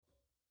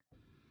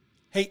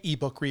Hey,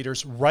 ebook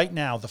readers, right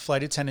now, the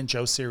Flight Attendant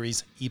Joe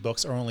series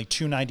ebooks are only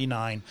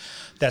 $2.99.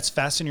 That's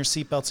fasten your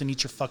seatbelts and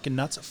eat your fucking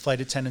nuts, Flight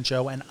Attendant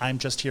Joe, and I'm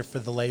just here for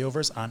the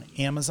layovers on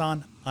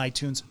Amazon,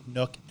 iTunes,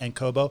 Nook, and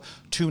Kobo,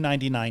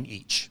 $2.99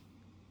 each.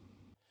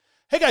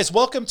 Hey guys,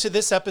 welcome to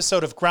this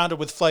episode of Grounded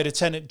with Flight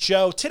Attendant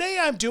Joe. Today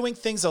I'm doing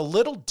things a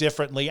little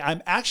differently.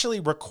 I'm actually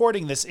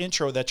recording this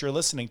intro that you're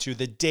listening to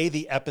the day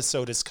the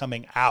episode is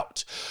coming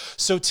out.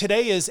 So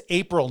today is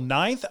April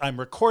 9th. I'm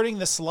recording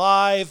this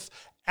live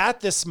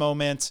at this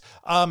moment.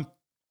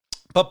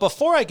 But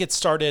before I get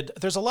started,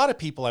 there's a lot of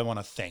people I want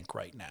to thank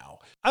right now.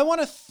 I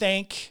want to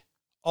thank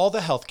all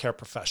the healthcare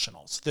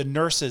professionals, the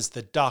nurses,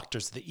 the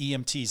doctors, the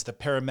EMTs, the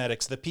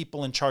paramedics, the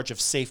people in charge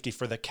of safety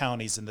for the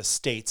counties and the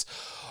states,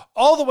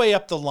 all the way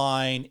up the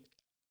line,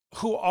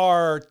 who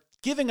are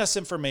giving us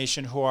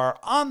information, who are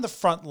on the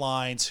front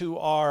lines, who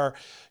are,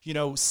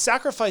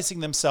 sacrificing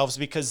themselves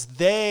because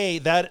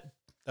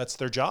that's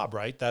their job,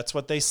 right? That's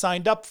what they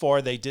signed up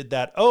for. They did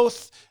that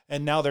oath,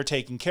 and now they're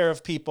taking care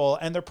of people,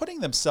 and they're putting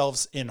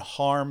themselves in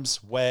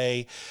harm's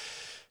way.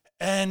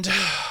 And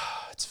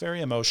it's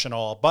very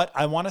emotional, but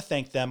I want to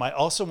thank them. I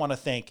also want to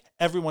thank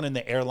everyone in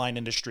the airline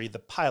industry, the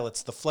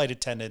pilots, the flight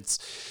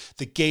attendants,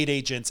 the gate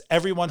agents,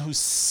 everyone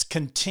who's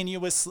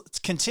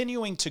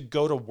continuing to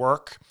go to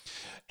work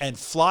and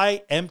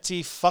fly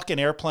empty fucking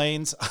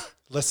airplanes.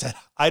 Listen,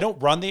 I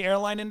don't run the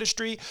airline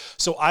industry,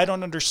 so I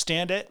don't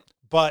understand it,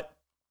 but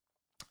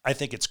I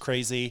think it's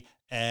crazy,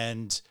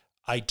 and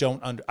I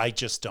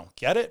just don't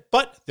get it,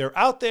 but they're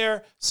out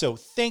there. So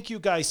thank you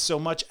guys so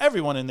much.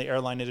 Everyone in the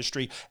airline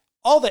industry,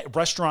 all the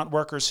restaurant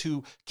workers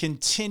who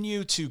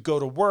continue to go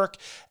to work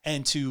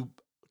and to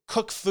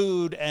cook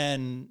food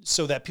and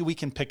so that we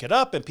can pick it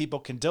up and people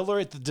can deliver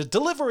it. The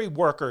delivery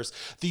workers,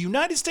 the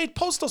United States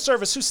Postal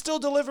Service who's still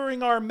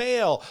delivering our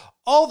mail,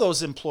 all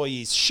those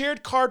employees,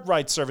 shared card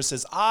ride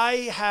services.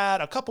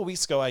 A couple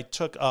weeks ago, I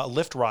took a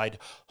Lyft ride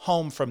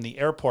home from the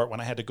airport when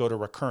I had to go to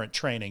recurrent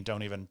training. I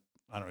don't even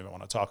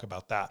want to talk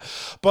about that.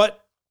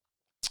 But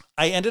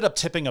I ended up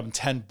tipping him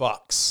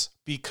 $10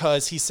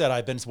 because he said,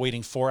 I've been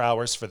waiting 4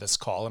 hours for this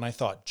call. And I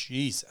thought,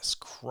 Jesus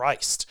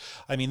Christ.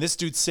 I mean, this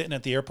dude's sitting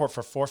at the airport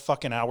for 4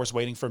 fucking hours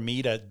waiting for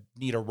me to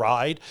need a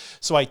ride.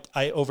 So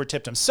I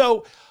overtipped him.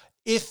 So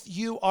if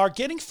you are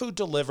getting food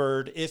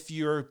delivered, if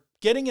you're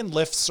getting in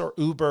Lyfts or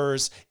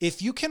Ubers,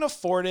 if you can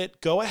afford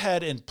it, go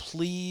ahead and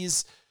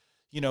please,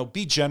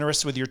 be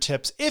generous with your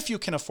tips. If you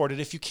can afford it,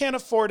 if you can't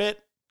afford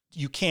it,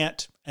 you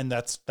can't. And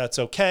that's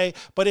okay.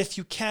 But if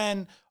you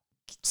can,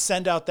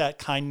 send out that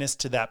kindness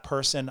to that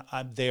person.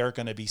 They are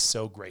going to be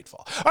so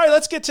grateful. All right,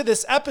 let's get to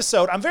this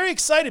episode. I'm very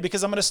excited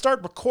because I'm going to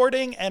start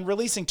recording and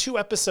releasing 2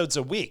 episodes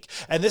a week.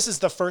 And this is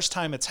the first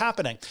time it's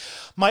happening.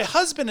 My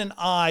husband and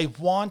I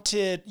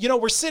wanted,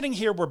 we're sitting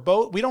here,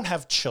 we don't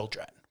have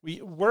children.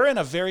 We're in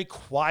a very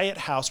quiet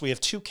house. We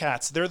have 2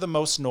 cats. They're the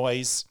most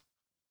noise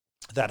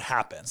that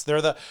happens. They're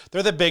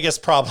the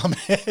biggest problem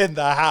in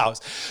the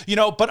house,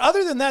 but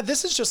other than that,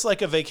 this is just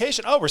like a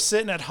vacation. Oh, we're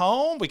sitting at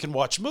home. We can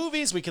watch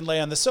movies. We can lay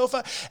on the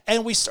sofa.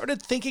 And we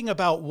started thinking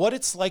about what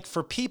it's like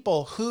for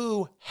people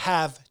who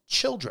have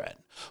children,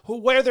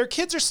 where their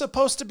kids are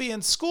supposed to be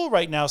in school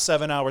right now,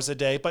 7 hours a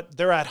day, but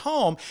they're at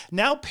home.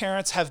 Now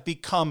parents have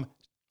become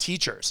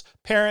teachers,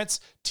 they're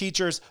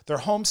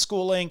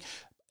homeschooling.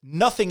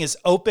 Nothing is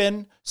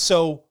open.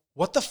 So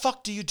what the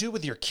fuck do you do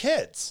with your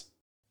kids?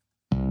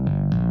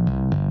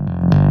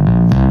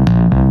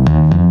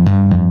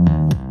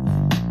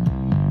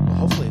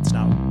 Hopefully it's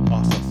not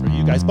awful for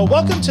you guys, but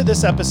welcome to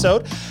this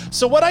episode.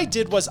 So what I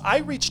did was I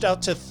reached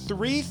out to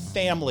 3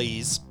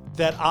 families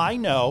that I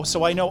know.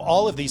 So I know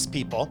all of these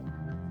people,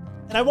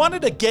 and I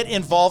wanted to get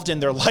involved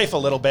in their life a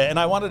little bit, and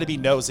I wanted to be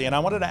nosy, and I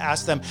wanted to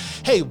ask them,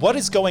 hey, what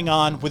is going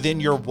on within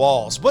your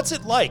walls? What's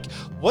it like?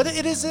 What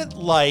is it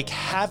like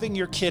having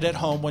your kid at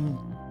home when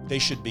they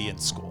should be in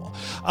school?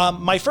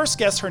 My first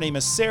guest, her name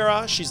is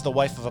Sarah. She's the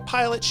wife of a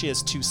pilot. She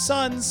has 2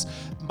 sons.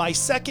 My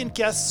second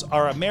guests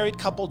are a married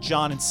couple,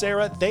 John and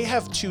Sarah. They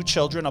have 2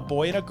 children, a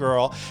boy and a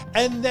girl.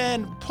 And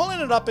then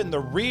pulling it up in the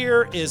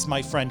rear is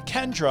my friend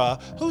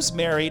Kendra, who's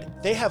married.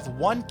 They have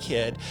 1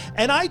 kid.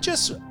 And I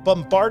just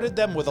bombarded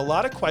them with a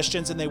lot of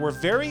questions, and they were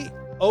very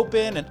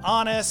open and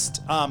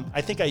honest.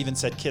 I think I even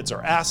said kids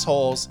are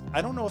assholes.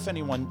 I don't know if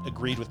anyone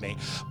agreed with me,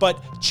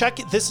 but check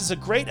it. This is a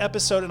great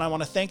episode, and I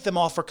want to thank them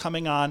all for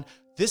coming on.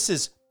 This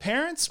is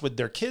parents with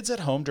their kids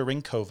at home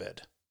during COVID.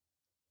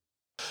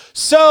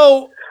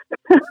 So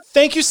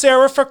thank you,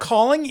 Sarah, for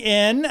calling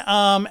in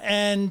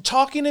and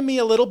talking to me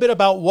a little bit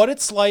about what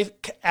it's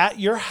like at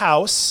your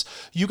house.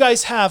 You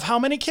guys have how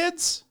many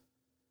kids?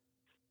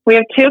 We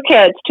have 2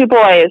 kids, 2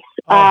 boys.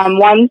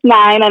 One's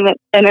 9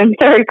 and in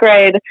 3rd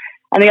grade,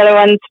 and the other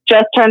one's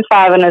just turned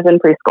 5 and is in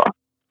preschool.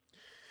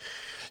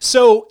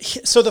 So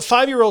the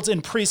 5-year-old's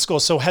in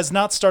preschool, so has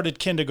not started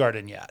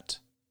kindergarten yet?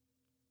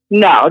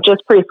 No,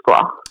 just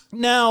preschool.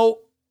 Now,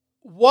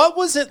 what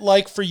was it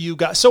like for you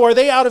guys? So are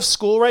they out of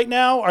school right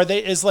now?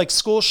 Is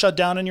school shut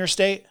down in your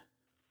state?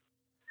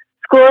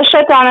 School is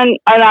shut down in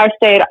our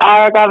state.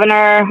 Our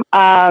governor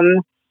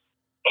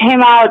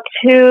came out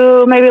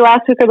to maybe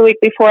last week or the week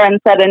before and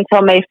said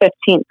until May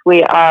 15th,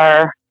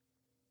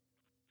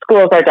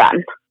 schools are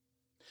done.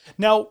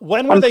 Now,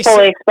 when were I'm they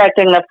fully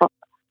expecting the...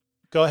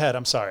 Go ahead.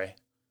 I'm sorry.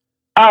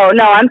 Oh,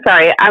 no, I'm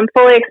sorry. I'm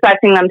fully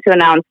expecting them to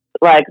announce,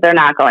 like, they're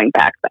not going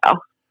back, though.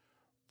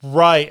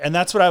 Right. And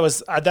that's what I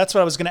was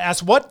going to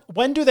ask.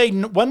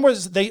 When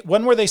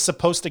were they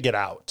supposed to get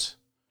out?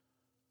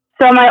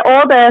 So my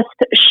oldest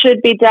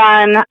should be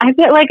done, I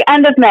think, like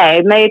end of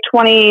May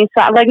 20,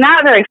 like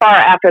not very far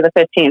after the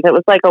 15th. It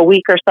was like a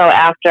week or so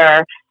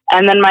after.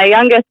 And then my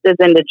youngest is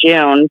into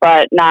June,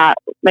 but not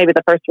maybe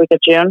the first week of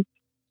June.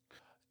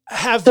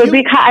 It's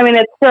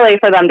silly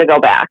for them to go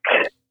back.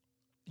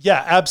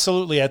 Yeah,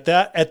 absolutely. At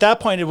that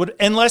point, it would,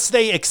 unless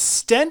they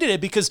extended it,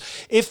 because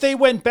if they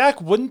went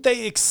back, wouldn't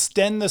they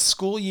extend the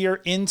school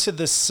year into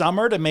the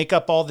summer to make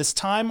up all this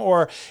time?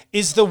 Or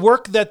is the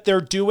work that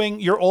they're doing,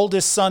 your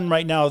oldest son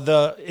right now,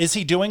 is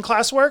he doing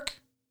classwork?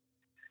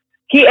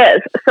 He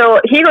is.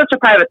 So he goes to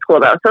private school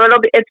though. So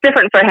it's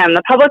different for him.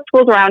 The public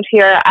schools around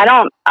here,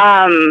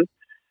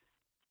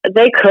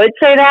 they could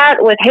say that.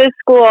 With his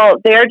school,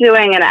 they're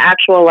doing an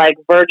actual like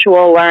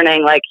virtual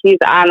learning. Like he's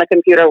on the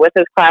computer with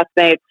his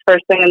classmates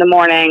first thing in the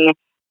morning.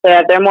 They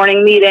have their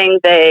morning meeting.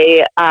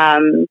 They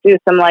do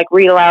some like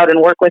read aloud and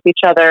work with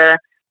each other.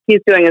 He's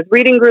doing his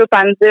reading group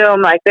on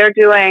Zoom. Like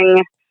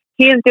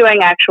he's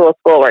doing actual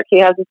schoolwork. He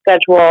has a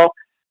schedule.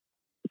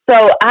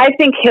 So I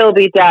think he'll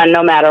be done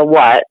no matter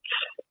what.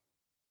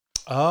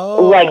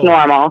 Oh, like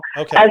normal.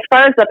 Okay. As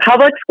far as the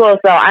public schools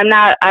though, I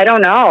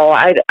don't know.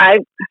 I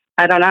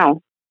don't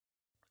know.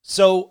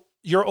 So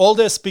your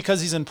oldest, because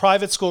he's in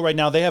private school right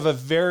now, they have a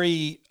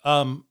very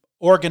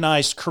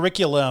organized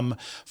curriculum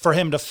for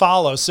him to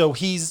follow. So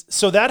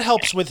that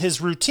helps with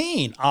his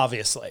routine,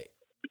 obviously.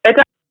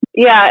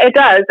 Yeah, it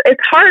does.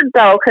 It's hard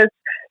though, because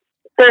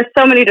there's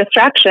so many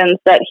distractions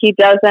that he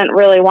doesn't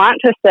really want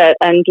to sit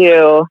and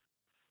do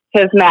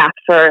his math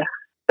for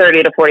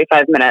 30 to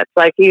 45 minutes.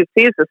 Like he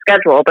sees the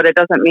schedule, but it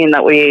doesn't mean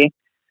that we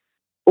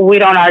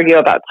don't argue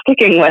about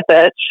sticking with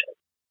it.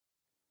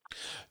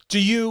 Do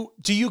you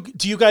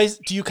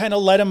kind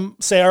of let him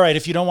say, all right,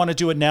 if you don't want to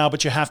do it now,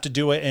 but you have to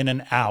do it in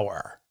an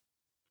hour?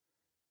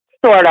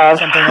 Sort of.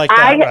 Something like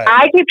that. Right.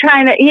 I keep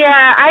trying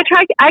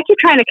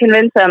to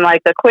convince him,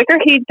 like the quicker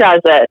he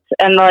does it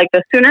and like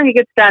the sooner he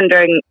gets done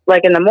during,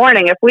 like in the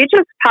morning, if we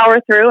just power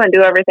through and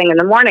do everything in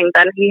the morning,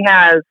 then he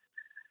has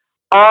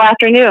all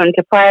afternoon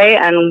to play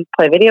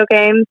video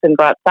games and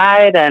go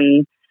outside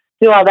and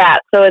do all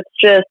that. So it's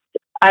just,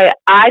 I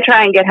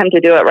try and get him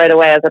to do it right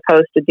away as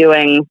opposed to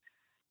doing,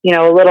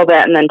 a little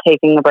bit and then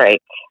taking a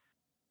break.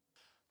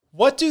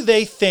 What do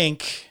they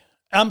think?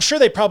 I'm sure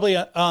they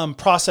probably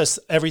process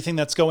everything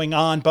that's going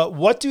on, but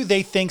what do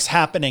they think's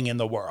happening in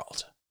the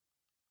world?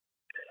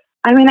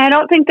 I mean, I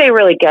don't think they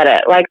really get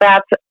it. Like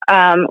that's,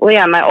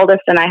 Liam, my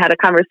oldest, and I had a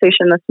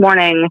conversation this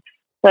morning.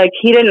 Like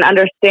he didn't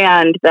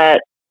understand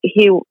that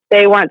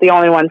they weren't the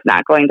only ones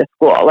not going to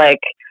school.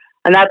 Like,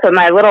 and that's what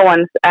my little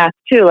ones asked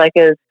too. Like,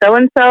 is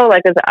so-and-so,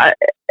 like,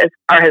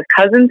 are his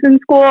cousins in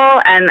school?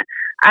 And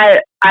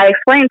I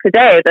explained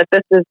today that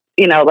this is,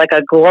 like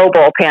a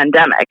global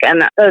pandemic,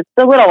 and the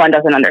little one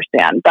doesn't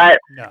understand, but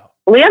no.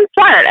 Liam's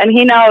smart and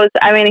he knows.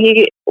 I mean,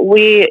 he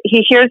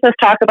hears us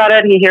talk about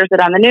it. He hears it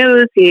on the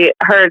news. He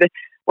heard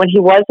when he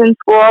was in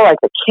school, like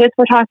the kids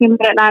were talking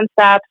about it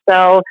nonstop.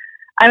 So,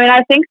 I mean,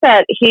 I think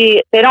that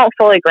they don't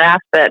fully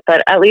grasp it,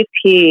 but at least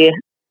we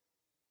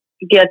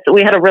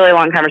had a really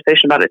long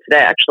conversation about it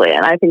today, actually.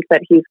 And I think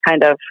that he's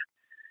kind of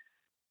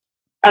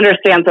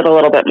understands it a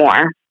little bit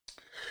more.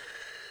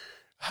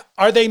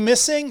 Do they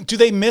miss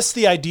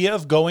the idea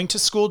of going to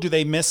school? Do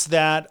they miss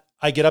that?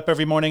 I get up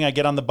every morning, I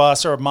get on the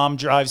bus, or mom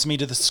drives me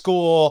to the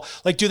school.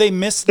 Like, do they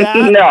miss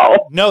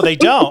that? No, they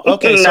don't.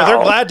 Okay. No. So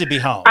they're glad to be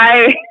home.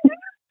 They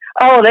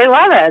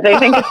love it. They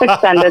think it's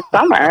extended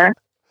summer.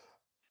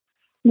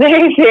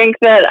 They think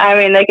that,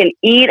 they can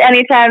eat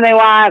anytime they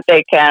want.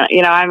 They can,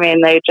 they've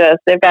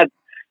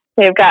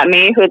got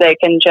me who they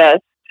can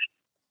just,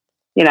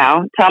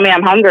 tell me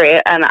I'm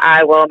hungry and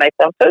I will make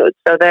them food.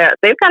 So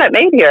they've got it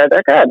made here.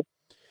 They're good.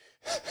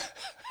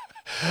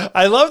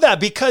 I love that,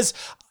 because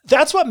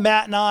that's what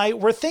Matt and I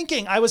were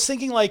thinking. I was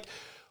thinking, like,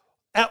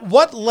 at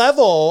what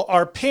level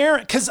are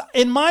parents? Because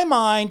in my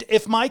mind,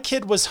 if my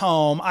kid was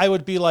home, I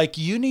would be like,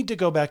 you need to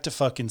go back to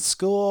fucking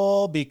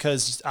school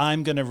because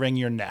I'm going to wring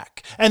your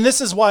neck. And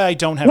this is why I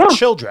don't have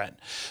children.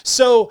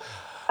 So,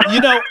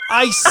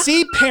 I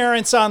see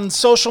parents on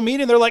social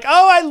media and they're like,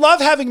 oh, I love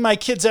having my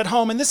kids at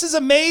home and this is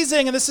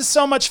amazing and this is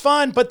so much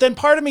fun. But then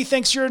part of me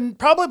thinks you're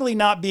probably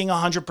not being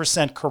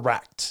 100%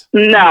 correct.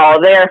 No,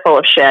 they're full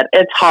of shit.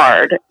 It's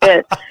hard.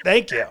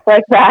 Thank you.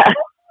 Like that.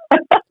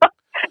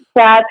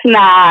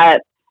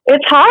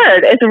 It's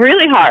hard. It's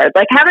really hard.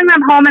 Like having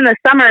them home in the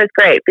summer is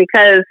great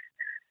because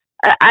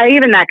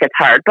even that gets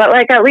hard. But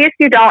like at least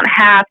you don't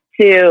have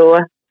to.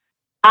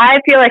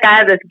 I feel like I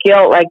have this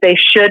guilt, like they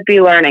should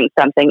be learning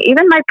something.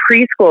 Even my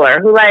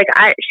preschooler, who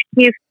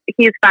he's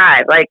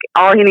 5, like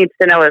all he needs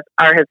to know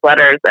are his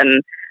letters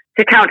and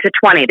to count to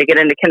 20 to get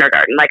into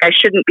kindergarten. Like, I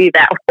shouldn't be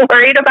that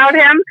worried about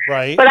him.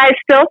 Right. But I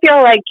still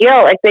feel like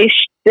guilt. Like,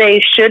 they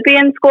should be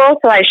in school,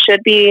 so I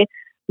should be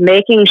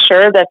making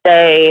sure that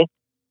they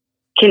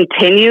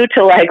continue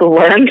to like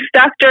learn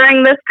stuff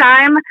during this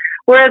time.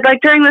 Whereas like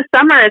during the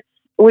summer,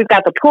 we've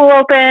got the pool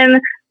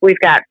open, we've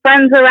got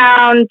friends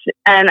around,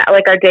 and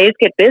like our days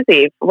get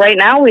busy. Right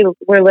now,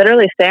 we're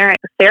literally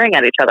staring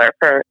at each other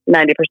for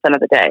 90% of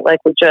the day. Like,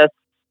 it's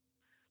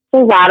a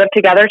lot of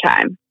together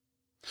time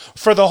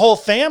for the whole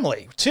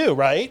family too,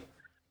 right?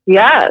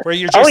 Yeah. Where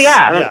you're just,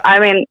 yeah. I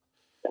mean,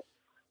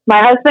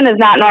 my husband is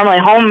not normally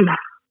home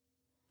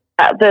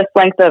at this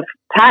length of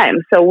time,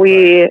 so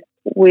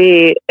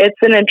it's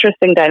an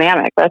interesting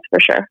dynamic, that's for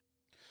sure.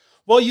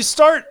 Well,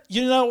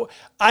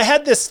 I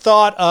had this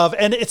thought of,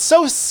 and it's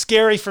so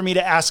scary for me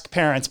to ask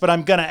parents, but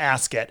I'm going to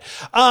ask it.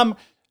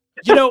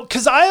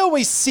 Because I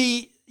always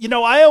see,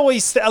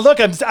 look,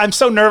 I'm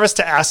so nervous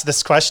to ask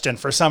this question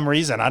for some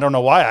reason. I don't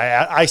know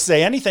why I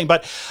say anything,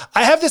 but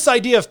I have this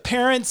idea of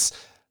parents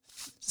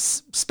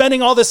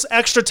spending all this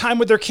extra time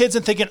with their kids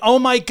and thinking, oh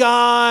my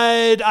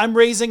God, I'm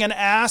raising an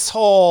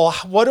asshole.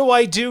 What do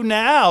I do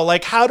now?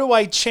 Like, how do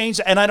I change?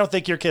 And I don't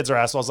think your kids are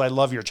assholes. I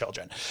love your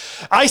children.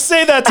 I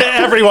say that to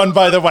everyone,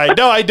 by the way.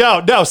 No, I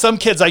don't. No, some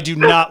kids I do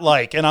not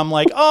like. And I'm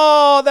like,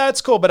 oh, that's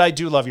cool. But I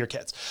do love your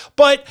kids.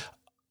 But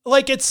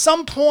like at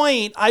some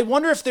point, I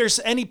wonder if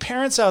there's any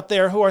parents out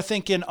there who are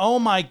thinking, oh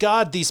my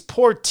God, these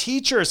poor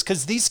teachers,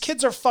 because these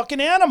kids are fucking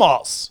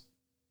animals.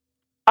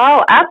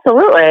 Oh,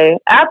 absolutely.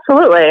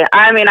 Absolutely.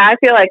 I mean, I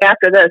feel like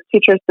after this,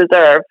 teachers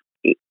deserve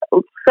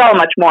so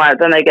much more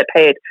than they get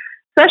paid,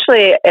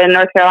 especially in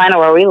North Carolina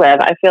where we live.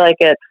 I feel like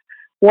it's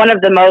one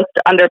of the most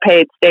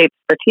underpaid states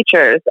for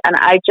teachers. And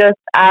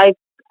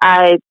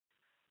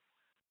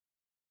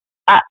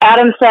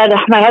Adam said,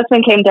 my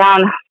husband came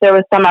down, there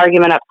was some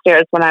argument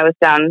upstairs when I was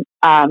done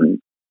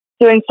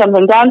doing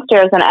something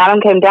downstairs, and Adam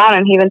came down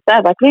and he even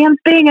said, like, Liam's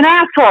being an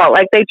asshole.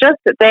 Like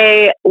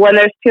when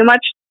there's too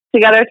much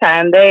together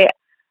time, they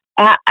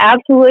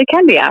absolutely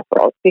can be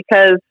assholes,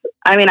 because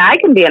I mean, I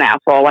can be an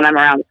asshole when I'm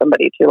around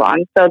somebody too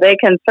long. So they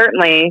can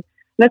certainly,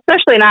 and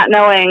especially not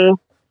knowing,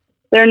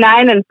 they're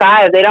 9 and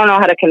 5. They don't know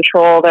how to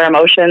control their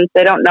emotions.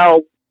 They don't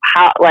know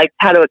how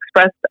to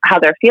express how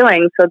they're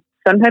feeling. So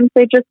sometimes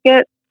they just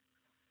get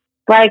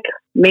like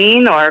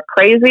mean or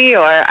crazy,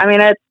 or I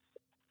mean,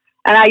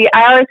 I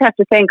always have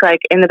to think, like,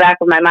 in the back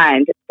of my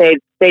mind, they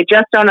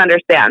just don't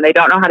understand. They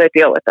don't know how to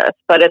deal with this,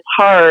 but it's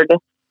hard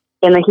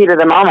in the heat of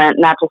the moment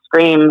not to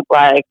scream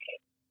like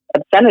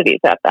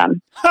obscenities at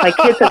them. My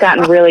kids have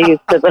gotten really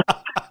used to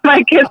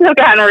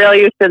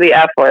the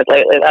F word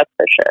lately. That's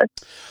for sure.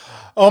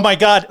 Oh my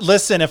God.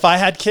 Listen, if I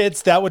had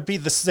kids,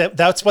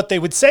 that's what they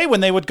would say when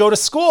they would go to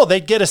school.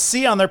 They'd get a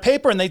C on their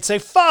paper and they'd say,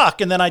 fuck.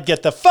 And then I'd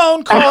get the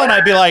phone call and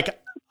I'd be like,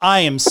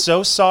 I am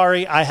so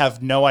sorry. I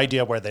have no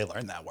idea where they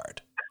learned that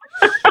word.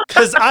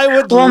 Cause I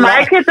would. Well,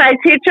 my kids, I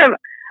teach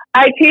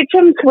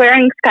them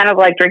swearing's kind of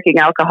like drinking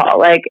alcohol.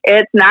 Like,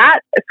 it's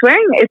not,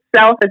 swearing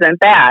itself isn't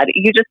bad.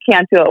 You just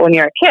can't do it when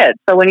you're a kid.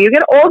 So when you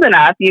get old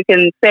enough, you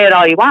can say it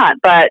all you want.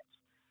 But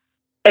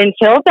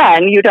until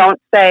then, you don't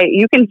say,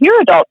 you can hear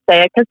adults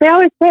say it, because they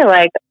always say,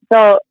 like,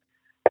 so,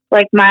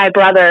 like, my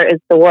brother is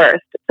the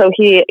worst. So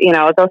he,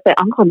 they'll say,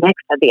 Uncle Nick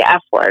said the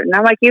F word. And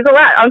I'm like, he's a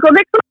lot. Uncle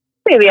Nick will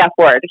say the F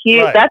word.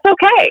 Right. That's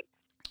okay.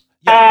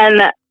 Yeah.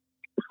 And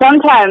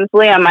sometimes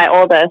Liam, my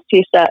oldest,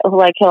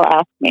 he'll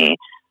ask me,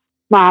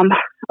 Mom,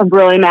 I'm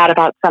really mad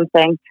about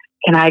something.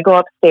 Can I go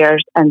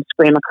upstairs and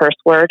scream a curse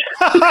word?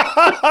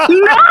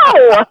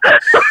 No!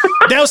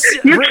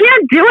 You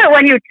can't do it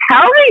when you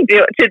tell me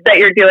that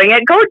you're doing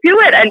it. Go do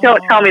it and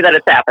don't tell me that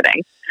it's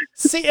happening.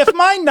 See, if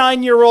my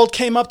 9-year-old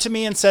came up to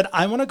me and said,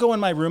 I want to go in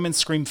my room and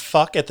scream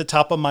fuck at the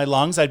top of my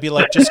lungs, I'd be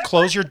like, just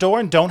close your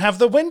door and don't have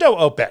the window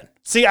open.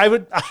 See, I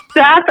would...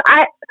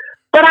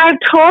 But I've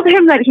told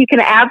him that he can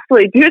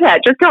absolutely do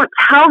that. Just don't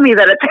tell me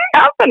that it's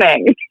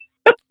happening.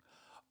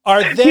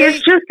 Are they?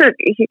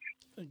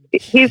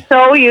 He's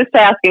so used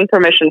to asking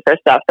permission for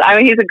stuff. I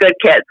mean, he's a good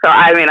kid, so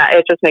I mean,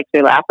 it just makes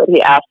me laugh that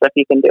he asks if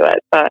he can do it.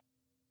 But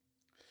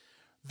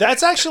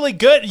that's actually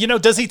good.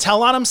 Does he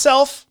tell on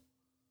himself?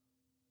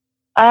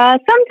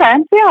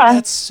 Sometimes, yeah.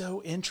 That's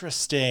so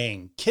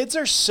interesting. Kids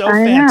are so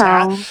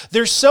fantastic.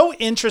 They're so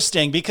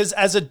interesting because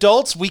as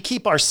adults, we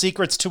keep our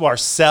secrets to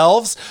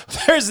ourselves.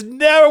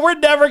 We're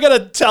never going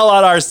to tell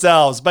on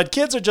ourselves, but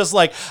kids are just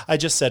like, I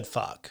just said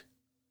fuck.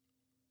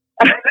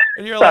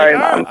 And you're Sorry,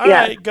 like, Mom. all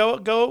right,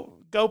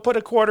 go put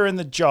a quarter in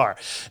the jar.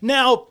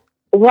 Now,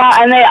 well,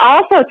 and they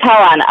also tell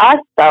on us,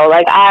 though.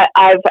 Like,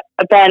 I've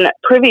been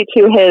privy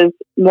to his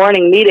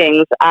morning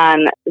meetings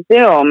on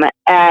Zoom,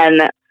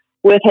 and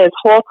with his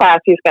whole class,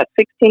 he's got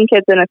 16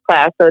 kids in his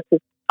class, so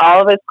it's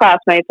all of his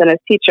classmates and his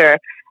teacher.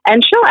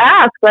 And she'll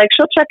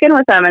check in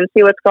with them and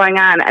see what's going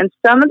on. And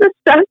some of the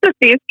stuff that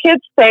these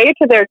kids say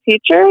to their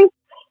teachers,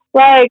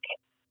 like,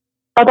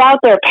 about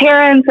their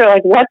parents or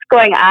like what's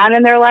going on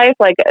in their life,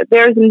 like,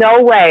 there's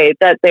no way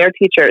that their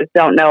teachers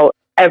don't know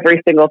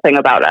every single thing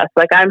about us.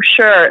 Like, I'm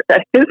sure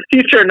that his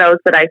teacher knows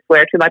that I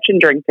swear too much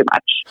and drink too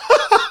much.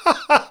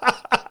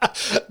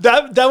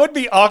 That would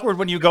be awkward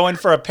when you go in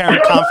for a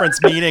parent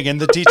conference meeting and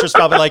the teacher's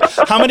probably like,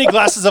 how many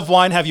glasses of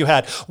wine have you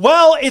had?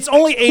 Well, it's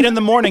only 8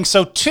 a.m,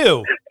 so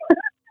 2.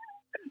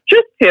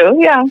 Just 2,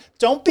 yeah.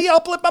 Don't be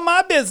uplifting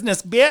my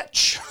business,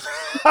 bitch.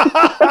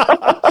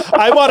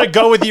 I want to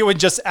go with you and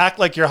just act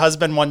like your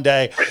husband one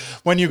day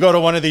when you go to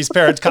one of these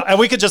parents. And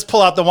we could just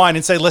pull out the wine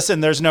and say,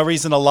 listen, there's no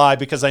reason to lie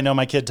because I know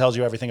my kid tells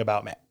you everything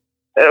about me.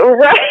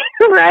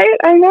 Right.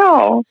 I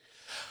know.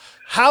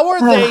 How are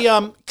they?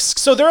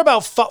 So they're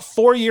about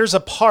 4 years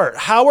apart.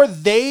 How are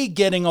they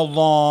getting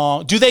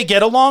along? Do they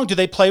get along? Do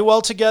they play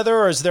well together,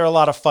 or is there a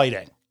lot of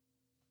fighting?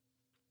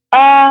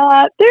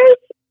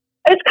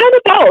 It's kind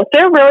of both.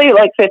 They're really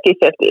like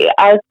 50-50.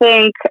 I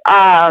think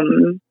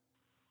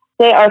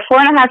they are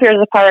 4.5 years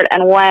apart.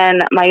 And when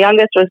my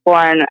youngest was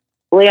born,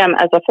 Liam,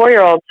 as a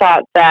 4-year-old,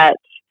 thought that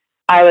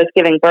I was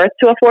giving birth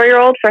to a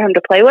 4-year-old for him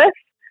to play with.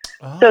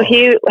 Oh. So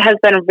he has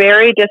been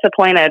very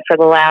disappointed for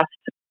the last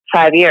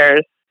 5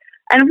 years.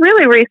 And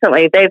really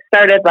recently, they've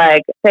started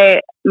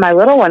my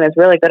little one is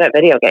really good at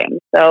video games.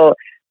 So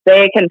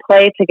they can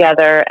play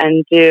together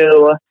and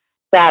do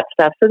that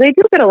stuff. So they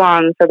do get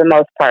along for the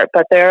most part.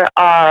 But there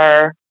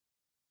are,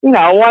 one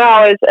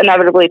always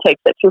inevitably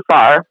takes it too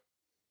far.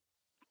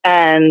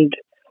 And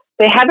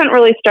they haven't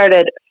really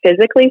started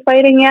physically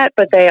fighting yet,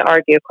 but they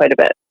argue quite a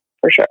bit,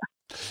 for sure.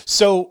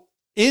 So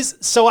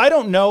I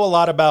don't know a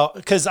lot about,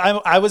 because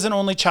I was an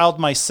only child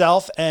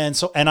myself,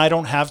 and I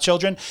don't have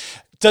children.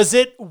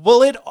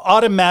 Will it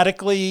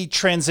automatically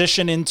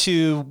transition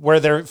into where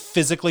they're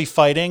physically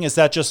fighting? Is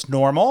that just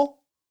normal?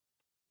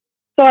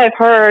 So I've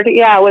heard,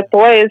 yeah, with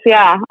boys,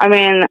 yeah. I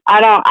mean,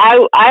 I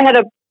had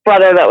a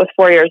brother that was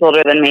 4 years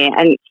older than me,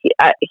 and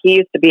he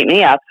used to beat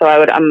me up. So I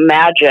would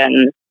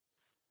imagine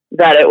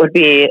that it would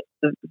be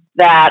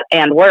that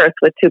and worse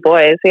with 2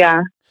 boys.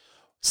 Yeah.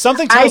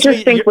 Something tells me. I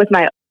just think with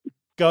my.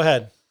 Go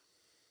ahead.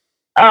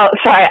 Oh,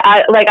 sorry.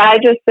 I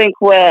just think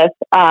with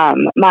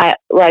Liam,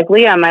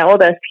 my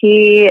oldest,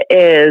 he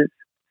is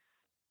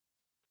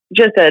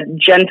just a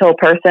gentle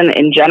person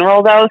in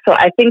general, though. So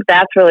I think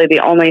that's really the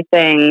only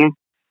thing.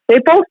 They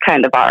both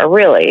kind of are,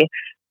 really.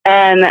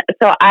 And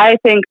so I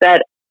think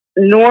that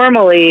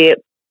normally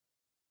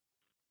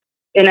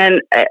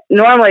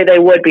they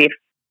would be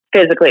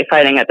physically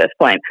fighting at this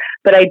point.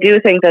 But I do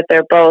think that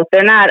they're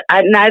not,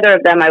 neither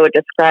of them I would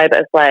describe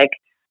as like,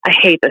 I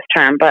hate this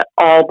term, but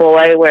all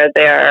boy, where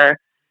they're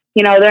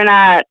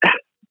not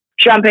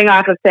jumping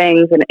off of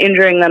things and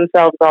injuring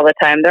themselves all the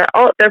time. They're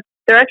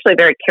actually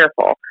very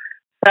careful.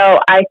 So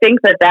I think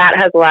that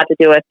has a lot to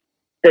do with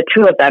the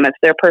 2 of them. It's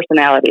their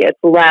personality. It's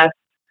less,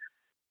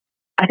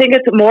 I think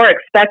it's more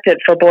expected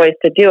for boys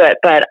to do it,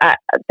 but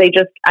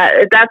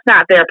that's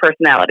not their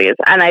personalities.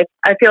 And I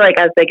feel like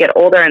as they get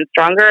older and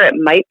stronger, it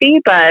might be,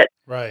 but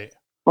right.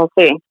 We'll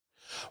see.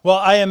 Well,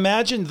 I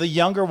imagine the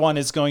younger one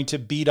is going to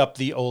beat up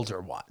the older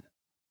one.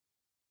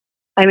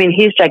 I mean,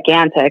 he's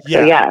gigantic.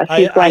 So yes,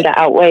 he's going to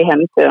outweigh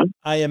him soon.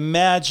 I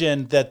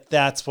imagine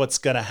that's what's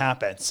going to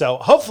happen. So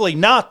hopefully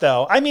not,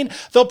 though. I mean,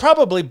 they'll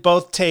probably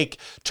both take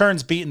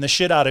turns beating the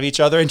shit out of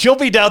each other, and you'll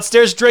be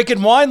downstairs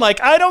drinking wine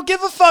like, I don't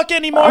give a fuck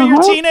anymore.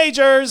 You're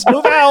teenagers.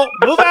 Move out.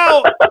 Move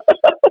out.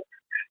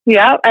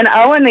 Yeah. And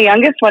Owen, the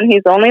youngest one,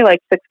 he's only like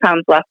 6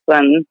 pounds less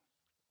than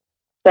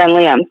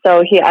Liam.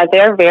 So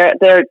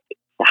they're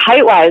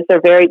height-wise,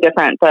 they're very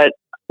different, but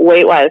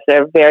weight-wise,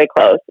 they're very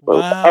close.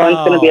 Wow.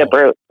 Owen's going to be a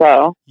brute.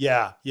 So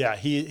yeah,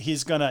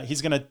 he's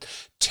gonna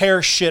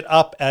tear shit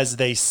up, as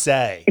they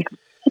say.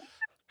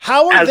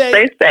 How are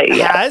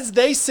As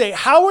they say,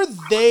 how are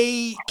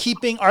they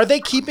keeping? Are they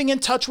keeping in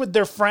touch with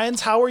their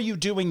friends? How are you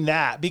doing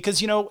that?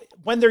 Because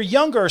when they're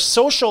younger,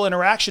 social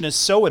interaction is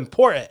so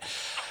important.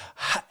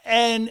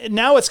 And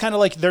now it's kind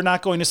of like they're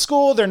not going to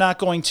school, they're not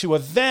going to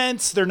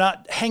events, they're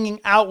not hanging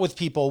out with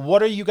people.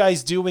 What are you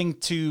guys doing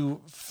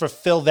to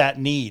fulfill that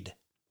need?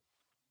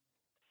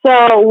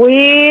 So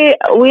we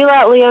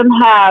let Liam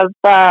have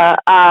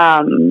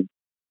the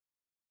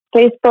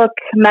Facebook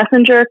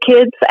Messenger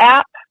Kids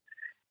app,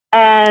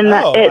 and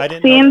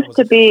it seems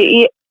to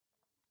be,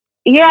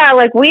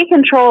 like we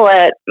control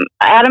it.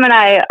 Adam and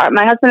I,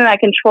 my husband and I,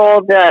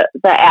 control the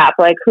app,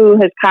 like who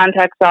his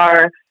contacts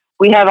are.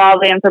 We have all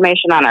the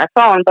information on our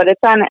phone, but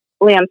it's on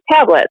Liam's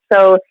tablet.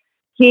 So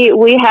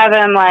we have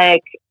him,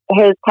 like,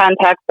 his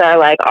contacts are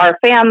like our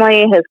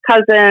family, his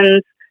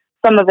cousins,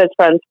 some of his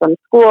friends from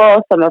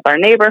school, some of our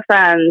neighbor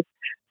friends.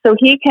 So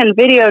he can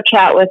video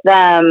chat with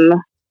them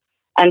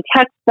and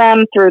text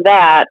them through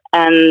that,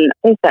 and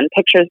they send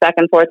pictures back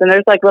and forth. And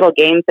there's like little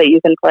games that you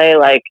can play,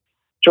 like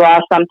draw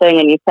something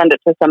and you send it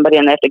to somebody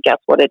and they have to guess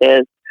what it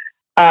is.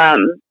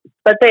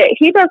 But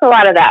he does a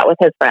lot of that with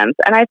his friends.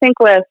 And I think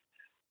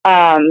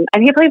and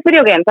he plays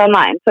video games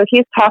online. So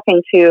he's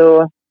talking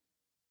to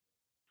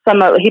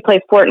he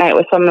plays Fortnite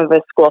with some of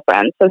his school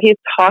friends. So he's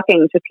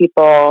talking to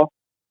people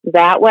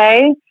that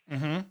way.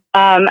 Mm-hmm.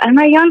 And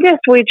my youngest,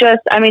 he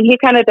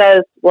kind of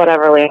does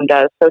whatever Liam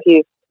does. So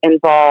he's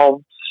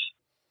involved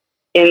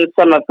in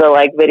some of the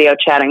like video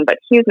chatting, but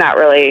he's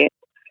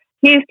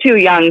too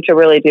young to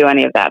really do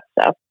any of that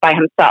stuff by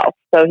himself.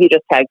 So he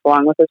just tags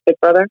along with his big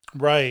brother.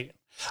 Right.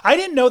 I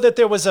didn't know that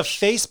there was a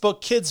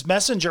Facebook Kids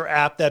Messenger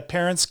app that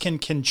parents can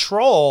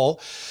control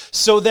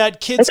so that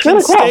kids can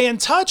really cool. stay in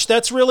touch.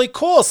 That's really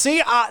cool.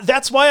 See,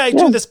 that's why I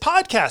do this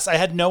podcast. I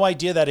had no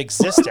idea that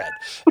existed.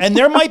 And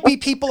there might be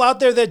people out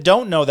there that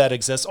don't know that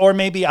exists, or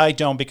maybe I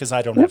don't because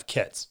I don't have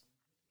kids.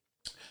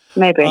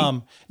 Maybe.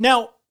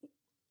 Now,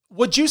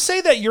 would you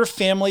say that your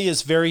family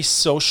is very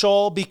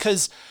social?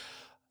 Because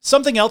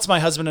something else my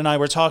husband and I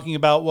were talking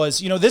about was,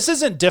 this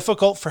isn't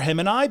difficult for him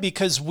and I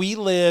because we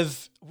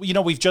live,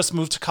 we've just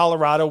moved to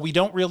Colorado. We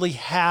don't really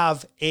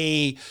have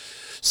a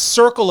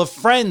circle of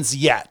friends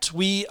yet.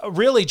 We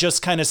really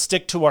just kind of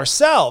stick to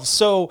ourselves.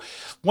 So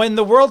when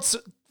the world's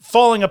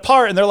falling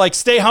apart and they're like,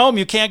 stay home,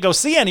 you can't go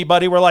see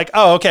anybody, we're like,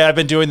 oh, okay, I've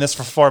been doing this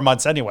for 4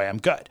 months anyway, I'm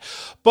good.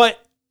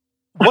 But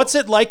what's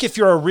it like if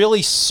you're a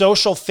really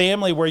social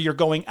family where you're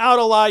going out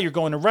a lot, you're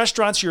going to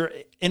restaurants, you're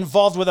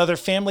involved with other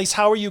families?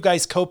 How are you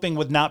guys coping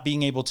with not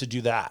being able to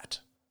do that?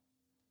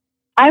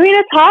 I mean,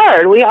 it's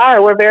hard.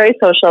 We're very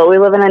social. We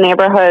live in a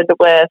neighborhood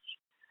with,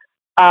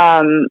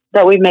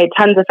 that we've made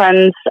tons of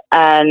friends,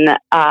 and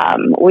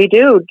we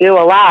do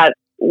a lot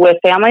with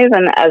families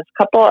and as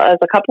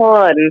a couple.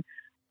 And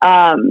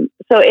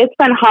so it's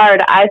been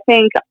hard. I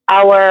think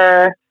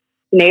our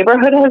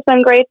neighborhood has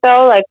been great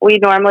though. Like we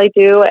normally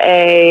do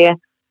a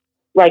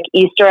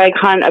Easter egg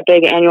hunt, a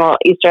big annual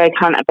Easter egg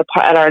hunt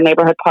at our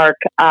neighborhood park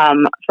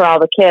for all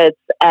the kids,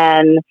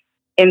 and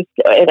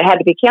it had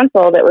to be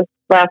canceled. It was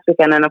last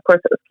weekend, and of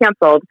course it was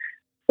canceled.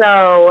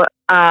 So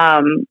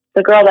my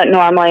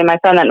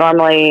friend that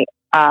normally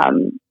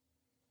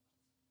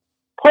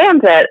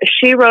plans it,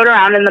 she rode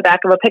around in the back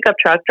of a pickup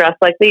truck dressed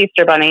like the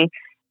Easter Bunny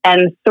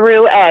and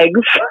threw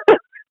eggs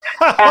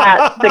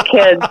at the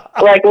kids.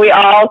 Like we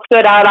all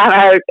stood out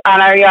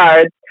on our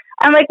yards,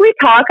 and like we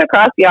talk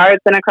across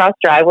yards and across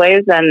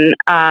driveways, and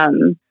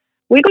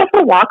we go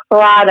for walks a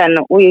lot, and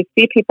we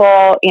see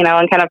people,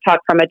 and kind of talk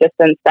from a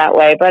distance that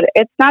way. But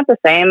it's not the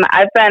same.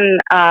 I've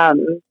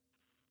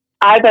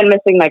been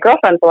missing my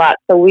girlfriends a lot,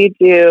 so we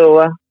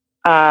do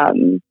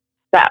the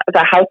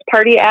House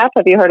Party app.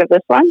 Have you heard of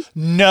this one?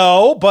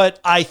 No, but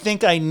I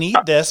think I need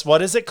this.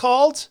 What is it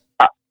called?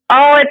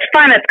 Oh, it's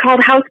fun. It's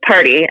called House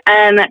Party,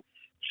 and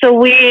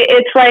so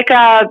it's like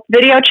a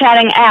video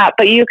chatting app,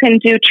 but you can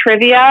do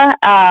trivia.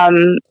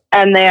 And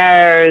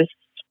there's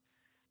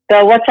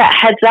the What's That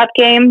Heads Up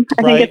game,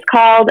 I think it's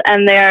called.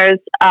 And there's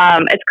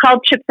it's called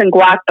Chips and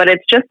Guac, but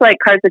it's just like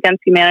Cards Against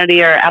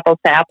Humanity or Apples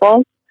to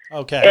Apples.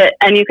 Okay.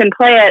 And you can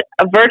play it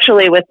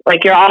virtually with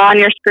you're all on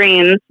your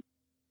screens,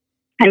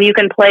 and you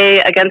can play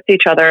against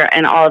each other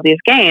in all of these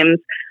games.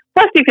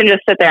 Plus, you can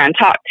just sit there and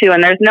talk too,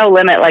 and there's no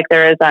limit like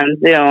there is on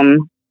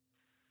Zoom.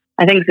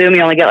 I think Zoom,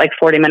 you only get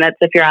 40 minutes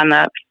if you're on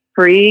the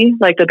free,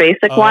 the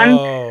basic one.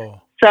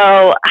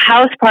 So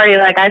House Party,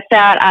 I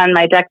sat on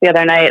my deck the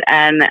other night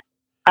and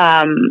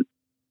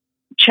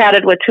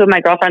chatted with two of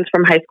my girlfriends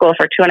from high school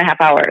for 2.5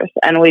 hours.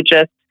 And we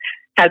just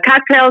had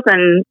cocktails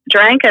and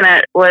drank, and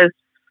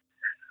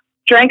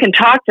drank and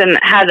talked and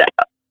had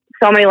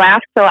so many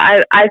laughs. So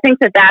I think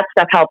that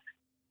stuff helps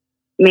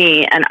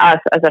me and us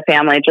as a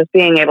family, just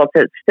being able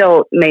to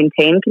still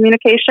maintain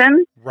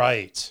communication.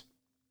 Right.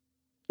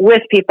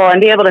 With people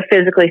and be able to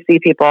physically see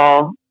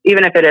people,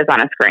 even if it is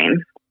on a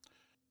screen.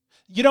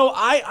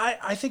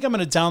 I think I'm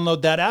going to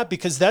download that app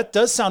because that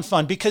does sound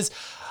fun because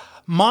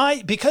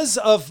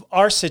of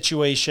our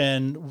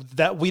situation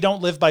that we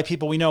don't live by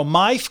people we know,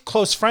 my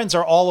close friends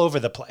are all over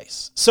the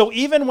place. So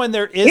even when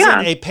there isn't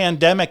a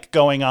pandemic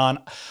going on,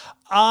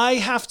 I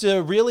have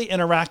to really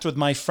interact with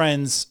my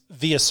friends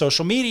via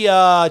social media,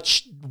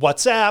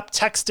 WhatsApp,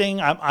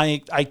 texting.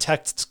 I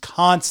text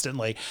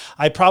constantly.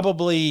 I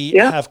probably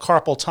have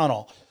carpal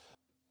tunnel.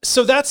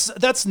 So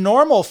that's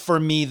normal for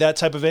me, that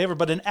type of behavior.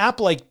 But an app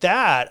like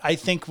that, I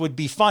think would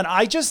be fun.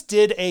 I just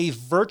did a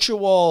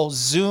virtual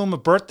Zoom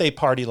birthday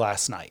party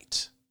last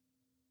night.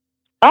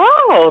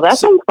 Oh, that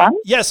sounds fun.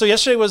 Yeah. So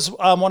yesterday was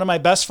one of my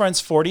best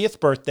friend's 40th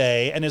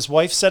birthday, and his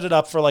wife set it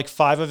up for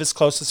 5 of his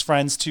closest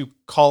friends to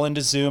call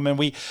into Zoom. And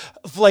we,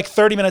 for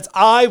 30 minutes,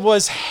 I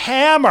was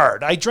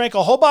hammered. I drank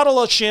a whole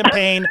bottle of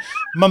champagne,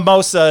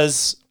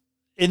 mimosas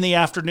in the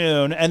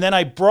afternoon. And then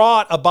I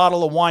brought a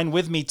bottle of wine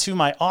with me to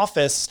my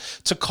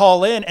office to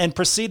call in and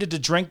proceeded to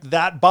drink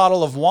that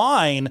bottle of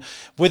wine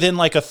within a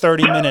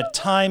 30-minute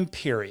time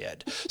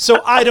period.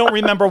 So I don't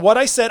remember what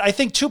I said. I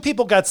think 2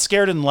 people got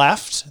scared and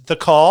left the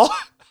call.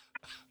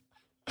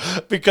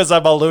 Because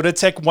I'm a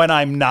lunatic when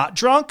I'm not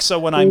drunk. So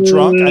when I'm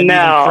drunk, I'm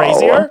even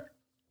crazier.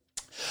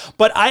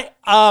 But I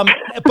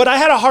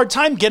had a hard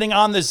time getting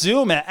on the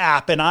Zoom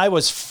app, and I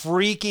was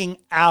freaking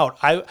out.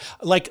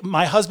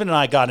 My husband and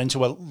I got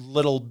into a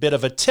little bit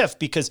of a tiff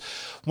because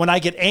when I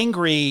get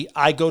angry,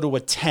 I go to a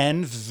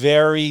 10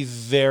 very,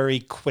 very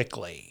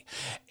quickly.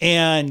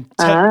 And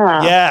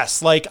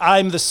yes,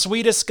 I'm the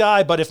sweetest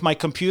guy, but if my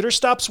computer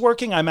stops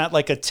working, I'm at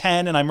a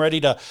 10 and I'm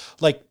ready to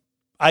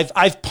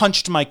I've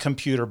punched my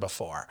computer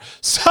before.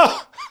 So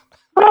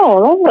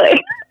oh, lovely.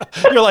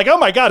 You're like, oh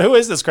my God, who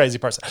is this crazy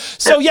person?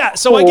 So yeah,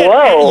 so I get,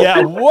 Whoa.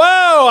 yeah,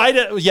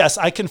 whoa. Yes,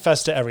 I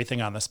confess to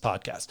everything on this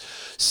podcast.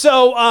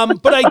 So,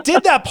 but I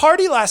did that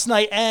party last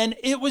night and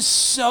it was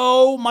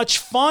so much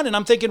fun. And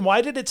I'm thinking,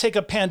 why did it take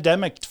a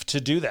pandemic to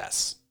do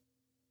this?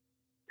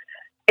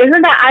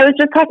 Isn't that, I was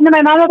just talking to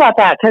my mom about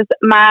that because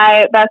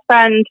my best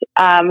friend,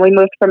 we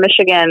moved from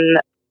Michigan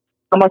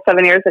almost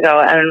 7 years ago,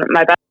 and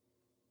my best.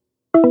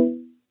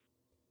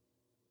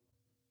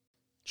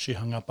 She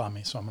hung up on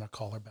me, so I'm going to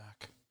call her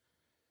back.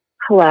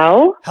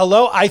 Hello?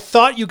 Hello? I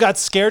thought you got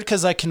scared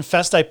because I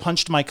confessed I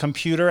punched my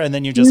computer and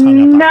then you just hung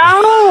up on me.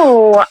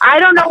 No, I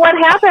don't know what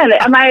happened.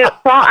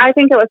 I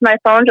think it was my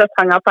phone just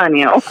hung up on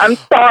you. I'm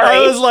sorry.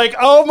 I was like,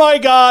 oh my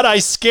God, I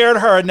scared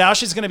her. And now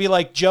she's going to be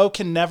like, Joe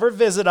can never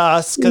visit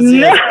us because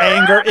he has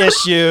anger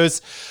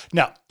issues.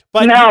 No.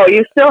 But no,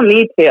 you still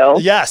need to.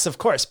 Yes, of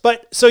course.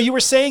 But so you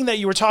were saying that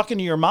you were talking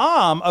to your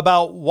mom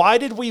about why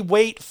did we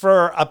wait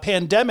for a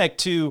pandemic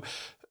to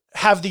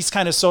have these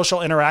kind of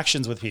social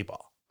interactions with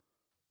people?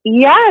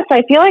 Yes,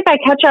 I feel like I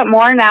catch up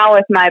more now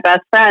with my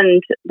best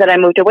friend that I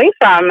moved away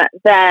from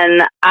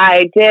than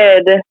I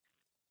did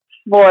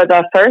for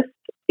the first,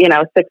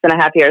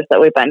 6.5 years that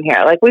we've been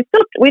here. Like we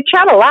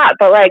chat a lot,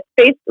 but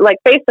face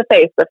to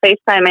face, the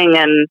FaceTiming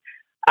and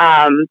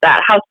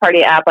that house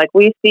party app, like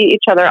we see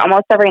each other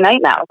almost every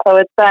night now.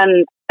 So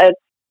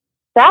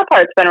that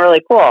part's been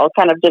really cool,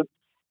 kind of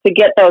to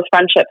get those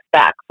friendships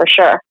back for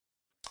sure.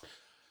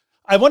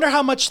 I wonder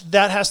how much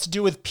that has to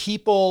do with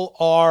people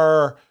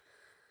are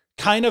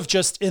kind of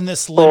just in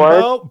this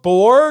limbo,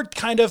 bored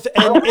kind of.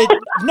 And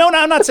no,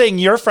 I'm not saying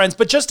your friends,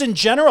 but just in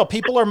general,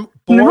 people are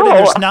bored and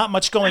there's not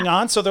much going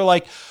on. So they're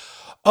like,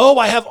 oh,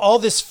 I have all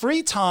this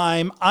free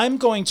time. I'm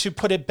going to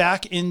put it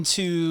back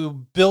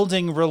into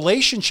building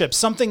relationships,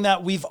 something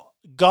that we've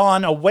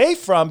gone away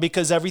from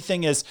because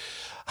everything is,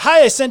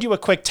 hi, I send you a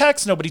quick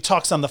text. Nobody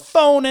talks on the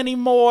phone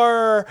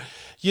anymore.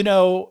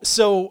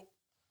 So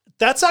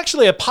that's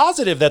actually a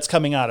positive that's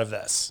coming out of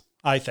this,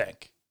 I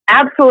think.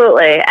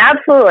 Absolutely.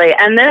 Absolutely.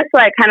 And this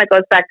kind of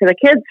goes back to the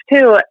kids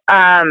too.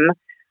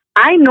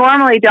 I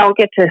normally don't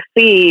get to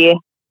see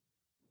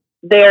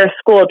their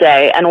school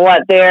day and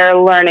what they're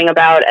learning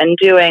about and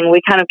doing.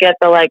 We kind of get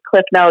the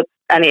cliff notes,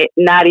 and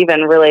not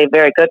even really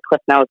very good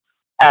cliff notes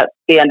at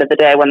the end of the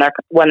day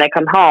when they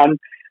come home.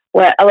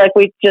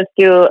 We just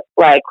do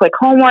quick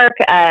homework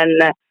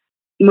and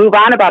move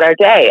on about our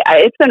day.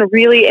 It's been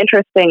really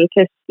interesting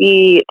to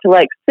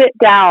sit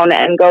down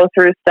and go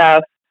through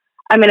stuff.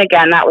 I mean,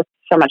 again, that was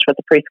so much with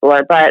the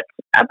preschooler, but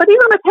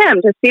even with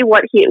him to see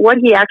what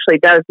he actually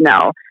does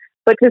know,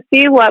 but to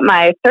see what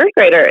my third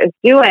grader is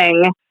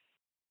doing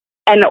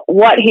and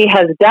what he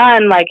has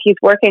done, he's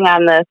working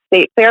on the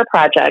state fair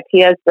project. He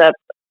has the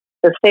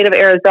state of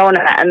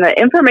Arizona, and the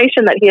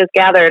information that he has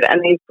gathered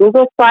and these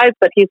Google slides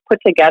that he's put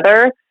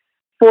together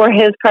for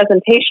his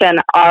presentation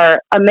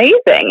are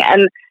amazing.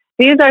 And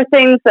these are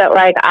things that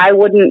I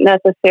wouldn't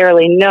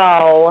necessarily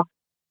know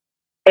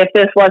if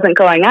this wasn't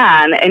going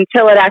on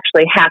until it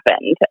actually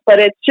happened. But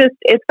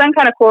it's been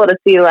kind of cool to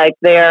see where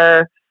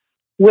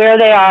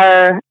they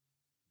are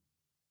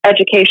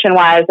education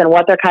wise and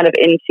what they're kind of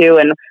into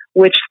and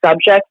which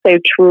subjects they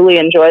truly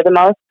enjoy the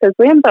most. Because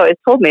Liam's always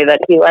told me that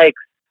he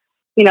likes,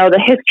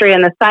 the history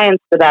and the science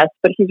the best,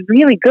 but he's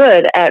really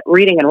good at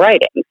reading and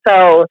writing.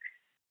 So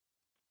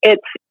that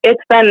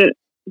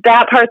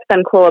part's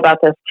been cool about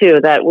this too,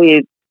 that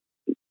we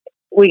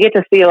get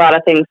to see a lot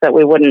of things that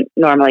we wouldn't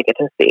normally get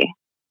to see.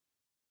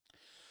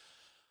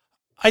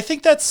 I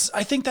think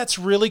that's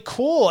really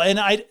cool.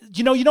 And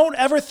you don't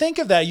ever think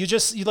of that.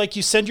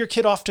 You send your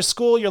kid off to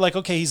school. You're like,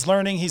 okay, he's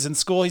learning, he's in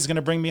school. He's going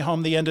to bring me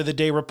home the end of the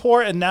day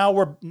report. And now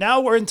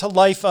we're into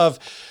life of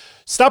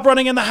stop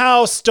running in the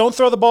house. Don't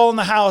throw the ball in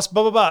the house,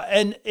 blah, blah, blah.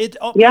 And it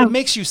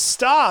makes you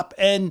stop.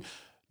 And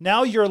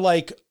now you're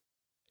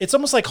it's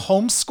almost like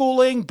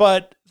homeschooling,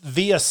 but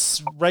via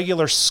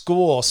regular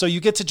school. So you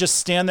get to just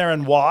stand there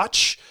and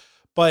watch,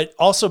 but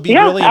also be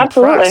really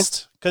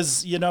impressed.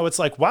 Because, it's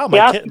like, wow,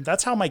 kid,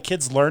 that's how my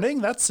kid's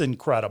learning. That's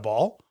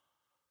incredible.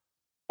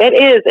 It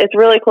is. It's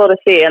really cool to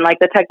see. And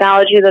the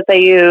technology that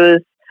they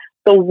use.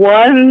 The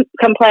one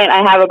complaint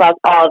I have about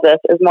all of this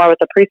is more with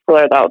the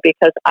preschooler, though,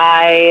 because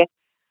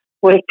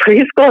with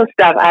preschool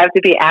stuff, I have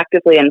to be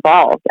actively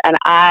involved. And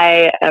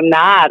I am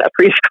not a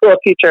preschool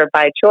teacher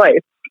by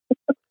choice.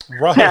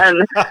 Right.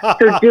 And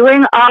so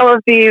doing all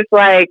of these,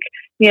 silly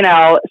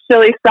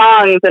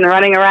songs and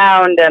running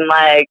around and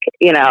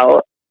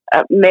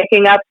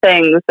making up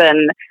things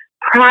and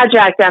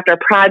project after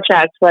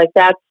project,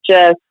 that's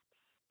just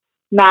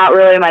not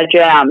really my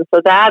jam.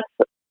 So that's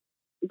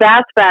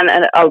been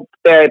a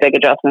very big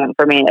adjustment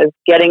for me, is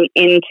getting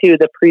into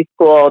the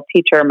preschool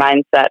teacher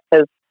mindset,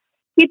 because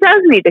he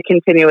does need to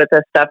continue with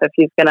this stuff if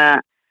he's going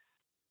to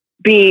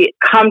be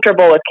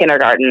comfortable with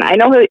kindergarten. I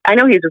know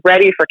he's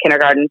ready for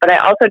kindergarten, but I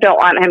also don't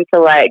want him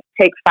to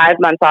take 5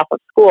 months off of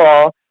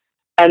school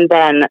and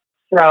then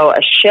throw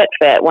a shit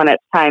fit when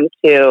it's time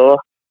to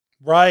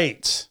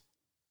right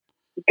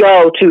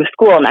go to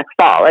school next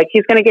fall.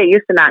 He's going to get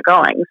used to not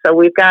going. So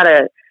we've got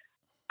to,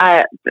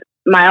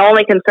 my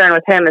only concern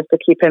with him is to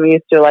keep him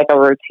used to like a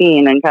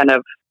routine and kind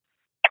of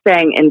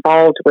staying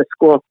involved with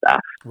school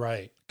stuff.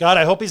 Right. God,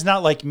 I hope he's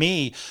not like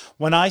me.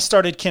 When I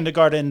started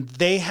kindergarten,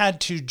 they had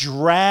to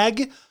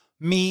drag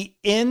me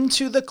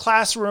into the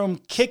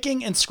classroom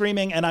kicking and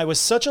screaming. And I was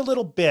such a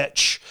little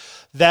bitch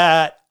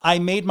that I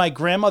made my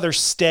grandmother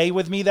stay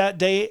with me that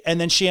day. And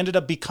then she ended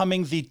up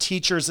becoming the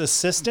teacher's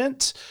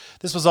assistant.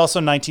 This was also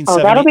 1970.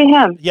 Oh, that'll be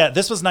him. Yeah,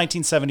 this was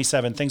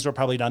 1977. Things were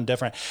probably done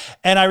different.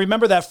 And I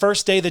remember that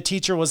first day, the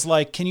teacher was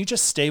like, can you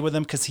just stay with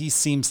him? Because he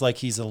seems like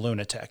he's a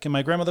lunatic. And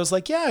my grandmother was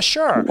like, yeah,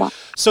 sure. Yeah.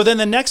 So then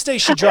the next day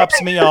she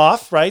drops me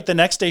off, right? The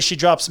next day she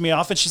drops me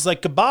off and she's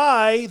like,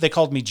 goodbye. They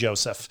called me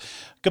Joseph.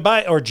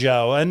 Goodbye, or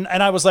Joe. And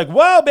I was like,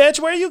 whoa,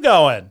 bitch, where are you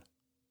going?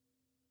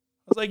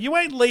 I was like, you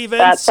ain't leaving.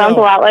 That sounds a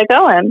lot like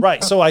Owen.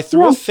 Right. So I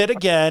threw a fit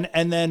again,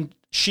 and then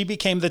she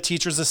became the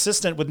teacher's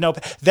assistant with no.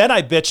 Then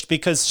I bitched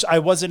because I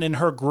wasn't in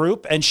her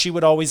group, and she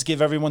would always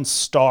give everyone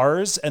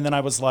stars. And then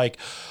I was like,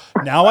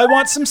 now I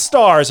want some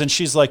stars. And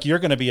she's like, you're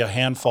going to be a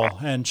handful.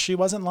 And she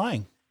wasn't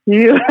lying.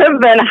 You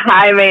have been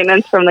high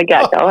maintenance from the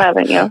get-go,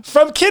 haven't you?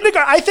 From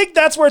kindergarten. I think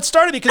that's where it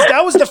started, because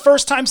that was the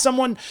first time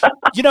someone,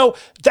 you know,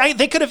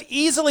 they could have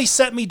easily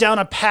set me down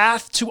a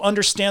path to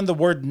understand the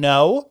word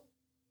no.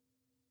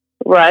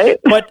 Right.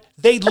 But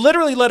they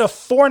literally let a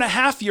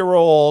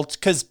 4.5-year-old,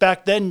 because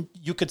back then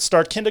you could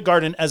start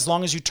kindergarten as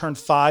long as you turned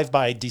 5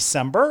 by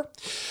December.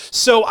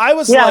 So I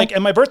was like,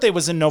 and my birthday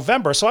was in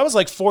November. So I was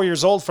like 4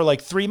 years old for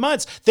like 3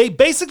 months. They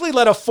basically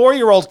let a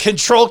 4-year-old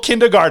control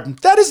kindergarten.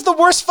 That is the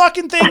worst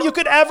fucking thing you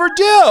could ever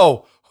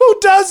do. Who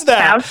does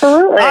that?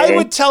 Absolutely. I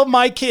would tell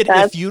my kid,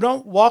 if you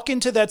don't walk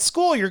into that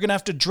school, you're going to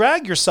have to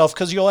drag yourself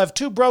because you'll have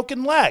 2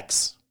 broken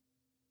legs.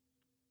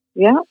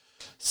 Yeah.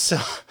 So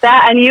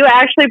that, and you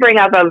actually bring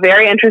up a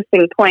very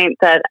interesting point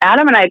that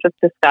Adam and I just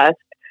discussed.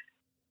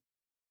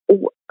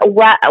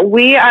 What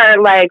we are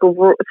like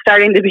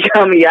starting to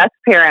become yes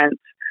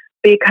parents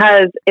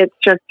because it's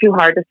just too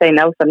hard to say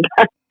no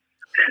sometimes.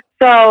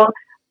 So,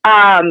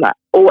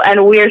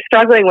 and we're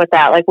struggling with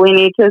that. Like, we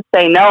need to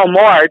say no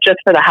more just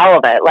for the hell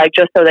of it, like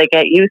just so they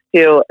get used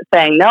to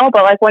saying no.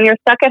 But like when you're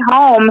stuck at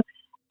home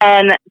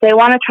and they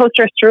want a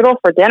toaster strudel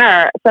for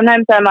dinner,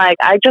 sometimes I'm like,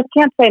 I just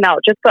can't say no.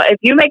 Just go. If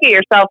you make it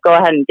yourself, go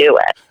ahead and do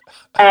it.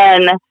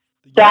 And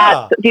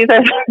these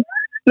are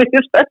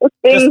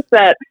things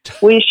that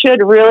we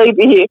should really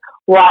be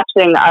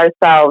watching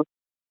ourselves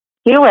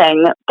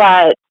doing.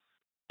 But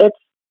it's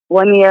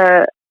when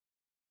you're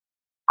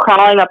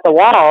crawling up the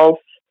walls,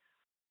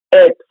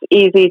 it's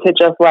easy to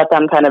just let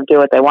them kind of do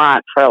what they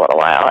want for a little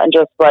while and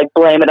just like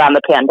blame it on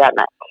the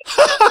pandemic.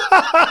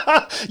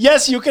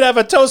 Yes, you could have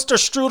a toaster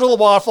strudel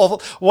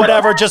waffle,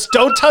 whatever. Just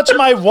don't touch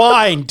my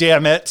wine,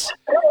 damn it.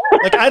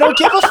 Like, I don't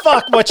give a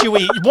fuck what you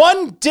eat.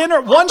 One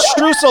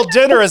streusel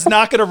dinner is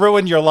not going to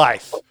ruin your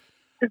life.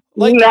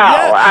 Like, no,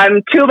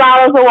 I'm 2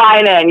 bottles of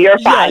wine in. You're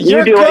fine.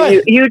 You're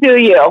good. You do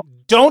you.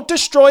 Don't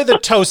destroy the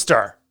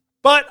toaster.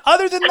 But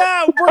other than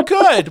that, we're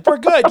good. We're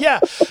good. Yeah.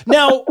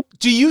 Now,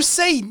 do you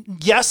say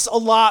yes a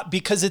lot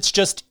because it's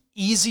just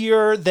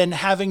easier than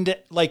having to,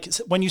 like,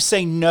 when you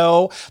say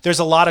no, there's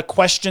a lot of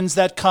questions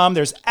that come.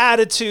 There's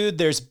attitude,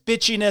 there's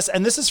bitchiness,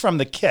 and this is from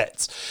the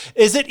kids.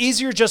 Is it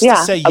easier just to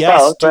say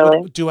yes,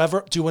 both,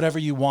 do whatever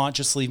you want,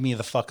 just leave me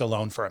the fuck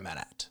alone for a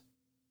minute?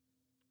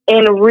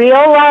 In real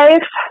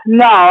life,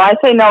 no, I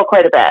say no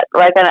quite a bit.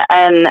 Like,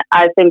 and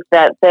I think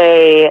that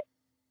they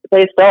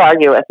still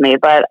argue with me,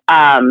 but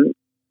I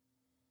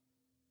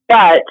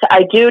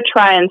do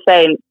try and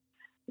say,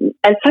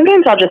 and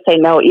sometimes I'll just say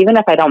no, even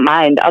if I don't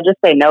mind. I'll just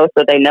say no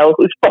so they know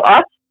who's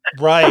boss.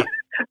 Right.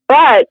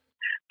 But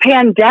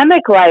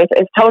pandemic life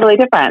is totally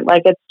different.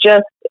 Like, it's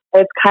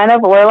kind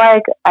of, we're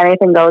like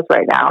anything goes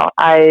right now.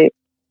 I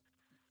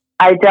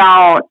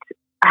don't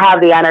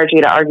have the energy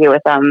to argue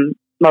with them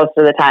most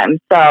of the time.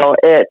 So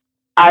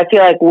I feel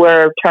like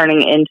we're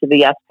turning into the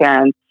yes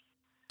parents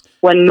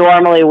when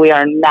normally we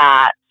are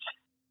not.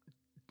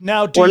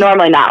 Now, we're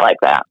normally not like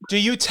that. Do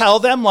you tell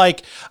them,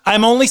 like,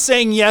 I'm only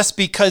saying yes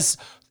because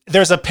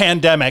there's a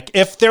pandemic?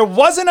 If there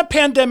wasn't a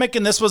pandemic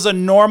and this was a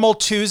normal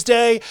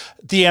Tuesday,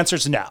 the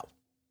answer's no.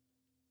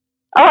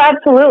 Oh,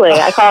 absolutely.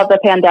 I call it the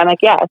pandemic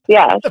yes.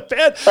 Yes. The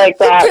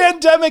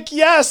pandemic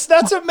yes.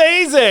 That's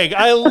amazing.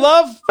 I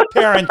love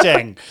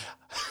parenting.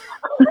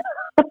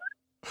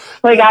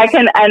 Like, I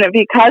can, and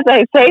because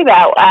I say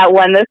that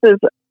when this is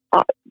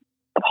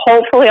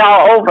hopefully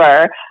all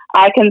over,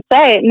 I can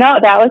say, no,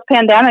 that was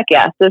pandemic.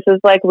 Yes. This is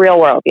like real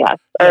world. Yes.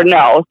 Or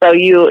no. So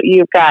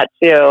you've got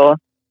to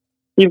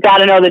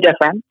know the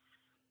difference.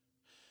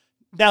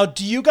 Now,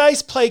 do you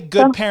guys play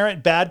good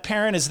parent, bad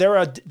parent? Is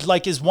there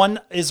is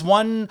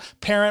one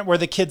parent where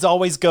the kids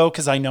always go,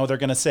 'cause I know they're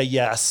going to say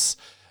yes,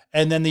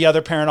 and then the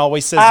other parent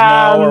always says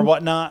no or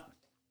whatnot?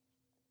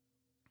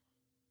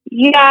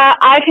 Yeah,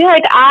 I feel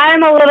like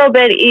I'm a little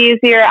bit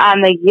easier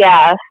on the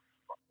yes,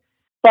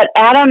 but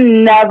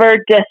Adam never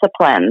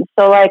disciplines.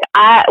 So like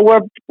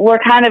we're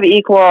kind of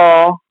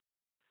equal.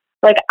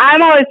 Like,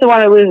 I'm always the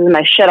one who loses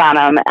my shit on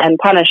him and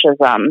punishes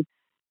them.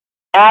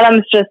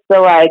 Adam's just the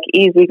like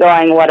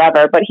easygoing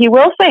whatever, but he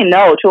will say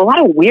no to a lot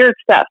of weird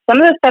stuff.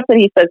 Some of the stuff that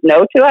he says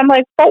no to, I'm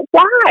like, but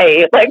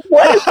why? Like,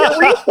 what is the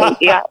reason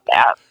he has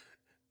that?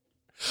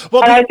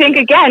 Well, and I think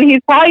again, he's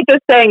probably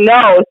just saying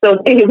no so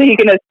he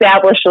can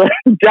establish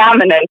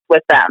dominance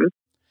with them.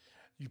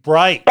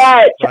 Right.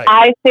 But right.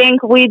 I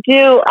think we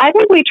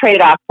trade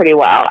it off pretty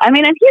well. I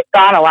mean, and he's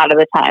gone a lot of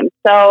the time.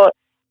 So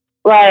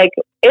like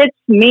it's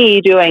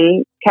me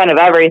doing kind of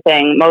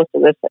everything most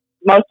of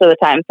the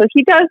time. So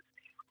he does,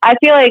 I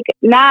feel like,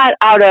 not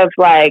out of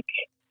like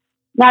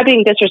not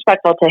being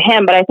disrespectful to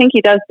him, but I think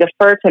he does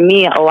defer to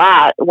me a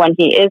lot when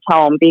he is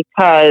home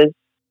because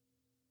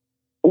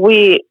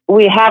we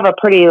have a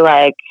pretty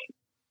like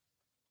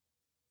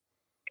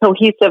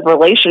cohesive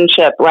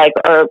relationship, like,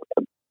 or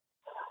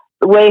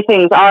the way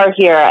things are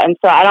here. And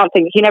so I don't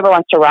think he never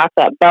wants to rock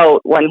that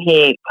boat when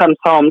he comes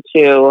home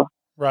to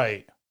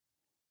it.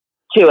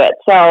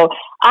 So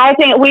I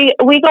think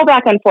we go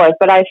back and forth,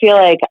 but I feel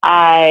like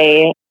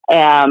I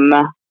am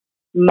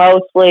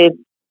mostly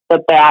the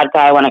bad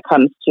guy when it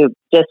comes to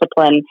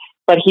discipline,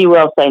 but he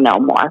will say no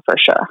more for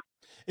sure.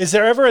 Is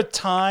there ever a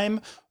time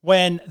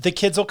when the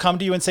kids will come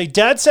to you and say,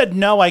 Dad said,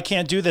 no, I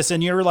can't do this.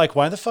 And you're like,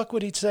 why the fuck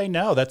would he say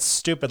no? That's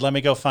stupid. Let me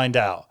go find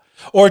out.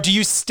 Or do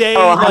you stay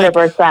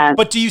 100%. Like,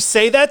 but do you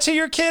say that to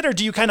your kid or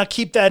do you kind of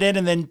keep that in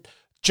and then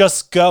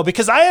just go?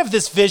 Because I have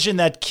this vision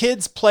that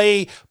kids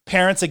play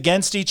parents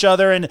against each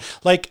other. And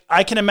like,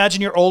 I can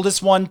imagine your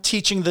oldest one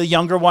teaching the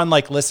younger one,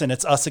 like, listen,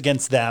 it's us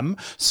against them.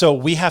 So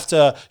we have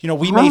to,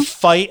 we may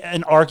fight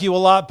and argue a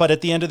lot, but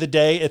at the end of the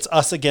day, it's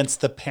us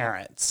against the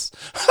parents.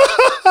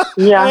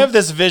 Yeah. I have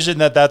this vision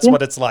that that's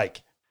what it's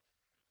like.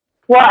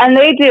 Well, and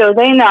they do.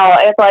 They know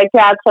if like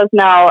Dad says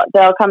no,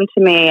 they'll come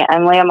to me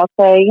and Liam will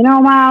say,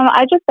 Mom,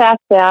 I just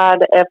asked Dad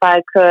if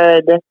I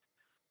could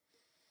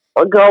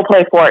go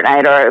play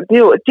Fortnite or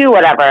do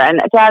whatever. And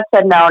Dad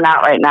said, no,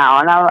 not right now.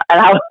 And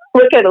I'll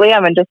look at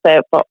Liam and just say,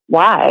 but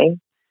why?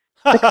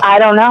 Like, I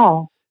don't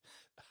know.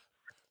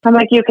 I'm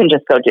like, you can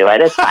just go do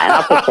it. It's fine.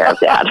 I'll take care of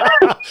Dad.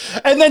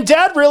 And then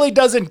Dad really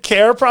doesn't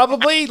care,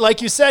 probably.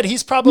 Like you said,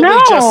 he's probably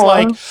just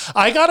like,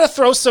 I got to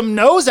throw some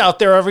no's out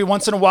there every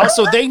once in a while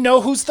so they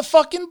know who's the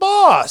fucking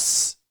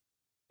boss.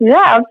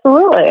 Yeah,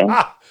 absolutely.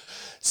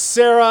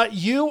 Sarah,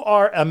 you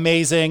are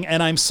amazing,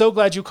 and I'm so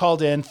glad you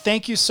called in.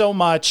 Thank you so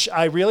much.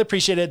 I really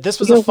appreciate it. This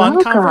was a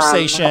fun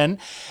conversation,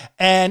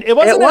 and it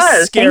wasn't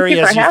as scary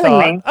as you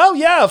thought. Me. Oh,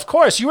 yeah, of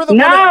course. You were the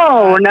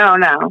one.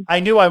 No. I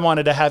knew I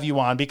wanted to have you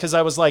on because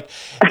I was like,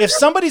 if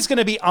somebody's going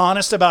to be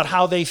honest about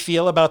how they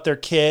feel about their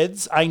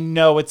kids, I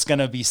know it's going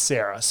to be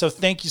Sarah. So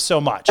thank you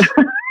so much.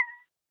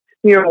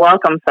 You're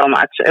welcome so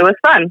much. It was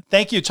fun.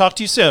 Thank you. Talk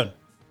to you soon.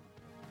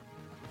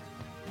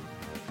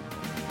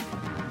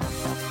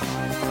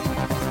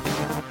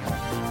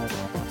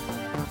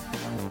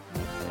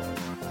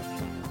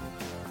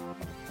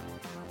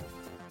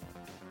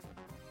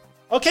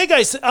 Okay,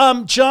 guys,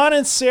 John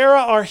and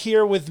Sarah are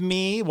here with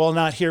me. Well,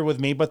 not here with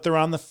me, but they're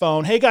on the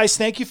phone. Hey, guys,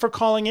 thank you for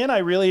calling in. I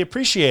really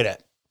appreciate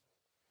it.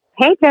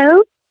 Hey,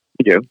 Joe.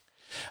 You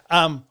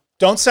do.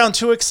 Don't sound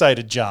too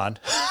excited, John.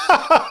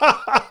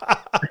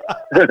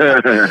 You're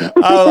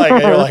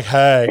like,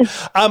 hey.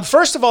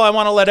 First of all, I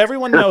want to let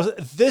everyone know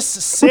this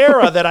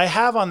Sarah that I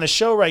have on the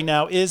show right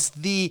now is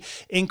the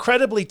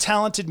incredibly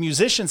talented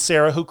musician,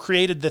 Sarah, who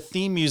created the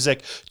theme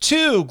music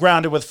to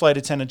Grounded with Flight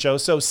Attendant Joe.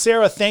 So,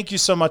 Sarah, thank you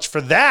so much for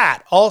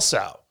that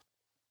also.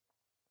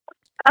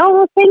 Oh,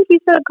 well, thank you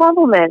for the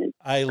compliment.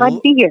 Glad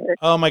to be here.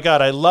 Oh my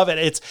God, I love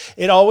it.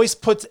 It always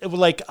puts,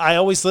 like, I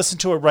always listen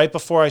to it right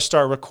before I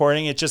start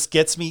recording. It just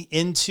gets me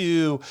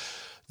into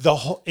the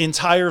whole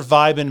entire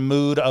vibe and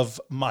mood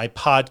of my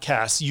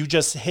podcast. You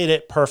just hit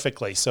it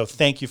perfectly. So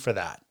thank you for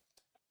that.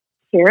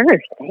 Sure.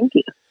 Thank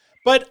you.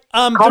 But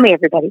call me,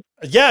 everybody.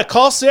 Yeah,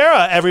 call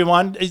Sarah,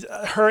 everyone.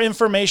 Her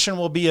information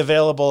will be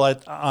available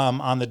at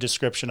on the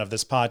description of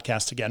this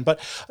podcast again. But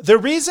the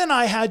reason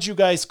I had you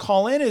guys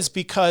call in is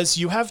because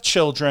you have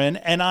children,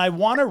 and I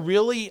want to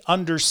really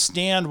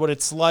understand what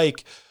it's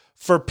like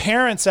for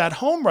parents at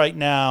home right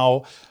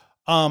now,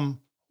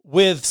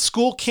 with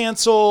school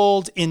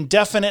canceled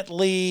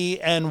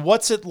indefinitely, and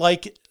what's it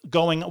like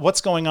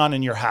what's going on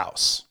in your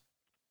house?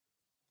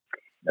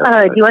 Do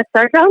you want to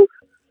start, John?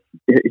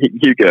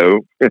 You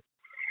go.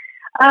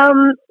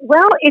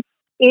 Well,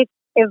 it's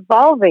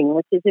evolving,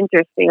 which is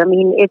interesting. I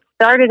mean, it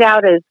started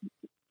out as,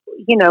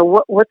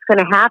 what's going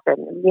to happen,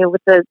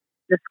 with the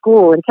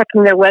school and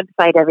checking their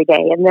website every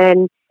day. And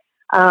then,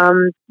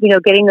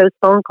 getting those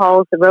phone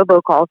calls, the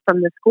robocalls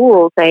from the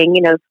school saying,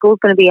 school's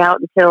going to be out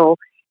until,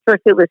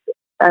 first it was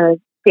a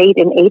date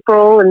in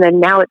April, and then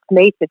now it's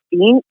May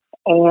 15th.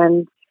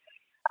 And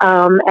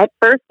at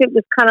first it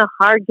was kind of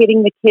hard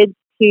getting the kids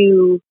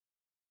to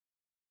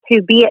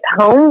be at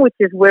home, which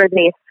is where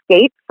they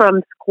escape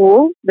from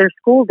school, their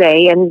school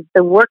day, and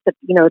the work that,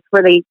 it's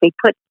where they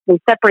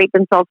separate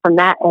themselves from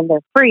that and they're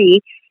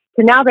free.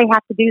 So now they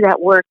have to do that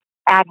work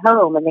at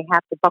home and they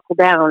have to buckle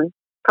down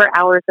for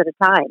hours at a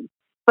time.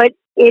 But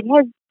it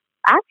has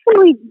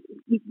actually,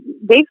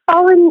 they've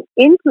fallen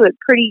into it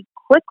pretty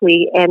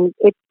quickly, and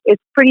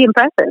it's pretty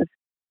impressive.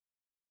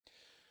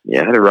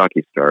 Yeah, I had a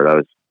rocky start. I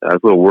was a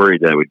little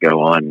worried that I would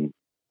go on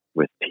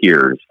with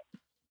tears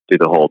through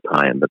the whole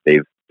time, but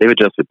they've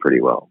adjusted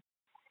pretty well.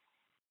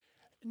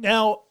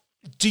 Now,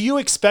 do you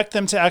expect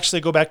them to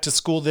actually go back to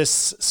school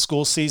this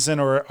school season,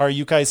 or are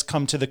you guys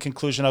come to the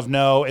conclusion of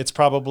no, it's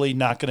probably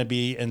not going to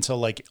be until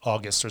like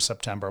August or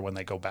September when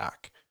they go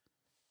back?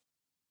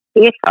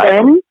 If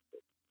then,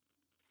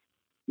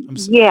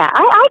 yeah,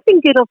 I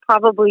think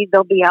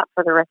they'll be out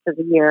for the rest of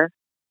the year.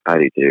 I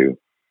do too.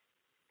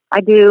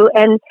 I do,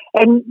 and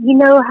you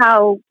know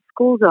how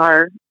schools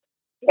are.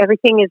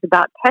 Everything is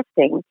about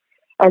testing,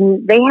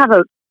 and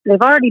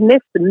they've already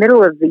missed the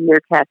middle of the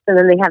year test, and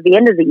then they have the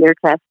end of the year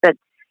test that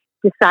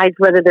decides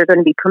whether they're going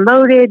to be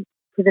promoted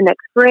to the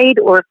next grade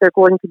or if they're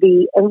going to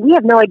be. And we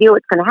have no idea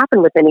what's going to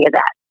happen with any of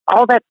that.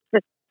 All that's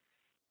just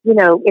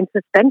in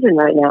suspension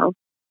right now.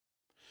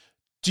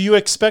 Do you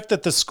expect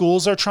that the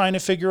schools are trying to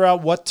figure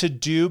out what to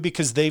do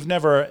because they've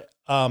never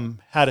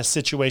had a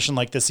situation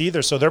like this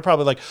either? So they're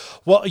probably like,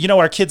 well,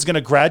 our kid's going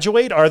to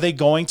graduate. Are they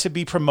going to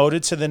be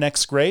promoted to the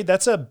next grade?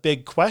 That's a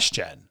big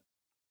question.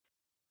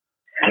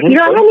 I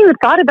hadn't even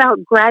thought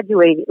about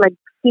graduating, like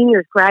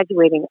seniors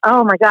graduating.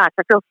 Oh my gosh,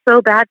 I feel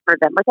so bad for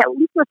them. Like at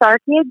least with our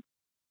kids,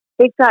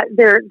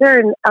 they're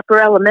in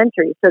upper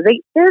elementary, so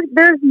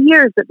there's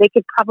years that they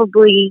could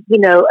probably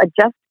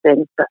adjust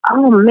things. But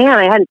oh man,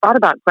 I hadn't thought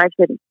about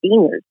graduating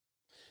seniors.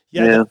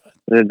 Yeah.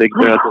 And they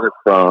graduate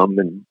from,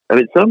 and I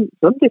mean, some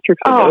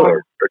districts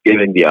are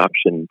giving the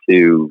option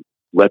to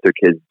let their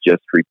kids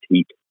just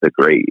repeat the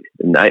grade.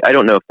 And I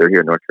don't know if they're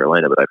here in North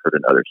Carolina, but I've heard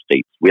in other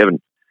states. We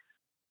haven't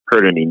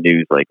heard any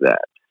news like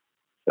that.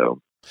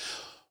 So,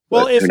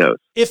 well, who knows?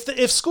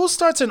 If school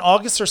starts in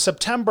August or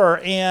September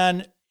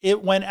and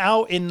it went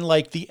out in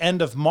like the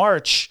end of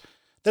March,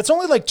 that's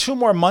only like 2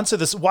 more months of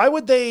this. Why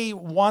would they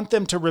want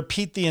them to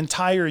repeat the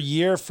entire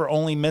year for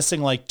only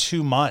missing like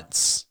 2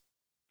 months?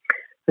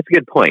 That's a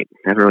good point.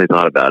 I haven't really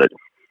thought about it.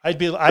 I'd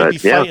be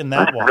fighting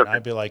that one.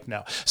 I'd be like,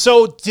 no.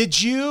 So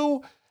did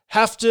you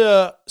have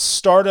to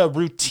start a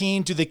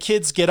routine? Do the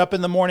kids get up in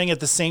the morning at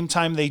the same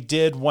time they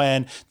did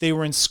when they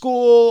were in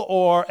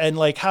school, and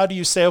like, how do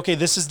you say, okay,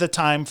 this is the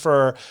time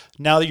for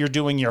now that you're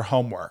doing your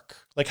homework?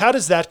 Like, how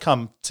does that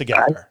come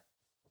together?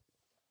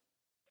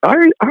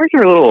 Ours are a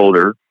little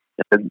older,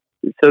 and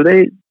so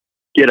they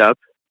get up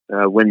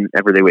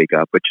whenever they wake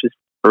up, which is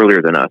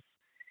earlier than us.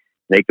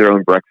 Make their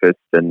own breakfast,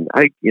 and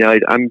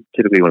I'm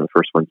typically one of the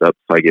first ones up,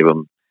 so I give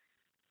them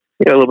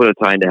a little bit of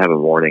time to have a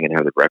morning and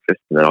have their breakfast,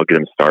 and then I'll get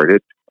them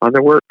started on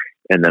their work,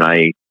 and then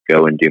I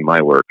go and do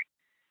my work,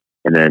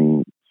 and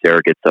then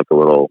Sarah gets up a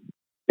little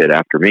bit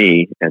after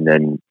me, and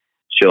then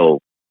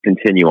she'll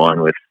continue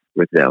on with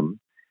them.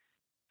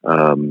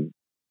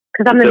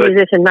 Because I'm the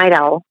musician night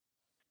owl.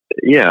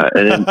 Yeah,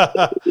 and then,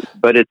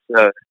 but it's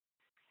so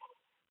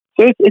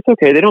it's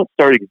okay. They don't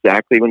start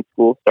exactly when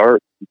school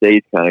starts. The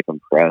days kind of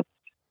compressed.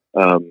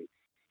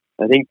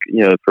 I think,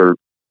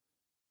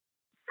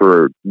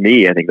 for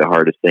me, I think the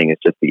hardest thing is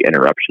just the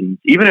interruptions.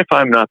 Even if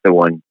I'm not the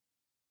one,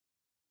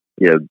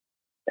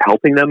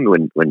 helping them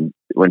when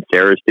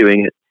Sarah's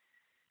doing it,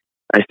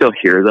 I still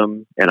hear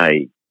them,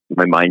 and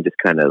my mind just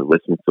kind of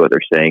listens to what they're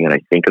saying, and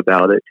I think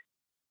about it.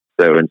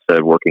 So instead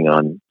of working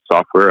on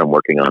software, I'm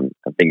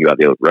thinking about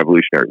the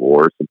Revolutionary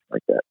War, something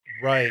like that.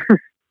 Right.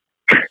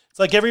 It's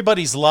like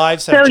everybody's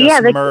lives have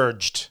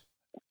merged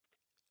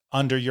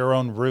under your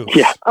own roof.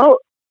 Yeah. Oh,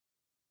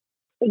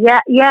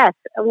 yeah. Yes.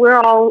 We're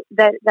all,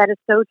 that is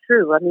so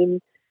true. I mean,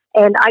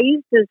 and I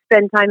used to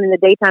spend time in the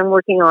daytime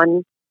working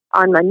on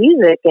my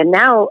music, and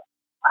now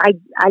I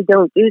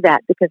don't do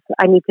that because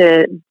I need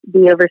to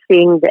be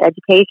overseeing the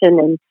education.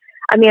 And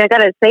I mean, I got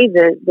to say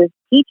the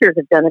teachers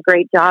have done a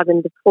great job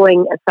in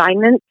deploying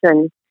assignments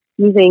and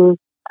using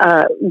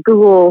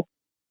Google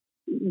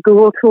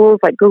tools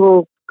like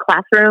Google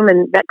Classroom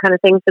and that kind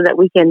of thing, so that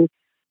we can,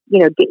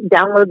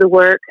 download the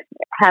work,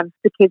 have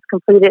the kids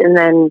complete it, and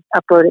then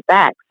upload it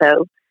back.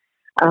 So,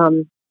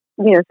 so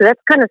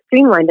that's kind of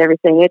streamlined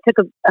everything. It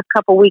took a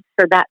couple weeks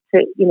for that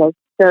to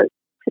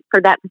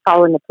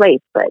fall into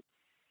place. But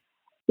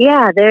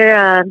yeah,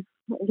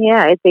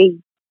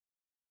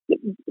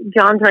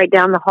 John's right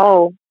down the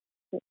hall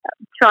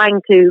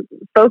trying to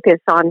focus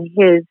on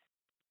his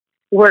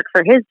work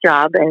for his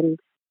job, and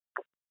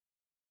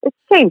it's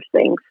changed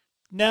things.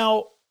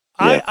 Now,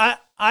 yeah.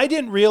 I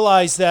didn't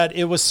realize that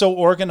it was so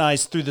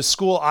organized through the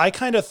school. I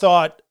kind of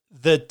thought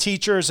the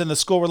teachers in the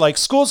school were like,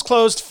 school's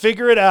closed,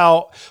 figure it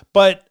out.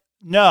 But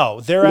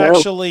no, they're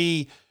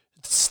actually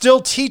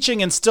still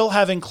teaching and still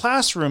having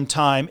classroom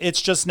time.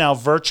 It's just now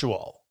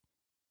virtual.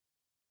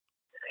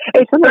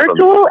 It's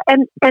virtual,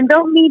 and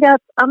they'll meet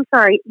up. I'm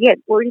sorry. Yeah,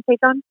 what were you saying,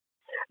 John?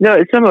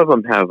 No, some of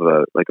them have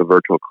a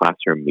virtual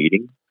classroom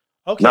meeting.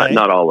 Okay.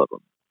 Not all of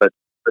them, but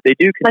they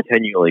do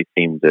continually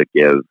seem to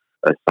give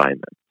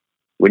assignments.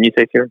 Wouldn't you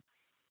say, Sarah?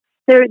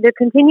 They're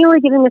continually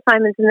giving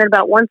assignments, and then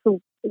about once or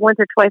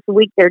twice a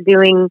week they're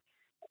doing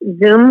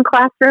Zoom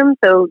classroom.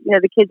 So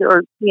the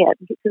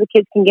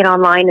kids can get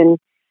online and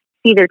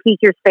see their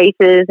teachers'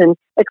 faces, and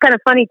it's kind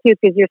of funny too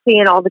because you're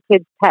seeing all the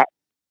kids' pets.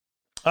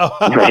 Oh,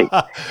 Right.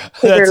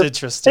 that's They're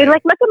interesting.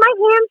 like, look at my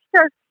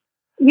hamster.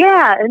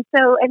 Yeah, and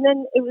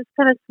then it was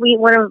kind of sweet.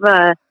 One of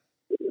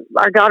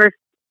our daughter's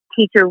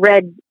teacher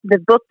read the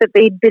book that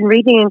they'd been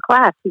reading in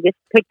class. He just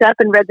picked up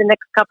and read the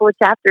next couple of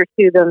chapters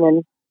to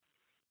them,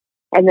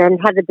 and then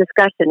had the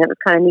discussion. It was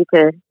kind of neat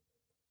to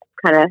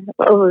kind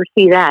of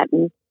oversee that.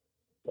 And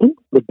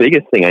The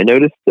biggest thing I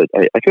noticed that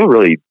I feel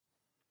really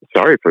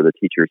sorry for the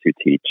teachers who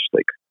teach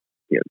like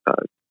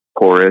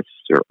chorus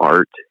or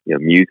art,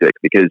 music,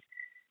 because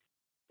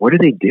what do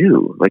they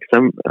do? Like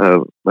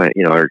our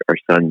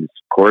son's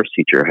chorus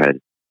teacher had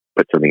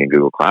put something in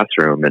Google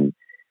Classroom, and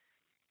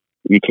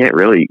you can't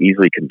really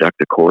easily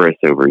conduct a chorus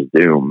over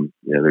Zoom.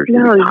 There's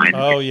time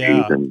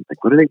and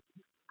like, what do they,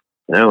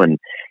 and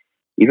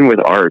even with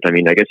art, I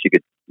mean, I guess you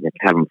could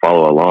have them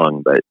follow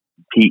along, but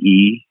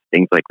PE,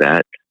 things like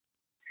that.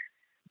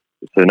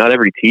 So not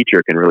every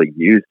teacher can really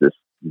use this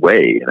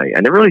way. And I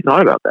never really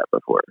thought about that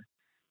before.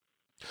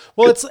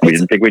 Well, we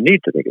didn't think we need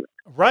to think of it.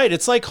 Right.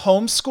 It's like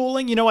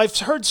homeschooling. I've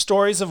heard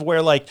stories of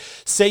where, like,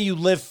 say you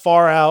live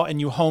far out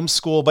and you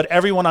homeschool, but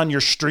everyone on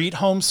your street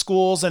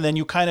homeschools, and then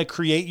you kind of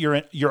create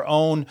your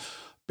own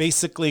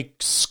basically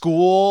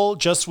school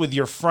just with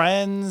your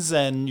friends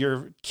and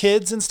your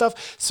kids and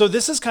stuff. So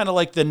this is kind of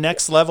like the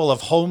next level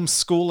of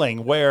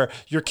homeschooling, where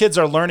your kids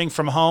are learning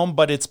from home,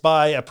 but it's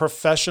by a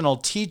professional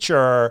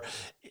teacher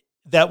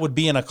that would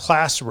be in a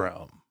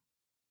classroom.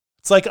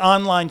 It's like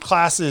online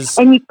classes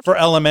for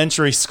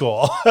elementary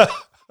school.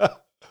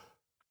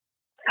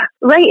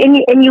 Right.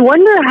 And you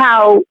wonder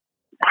how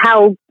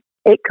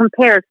it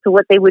compares to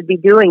what they would be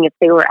doing if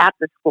they were at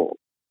the school.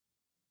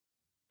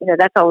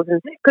 That's always,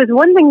 because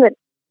one thing that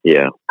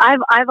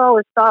I've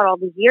always thought all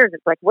these years,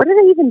 it's like, what are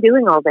they even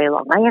doing all day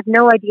long? I have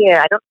no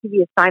idea. I don't see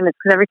the assignments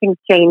because everything's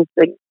changed.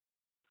 Like,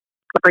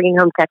 bringing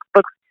home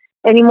textbooks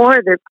anymore.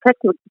 Their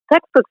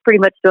textbooks pretty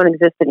much don't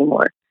exist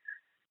anymore.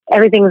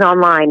 Everything's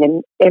online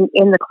and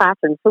in the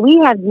classroom. So we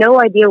have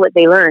no idea what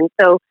they learn.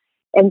 So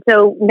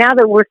now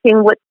that we're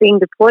seeing what's being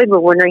deployed, we're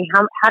wondering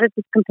how does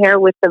this compare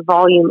with the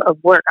volume of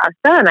work? Our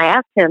son, I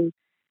asked him,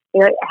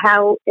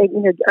 how,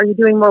 are you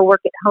doing more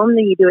work at home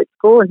than you do at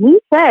school? And he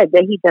said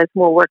that he does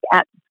more work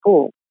at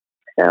school.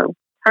 So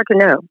it's hard to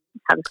know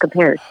how this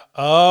compares.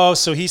 Oh,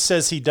 so he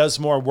says he does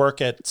more work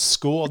at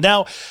school.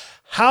 Now,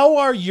 how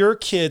are your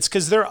kids,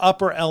 because they're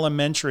upper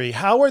elementary,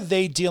 how are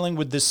they dealing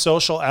with this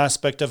social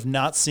aspect of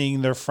not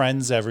seeing their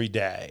friends every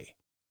day?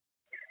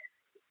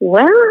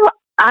 Well,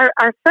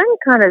 our son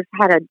kind of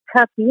had a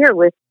tough year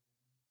with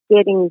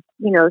getting,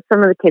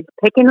 some of the kids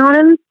picking on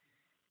him.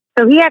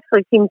 So he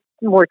actually seems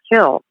more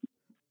chill.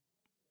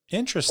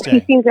 Interesting.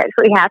 He seems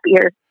actually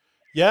happier.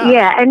 Yeah.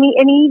 Yeah. And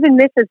he even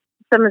misses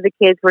some of the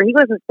kids where he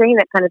wasn't saying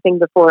that kind of thing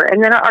before.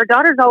 And then our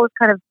daughter's always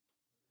kind of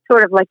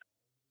sort of like,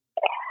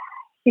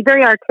 she's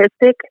very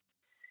artistic.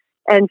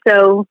 And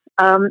so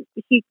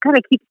she kind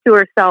of keeps to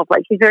herself.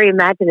 Like, she's very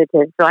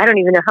imaginative. So I don't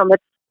even know how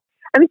much.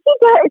 I mean,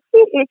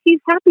 she's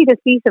happy to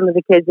see some of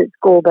the kids at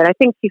school, but I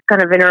think she's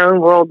kind of in her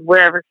own world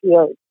wherever she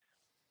is.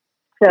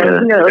 So,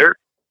 they're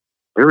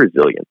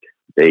resilient.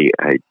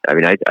 I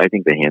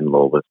think they handle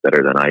all this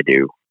better than I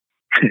do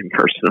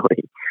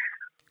personally.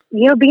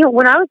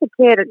 When I was a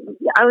kid,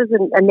 I was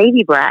a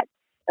Navy brat,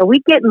 and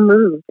we'd get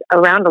moved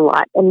around a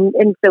lot.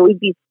 And so we'd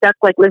be stuck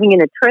like living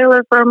in a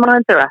trailer for a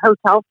month or a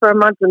hotel for a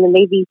month when the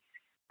Navy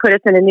put us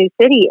in a new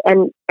city.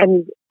 And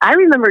I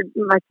remember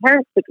my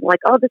parents thinking like,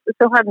 oh, this is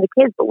so hard on the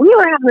kids, but we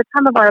were having the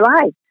time of our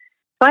lives.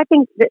 So I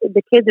think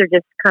the kids are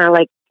just kind of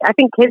like,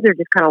 kids are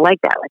just kind of like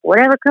that. Like,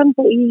 whatever comes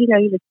to you,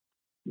 you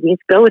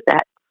just go with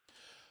that.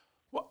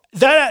 Well,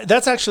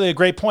 that's actually a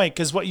great point,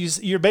 because what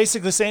you're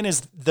basically saying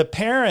is the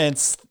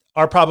parents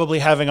are probably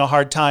having a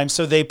hard time,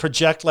 so they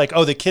project like,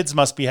 oh, the kids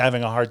must be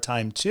having a hard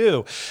time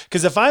too.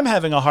 Because if I'm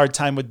having a hard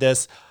time with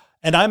this,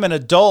 and I'm an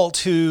adult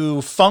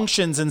who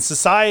functions in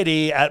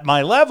society at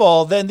my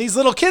level, then these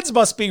little kids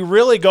must be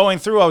really going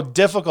through a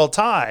difficult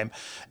time.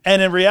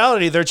 And in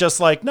reality, they're just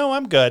like, no,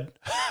 I'm good.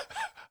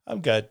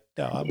 I'm good.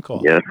 No, I'm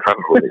cool. Yeah,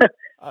 probably.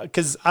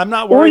 Because I'm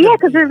not worried. Well, yeah,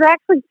 because there's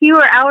actually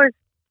fewer hours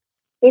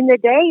in the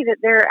day that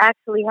they're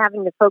actually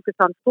having to focus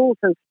on school,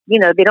 since,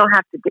 they don't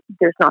have to,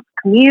 there's not the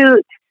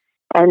commute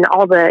and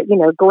all the,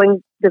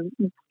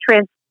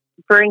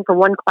 transferring from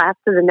one class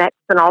to the next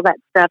and all that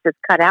stuff is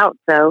cut out.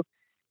 So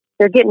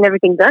they're getting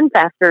everything done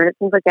faster, and it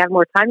seems like they have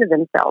more time to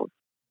themselves.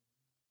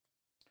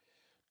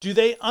 Do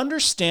they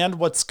understand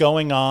what's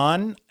going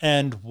on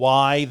and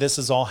why this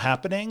is all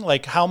happening?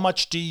 Like, how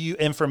much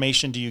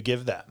information do you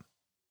give them?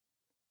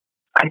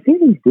 I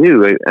think they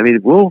do. I mean,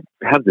 we'll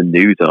have the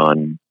news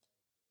on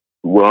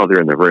while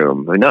they're in the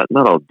room. I mean,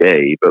 not all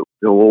day, but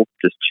we'll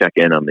just check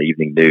in on the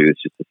evening news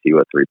just to see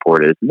what the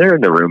report is. And they're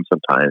in the room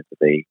sometimes, but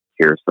they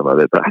hear some of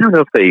it. But I don't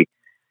know if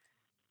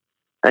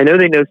I know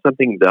they know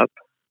something's up,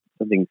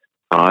 something's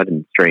odd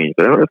and strange,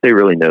 but I don't know if they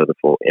really know the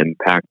full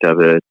impact of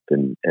it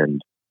and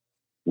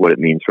what it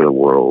means for the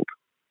world.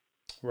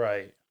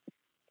 Right.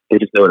 They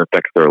just know it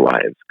affects their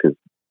lives because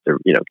they're,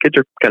 kids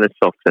are kind of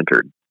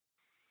self-centered.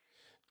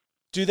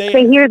 Do they?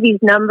 They hear these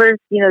numbers,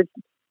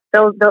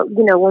 they'll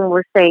when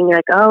we're saying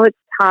like, oh, it's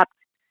topped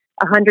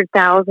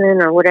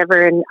 100,000 or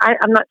whatever. And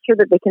I'm not sure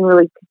that they can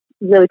really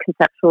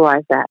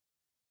conceptualize that.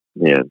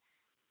 Yeah.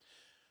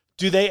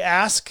 Do they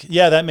ask?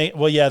 Yeah,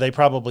 they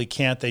probably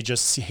can't. They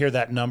just hear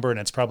that number and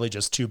it's probably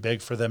just too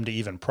big for them to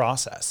even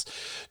process.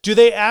 Do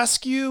they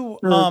ask you,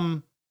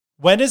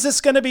 when is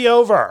this going to be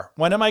over?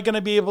 When am I going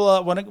to be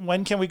able to,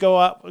 when can we go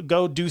out,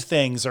 go do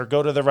things or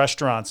go to the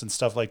restaurants and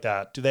stuff like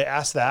that? Do they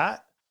ask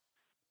that?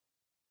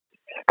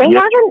 They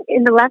haven't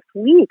in the last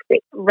week,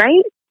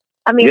 right?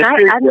 I mean, John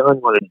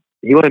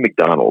wanted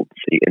McDonald's,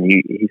 and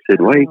he said,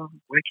 why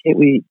can't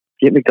we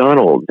get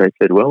McDonald's? I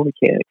said, well, we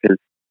can't because,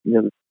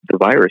 the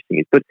virus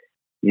thing. But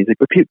he's like,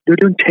 but they're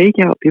doing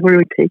takeout. People are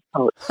doing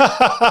takeout.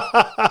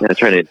 And I'm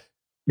trying to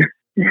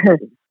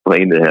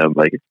explain to him,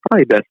 like, it's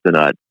probably best to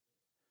not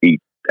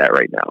eat that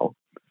right now.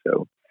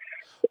 So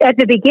at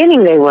the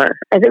beginning they were,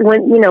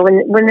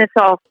 when this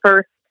all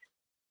first,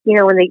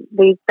 when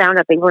they found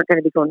out they weren't going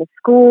to be going to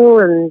school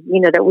and,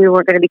 that we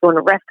weren't going to be going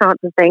to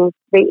restaurants and things,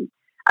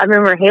 I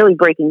remember Haley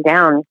breaking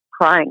down,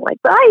 crying, like,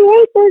 I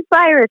hate this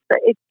virus. But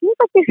it seems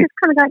like they've just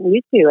kind of gotten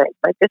used to it.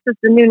 Like, this is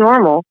the new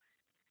normal.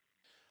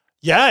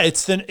 Yeah,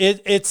 it's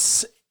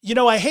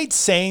I hate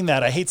saying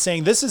that. I hate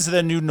saying this is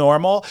the new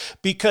normal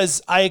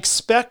because I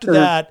expect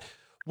that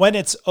when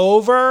it's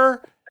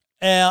over,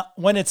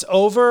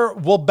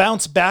 we'll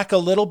bounce back a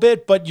little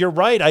bit. But you're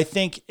right. I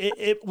think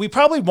we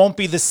probably won't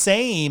be the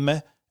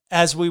same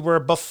as we were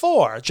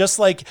before, just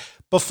like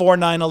before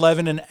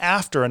 9/11 and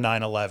after a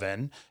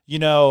 9/11,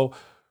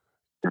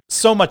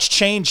 so much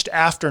changed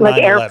after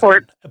 9/11,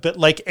 airport. but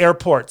like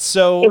airports.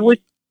 So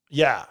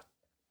yeah.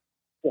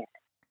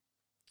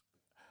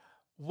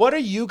 What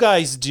do you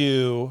guys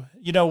do?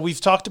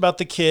 We've talked about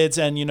the kids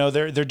and,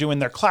 they're doing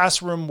their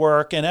classroom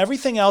work and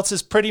everything else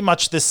is pretty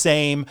much the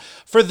same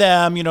for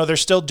them. They're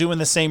still doing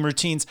the same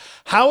routines.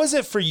 How is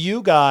it for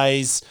you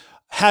guys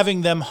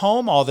having them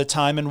home all the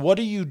time? And what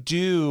do you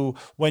do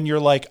when you're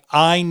like,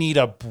 I need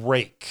a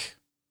break?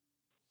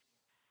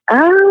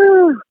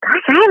 Oh,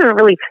 gosh, I haven't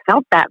really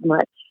felt that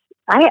much.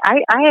 I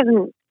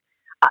haven't,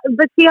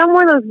 but see, I'm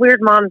one of those weird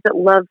moms that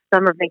love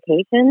summer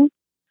vacation.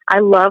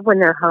 I love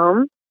when they're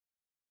home.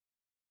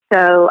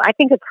 So I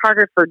think it's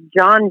harder for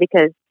John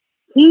because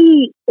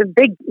John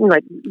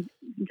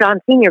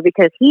Sr.,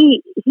 because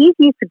he's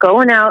used to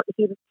going out.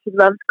 He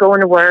loves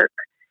going to work.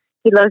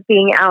 He loves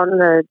being out in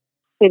the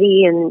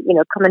city and,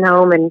 coming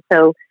home. And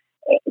so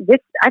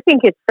I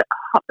think it's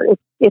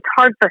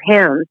hard for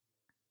him.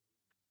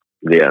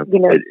 Yeah,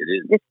 it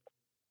is.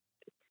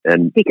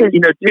 And because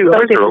too,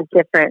 focus is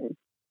different.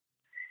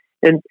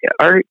 And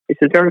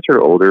since ours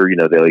are older,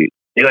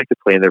 they like to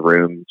play in their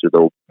rooms or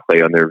they'll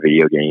play on their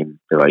video game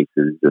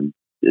devices, and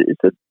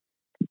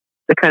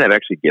that kind of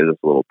actually gives us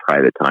a little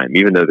private time,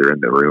 even though they're in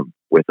the room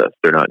with us.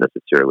 They're not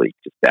necessarily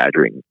just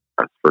badgering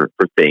us for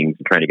things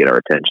and trying to get our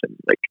attention,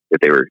 like if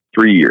they were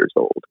 3 years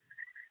old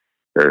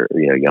or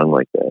young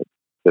like that.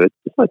 So it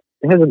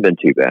hasn't been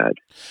too bad.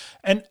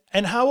 And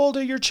how old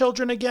are your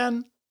children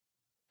again?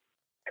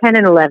 10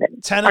 and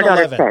 11. 10 and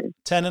 11.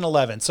 10 and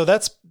 11. So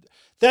that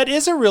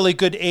is a really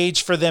good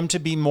age for them to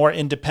be more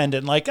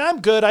independent. Like,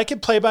 I'm good. I can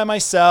play by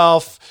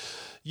myself.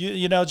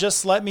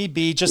 Just let me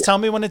be. Just tell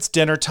me when it's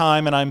dinner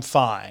time and I'm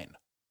fine.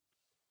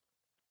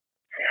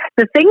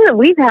 The thing that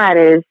we've had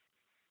is,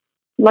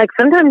 like,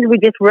 sometimes we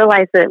just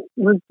realize that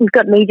we've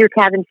got major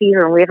cabin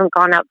fever and we haven't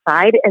gone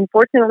outside. And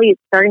fortunately,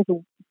 it's starting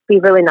to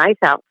be really nice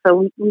out.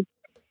 So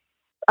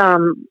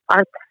our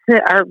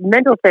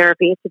mental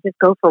therapy is to just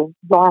go for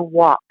long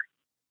walks.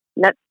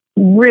 And that's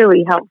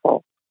really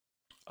helpful.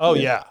 Oh,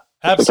 yeah.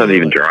 Absolutely. Sometimes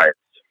even drive.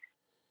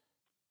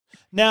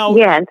 Now,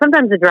 yeah, and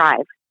sometimes a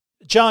drive.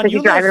 John,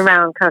 you're driving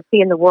around, kind of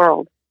seeing the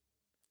world.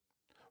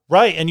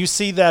 Right, and you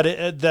see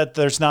that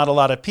there's not a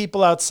lot of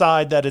people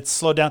outside, that it's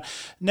slowed down.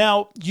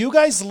 Now, you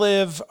guys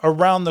live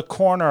around the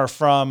corner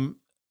from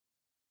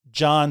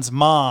John's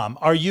mom.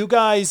 Are you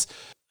guys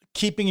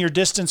keeping your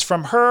distance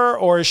from her,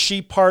 or is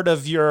she part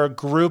of your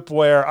group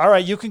where, all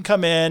right, you can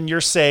come in,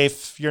 you're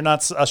safe, you're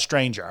not a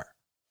stranger?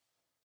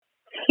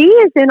 She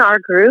is in our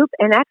group,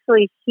 and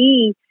actually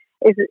she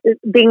is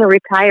being a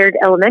retired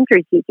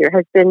elementary teacher,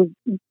 has been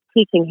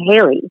teaching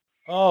Haley.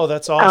 Oh,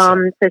 that's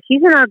awesome. So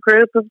she's in our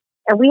group,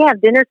 and we have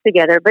dinners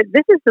together. But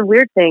this is the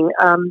weird thing.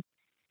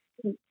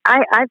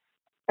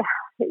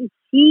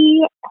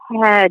 She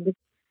had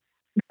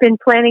been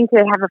planning to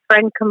have a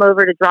friend come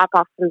over to drop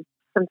off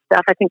some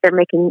stuff. I think they're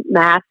making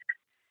masks,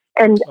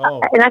 and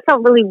I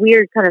felt really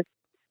weird, kind of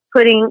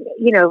putting,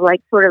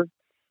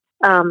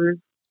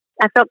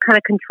 I felt kind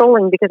of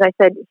controlling because I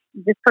said,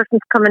 this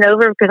person's coming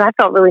over, because I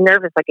felt really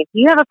nervous. Like, if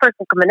you have a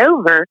person coming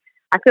over,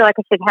 I feel like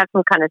I should have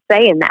some kind of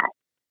say in that.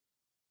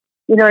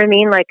 You know what I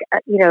mean? Like,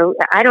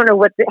 I don't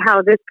know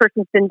how this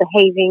person's been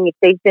behaving, if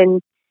they've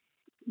been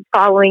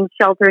following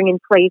sheltering in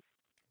place,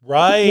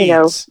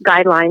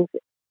 guidelines.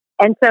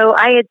 And so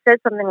I had said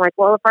something like,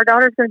 well, if our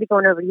daughter's going to be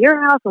going over to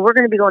your house and we're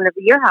going to be going over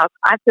to your house,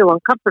 I feel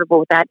uncomfortable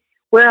with that.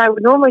 Where I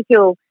would normally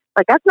feel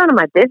like that's none of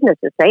my business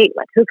to say,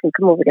 like, who can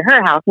come over to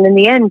her house. And in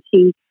the end,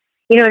 she,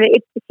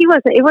 it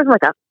wasn't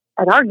like a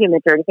an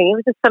argument or anything. It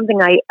was just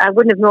something I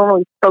wouldn't have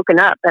normally spoken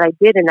up, but I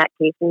did in that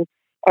case. And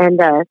and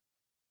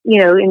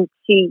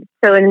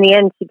so in the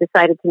end, she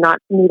decided to not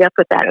meet up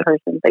with that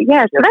person. But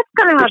yeah, so that's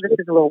kind of how this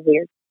is a little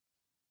weird.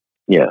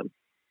 Yeah.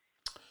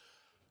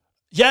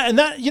 Yeah, and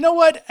that, you know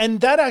what?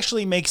 And that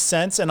actually makes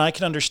sense, and I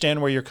can understand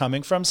where you're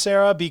coming from,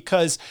 Sarah,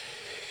 because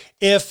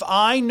if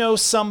I know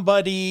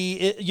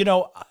somebody,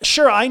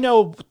 sure, I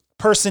know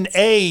person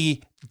A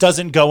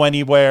doesn't go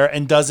anywhere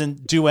and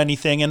doesn't do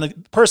anything, and the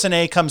person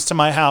A comes to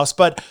my house,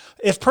 but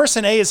if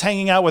person A is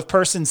hanging out with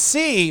person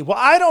C, well,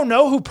 I don't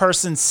know who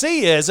person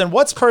C is, and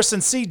what's person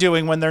C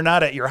doing when they're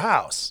not at your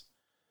house?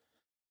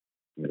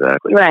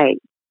 Exactly.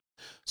 Right.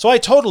 So I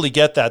totally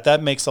get that.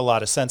 That makes a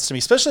lot of sense to me,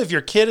 especially if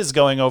your kid is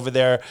going over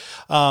there.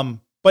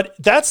 But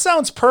that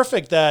sounds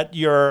perfect that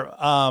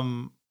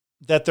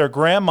that their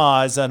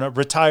grandma is a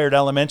retired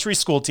elementary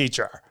school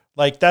teacher.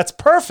 Like, that's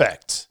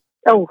perfect.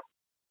 Oh,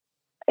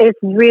 it's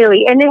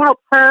really, and it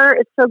helps her.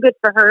 It's so good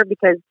for her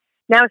because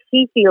now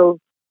she feels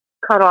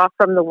cut off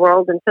from the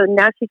world. And so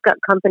now she's got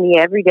company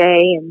every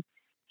day. And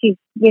she's,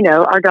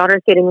 our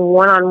daughter's getting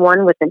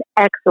one-on-one with an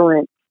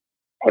excellent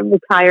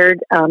retired,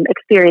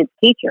 experienced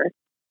teacher.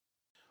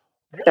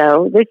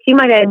 So she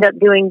might end up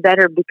doing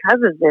better because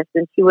of this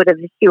than she would have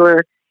if she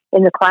were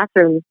in the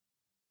classroom,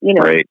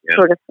 right, yeah.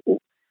 sort of.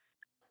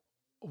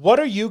 What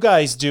are you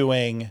guys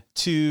doing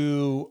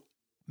to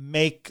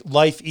make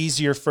life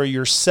easier for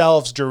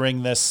yourselves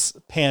during this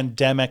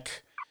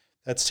pandemic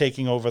that's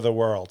taking over the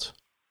world?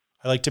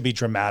 I like to be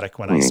dramatic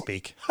when I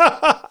speak. That's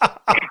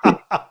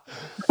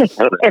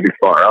too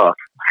far off.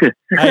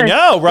 I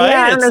know, right?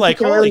 Yeah, it's like,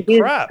 holy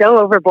crap. Go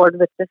overboard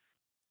with this.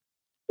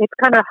 It's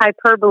kind of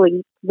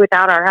hyperbole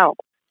without our help.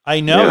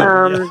 I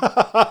know.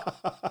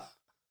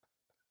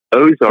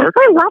 Ozark. We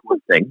play lots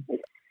of things.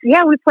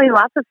 Yeah, we play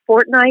lots of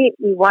Fortnite.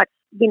 We watch,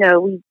 we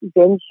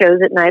binge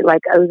shows at night like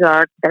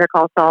Ozark, Better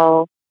Call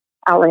Saul,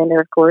 Outlander,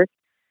 of course.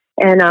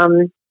 And,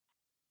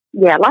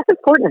 lots of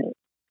Fortnite.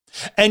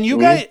 And you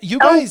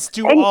guys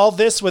do all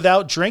this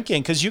without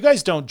drinking because you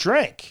guys don't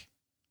drink.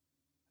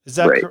 Is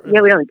that right?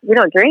 Yeah, we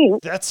don't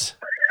drink.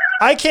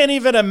 I can't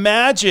even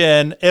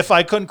imagine if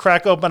I couldn't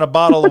crack open a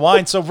bottle of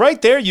wine. So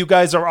right there, you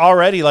guys are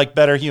already like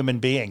better human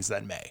beings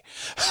than me,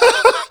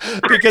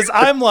 because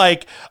I'm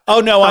like,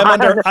 oh no,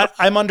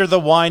 I'm under the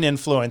wine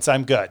influence.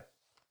 I'm good.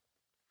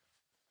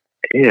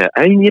 Yeah,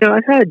 I mean,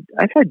 I've had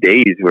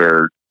days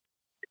where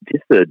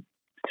just the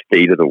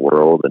state of the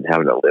world and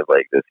having to live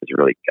like this has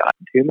really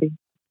gotten to me.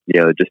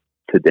 Just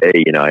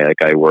today,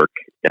 I work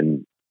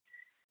in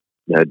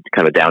kind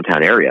of a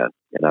downtown area,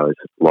 and I was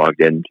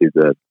logged into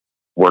the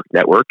work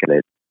network,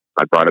 and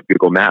I brought up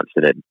Google Maps,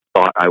 and it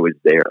thought I was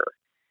there,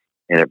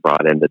 and it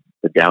brought in the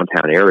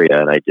downtown area,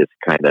 and I just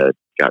kind of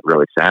got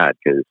really sad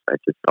because I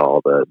just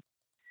saw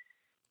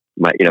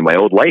my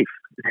old life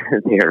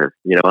there,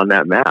 on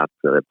that map,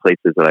 the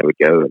places that I would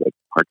go, the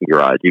parking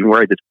garage, even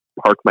where I just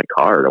parked my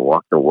car to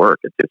walk to work.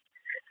 It's just,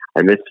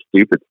 I miss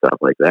stupid stuff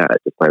like that,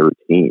 just my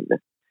routine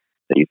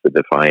that used to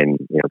define,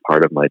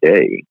 part of my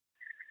day.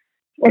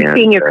 And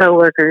seeing your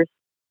coworkers.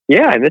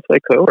 Yeah, I miss my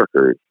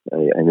coworkers.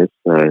 I miss,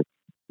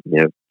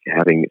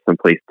 having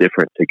someplace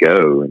different to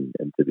go and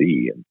to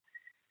be.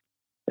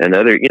 And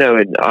other,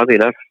 and oddly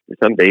enough,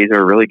 some days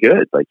are really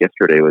good. Like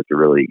yesterday was a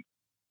really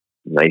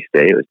nice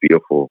day. It was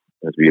beautiful.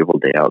 It was a beautiful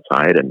day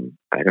outside, and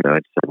I don't know, I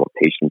just have more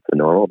patience than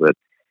normal, but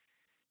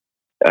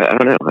I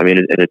don't know. I mean,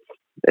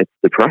 it's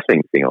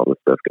depressing seeing all this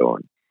stuff go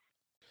on.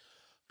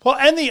 Well,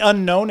 and the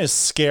unknown is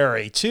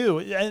scary too.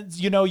 And,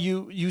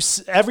 you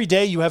every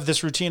day you have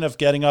this routine of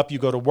getting up, you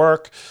go to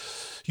work,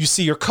 you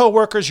see your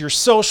coworkers, you're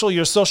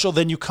social,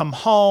 then you come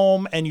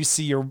home and you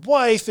see your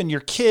wife and your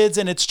kids.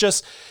 And it's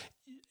just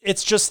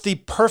the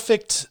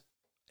perfect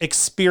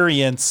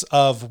experience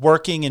of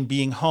working and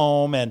being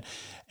home.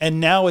 And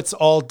now it's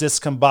all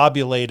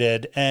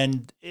discombobulated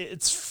and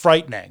it's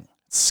frightening,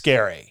 it's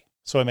scary.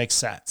 So it makes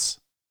sense.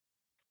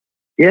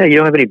 Yeah, you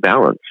don't have any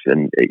balance,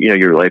 and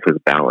your life was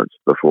balanced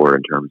before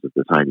in terms of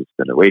the time you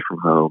spend away from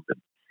home,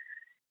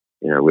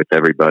 and with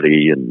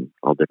everybody and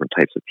all different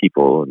types of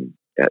people, and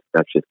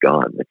that's just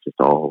gone. It's just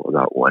all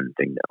about one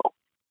thing now.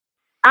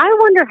 I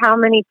wonder how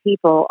many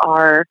people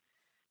are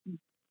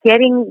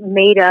getting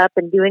made up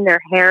and doing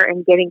their hair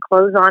and getting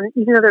clothes on,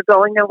 even though they're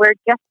going nowhere,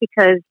 just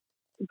to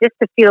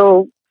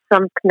feel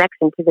some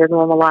connection to their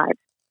normal lives.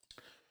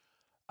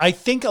 I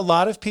think a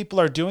lot of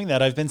people are doing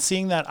that. I've been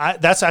seeing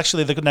that. That's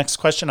actually the next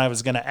question I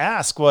was going to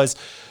ask was,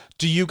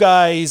 are you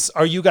guys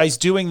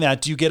doing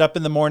that? Do you get up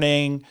in the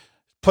morning,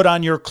 put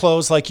on your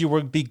clothes like you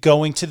would be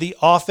going to the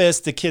office?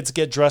 The kids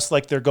get dressed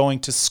like they're going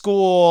to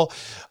school,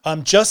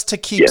 just to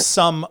keep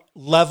some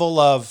level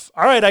of,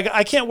 all right,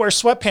 I can't wear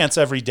sweatpants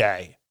every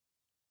day.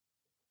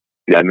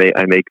 Yeah,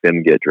 I make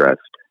them get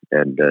dressed,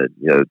 and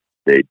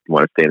they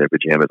want to stay in their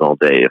pajamas all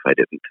day if I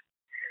didn't.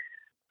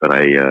 But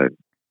I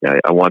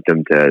want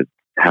them to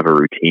have a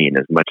routine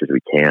as much as we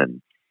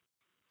can.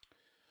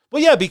 Well,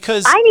 yeah,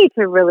 because I need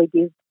to really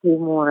do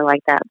more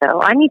like that,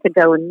 though. I need to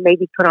go and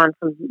maybe put on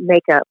some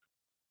makeup.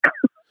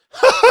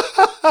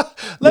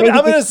 I'm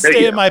going to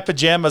stay in my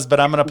pajamas, but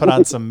I'm going to put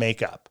on some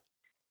makeup.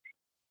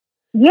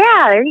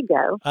 Yeah, there you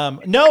go.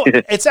 No,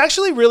 it's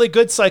actually really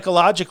good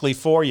psychologically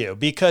for you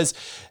because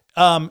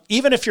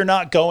even if you're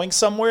not going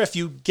somewhere, if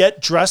you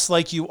get dressed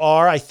like you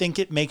are, I think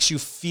it makes you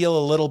feel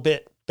a little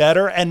bit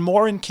better and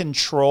more in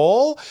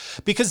control,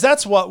 because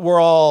that's what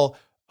we're all,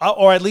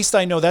 or at least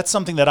I know that's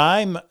something that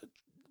I'm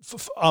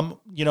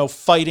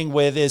fighting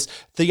with, is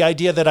the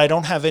idea that I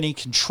don't have any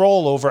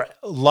control over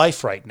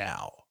life right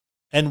now.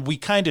 And we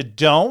kind of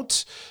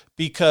don't,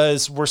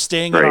 because we're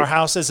staying in our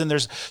houses,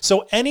 and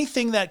so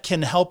anything that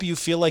can help you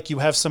feel like you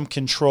have some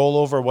control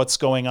over what's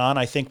going on,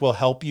 I think will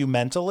help you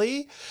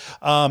mentally.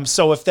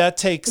 So if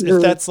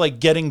that's like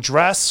getting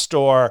dressed,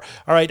 or,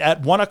 all right,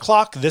 at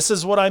 1:00, this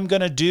is what I'm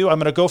going to do. I'm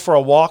going to go for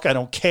a walk. I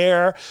don't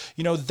care.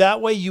 That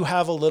way you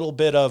have a little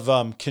bit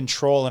of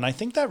control. And I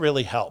think that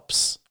really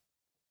helps.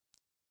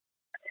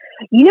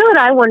 You know what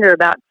I wonder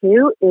about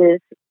too is,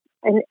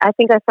 and I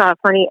think I saw a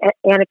funny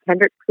Anna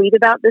Kendrick tweet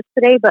about this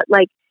today, but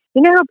like,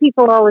 how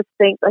people always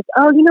think like,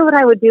 oh, you know what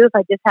I would do if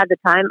I just had the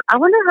time? I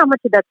wonder how much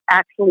of that's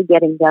actually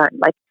getting done.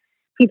 Like,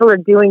 people are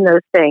doing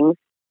those things,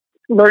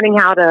 learning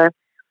how to,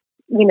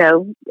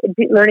 learning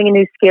a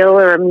new skill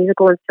or a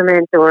musical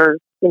instrument, or,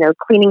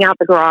 cleaning out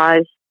the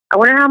garage. I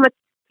wonder how much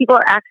people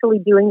are actually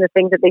doing the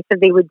things that they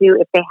said they would do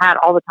if they had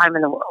all the time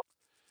in the world.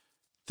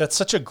 That's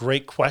such a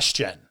great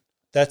question.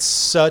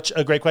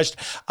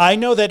 I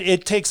know that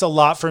it takes a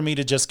lot for me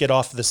to just get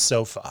off the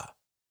sofa.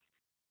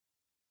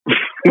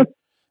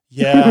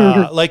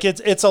 Yeah. Like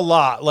it's a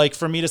lot, like,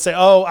 for me to say,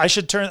 oh, I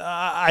should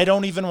I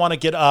don't even want to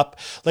get up.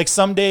 Like,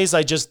 some days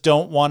I just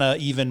don't want to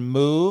even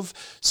move.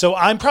 So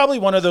I'm probably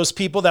one of those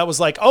people that was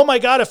like, oh my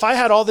God, if I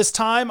had all this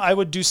time, I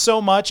would do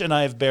so much. And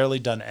I have barely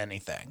done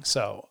anything.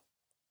 So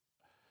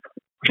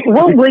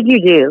what would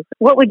you do?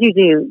 What would you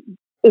do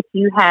if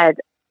you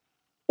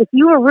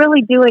were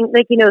really doing,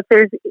 like, if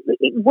there's,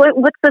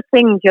 what's the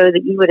thing, Joe,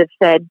 that you would have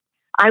said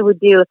I would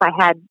do if I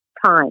had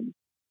time?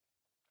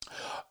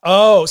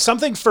 Oh,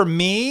 something for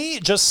me,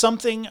 just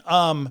something,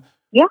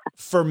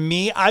 for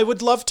me, I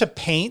would love to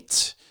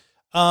paint.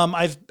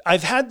 I've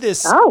had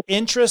this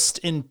interest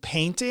in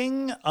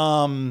painting.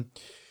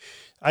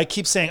 I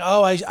keep saying,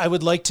 I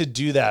would like to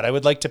do that. I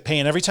would like to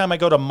paint. Every time I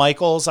go to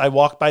Michael's, I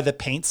walk by the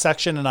paint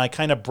section and I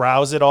kind of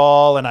browse it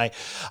all. And I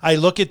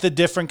look at the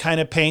different kind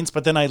of paints,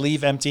 but then I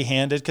leave empty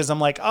handed, because I'm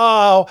like,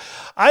 I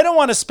don't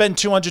want to spend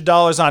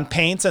 $200 on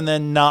paints and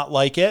then not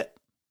like it.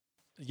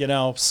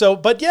 So,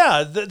 but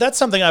yeah, that's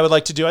something I would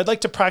like to do. I'd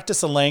like to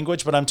practice a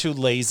language, but I'm too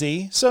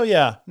lazy. So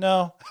yeah,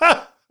 no,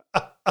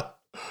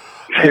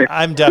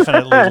 I'm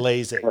definitely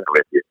lazy.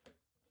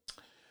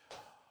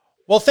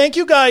 Well, thank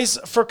you guys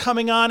for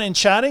coming on and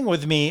chatting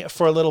with me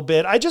for a little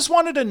bit. I just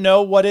wanted to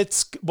know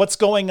what's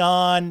going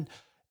on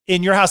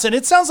in your house. And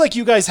it sounds like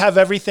you guys have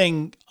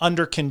everything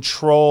under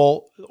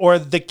control, or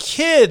the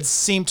kids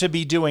seem to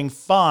be doing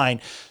fine.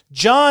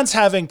 John's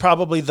having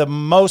probably the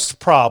most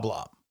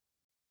problem.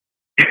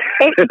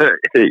 It's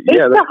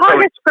the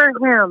hardest for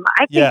him.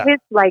 I think his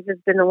life has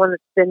been the one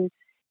that's been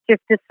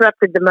just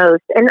disrupted the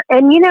most. And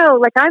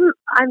like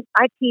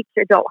I teach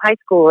adult high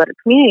school at a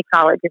community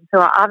college, and so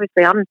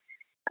obviously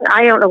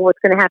I don't know what's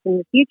going to happen in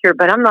the future,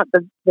 but I'm not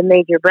the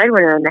major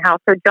breadwinner in the house.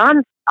 So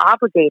John's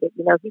obligated.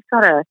 He's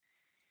got to.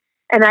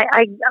 And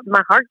I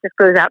my heart just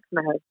goes out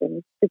to my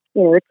husband.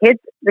 The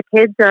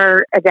kids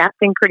are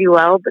adapting pretty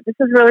well, but this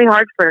is really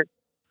hard for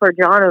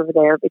John over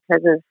there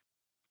because of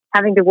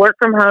having to work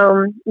from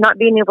home, not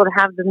being able to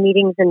have the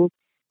meetings in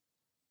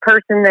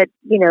person that,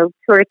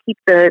 sort of keep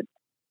the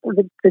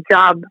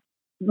job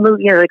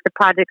moving, like the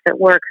projects at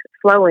work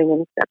flowing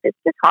and stuff. It's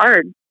just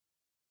hard.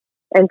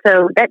 And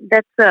so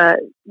that's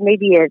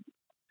maybe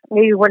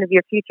one of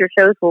your future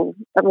shows will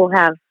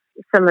have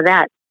some of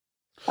that.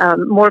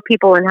 More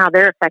people and how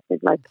they're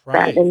affected like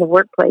that in the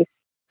workplace.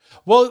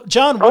 Well,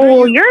 John,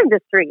 your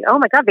industry. Oh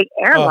my God, the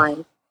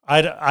airline.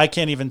 I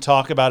can't even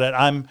talk about it.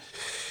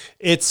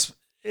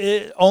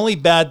 Only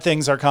bad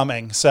things are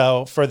coming.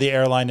 So for the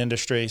airline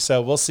industry,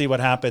 so we'll see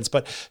what happens.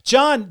 But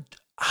John,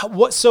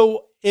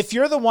 so if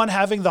you're the one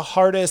having the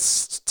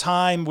hardest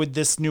time with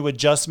this new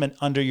adjustment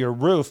under your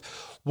roof,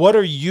 what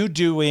are you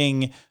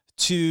doing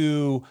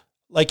to,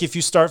 like, if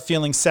you start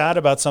feeling sad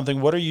about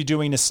something, what are you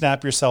doing to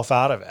snap yourself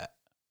out of it?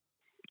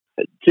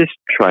 Just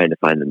trying to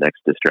find the next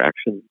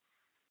distraction.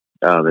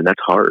 And that's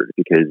hard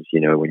because,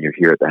 when you're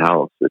here at the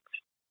house,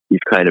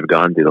 you've kind of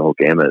gone through the whole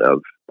gamut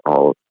of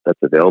all that's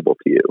available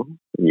to you,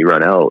 and you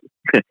run out.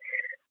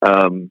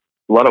 A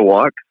lot of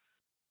walks,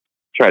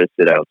 try to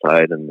sit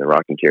outside in the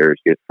rocking chairs,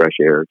 get fresh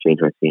air, change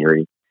my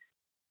scenery.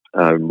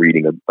 I'm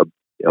reading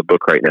a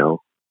book right now,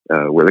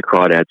 Where the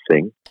Crawdads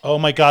Sing. Oh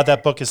my God,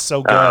 that book is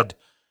so good.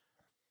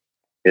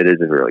 It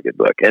is a really good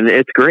book. And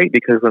it's great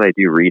because when I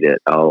do read it,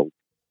 I'll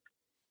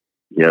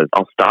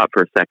stop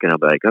for a second. I'll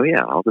be like, oh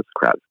yeah, all this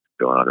crap's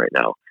going on right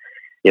now.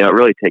 It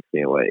really takes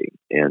me away.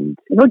 And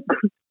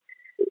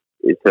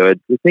so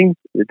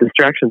the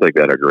distractions like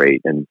that are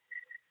great. And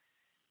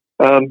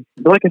but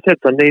like I said,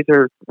 Sundays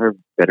are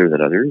better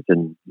than others,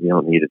 and you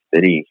don't need as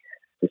many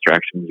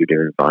distractions. You're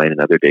doing fine.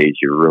 And other days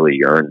you really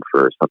yearn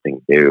for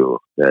something new,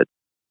 just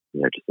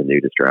a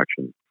new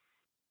distraction.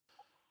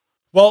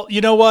 Well,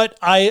 you know what?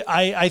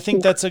 I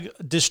think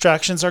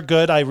distractions are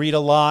good. I read a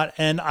lot,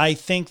 and I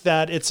think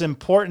that it's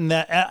important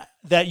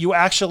that you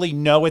actually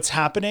know it's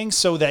happening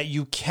so that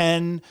you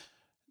can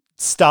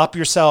stop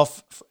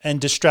yourself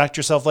and distract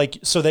yourself, like,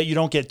 so that you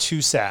don't get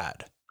too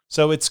sad.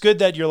 So it's good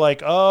that you're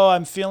like, oh,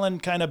 I'm feeling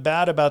kind of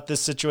bad about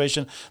this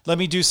situation. Let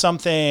me do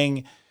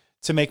something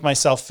to make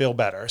myself feel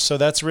better. So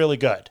that's really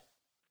good.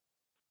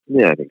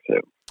 Yeah, I think so.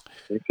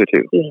 I think so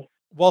too. Yeah.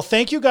 Well,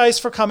 thank you guys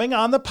for coming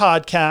on the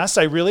podcast.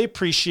 I really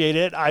appreciate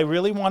it. I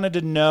really wanted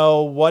to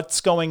know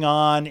what's going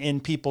on in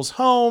people's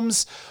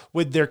homes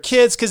with their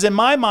kids. Cause in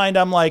my mind,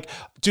 I'm like,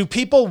 are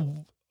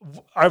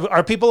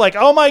people like,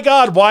 oh my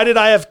God, why did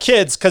I have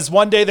kids? Cause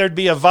one day there'd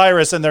be a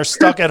virus and they're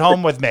stuck at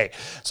home with me.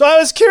 So I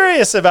was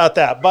curious about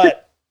that,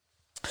 but,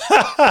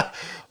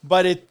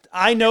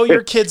 I know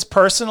your kids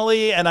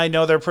personally, and I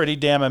know they're pretty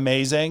damn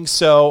amazing.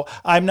 So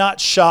I'm not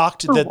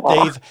shocked that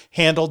they've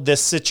handled this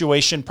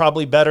situation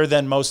probably better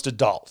than most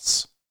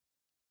adults.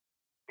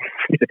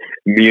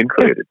 Me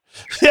included.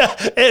 Yeah,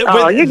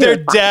 their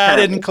dad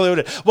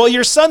included. Well,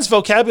 your son's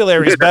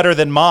vocabulary is better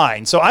than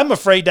mine, so I'm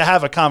afraid to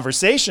have a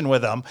conversation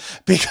with him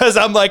because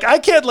I'm like, I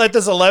can't let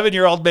this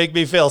 11-year-old make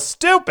me feel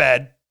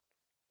stupid.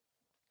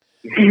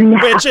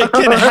 Which it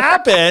can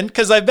happen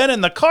because I've been in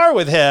the car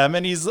with him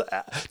and he's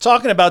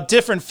talking about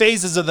different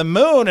phases of the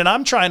moon, and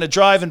I'm trying to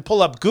drive and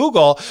pull up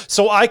Google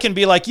so I can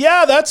be like,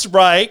 yeah, that's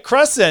right.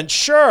 Crescent.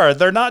 Sure.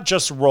 They're not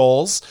just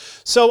rolls.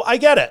 So I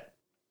get it.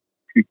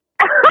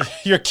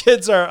 Your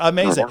kids are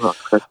amazing.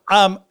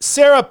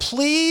 Sarah,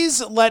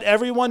 please let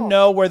everyone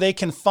know where they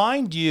can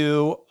find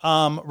you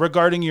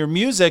regarding your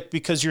music,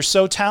 because you're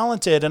so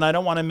talented, and I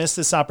don't want to miss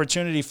this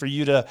opportunity for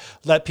you to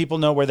let people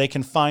know where they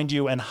can find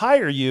you and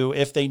hire you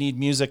if they need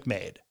music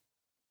made.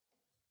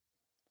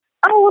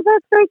 Oh, well,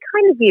 that's very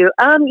kind of you.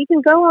 You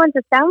can go on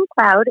to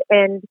SoundCloud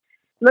and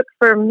look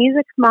for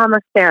Music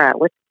Mama Sarah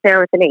with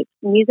an H.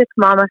 Music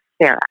Mama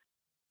Sarah.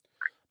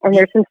 And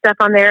there's some stuff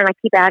on there, and I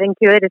keep adding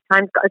to it as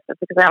time goes,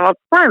 because I have all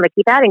the time. I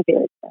keep adding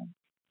to it. So.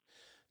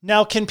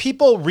 Now, can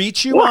people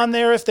reach you on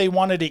there if they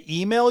wanted to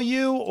email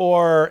you,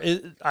 or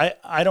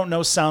I don't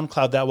know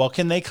SoundCloud that well.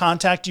 Can they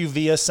contact you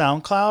via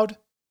SoundCloud?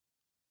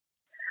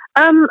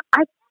 I know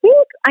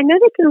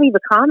they can leave a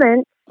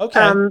comment. Okay.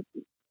 I'll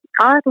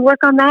have to work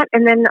on that,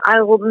 and then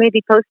I will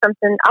maybe post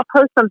something. I'll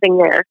post something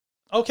there.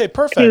 Okay,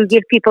 perfect. To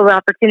give people the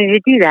opportunity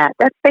to do that.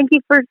 Thank you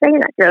for saying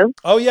that, Joe.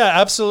 Oh yeah,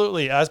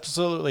 absolutely.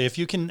 Absolutely. If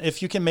you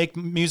can make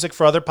music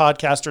for other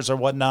podcasters or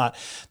whatnot,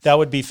 that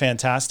would be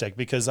fantastic,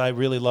 because I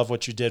really love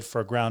what you did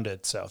for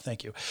Grounded. So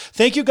thank you.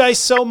 Thank you guys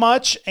so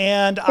much.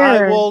 And sure.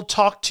 I will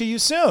talk to you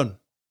soon.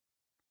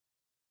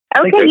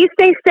 Okay. You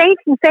stay safe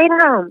and stay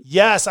at home.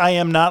 Yes, I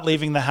am not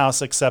leaving the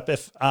house except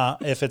if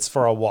it's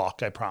for a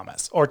walk, I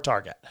promise, or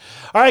Target.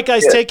 All right,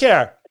 guys, Take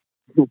care.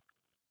 Bye.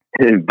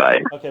 Okay,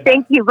 bye.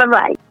 Thank you.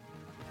 Bye-bye.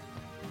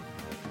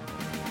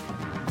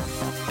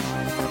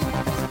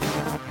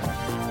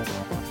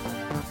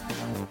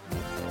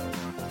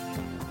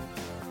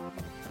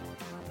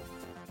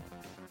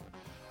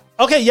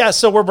 Okay, yeah,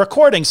 so we're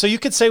recording, so you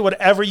can say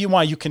whatever you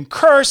want. You can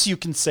curse, you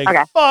can say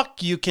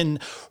fuck, you can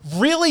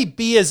really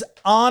be as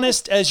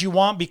honest as you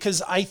want,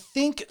 because I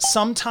think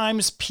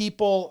sometimes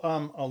people,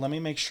 let me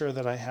make sure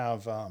that I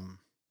have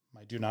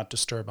my do not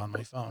disturb on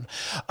my phone.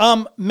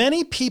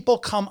 Many people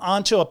come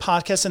onto a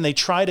podcast and they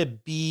try to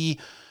be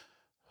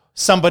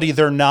somebody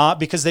they're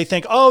not, because they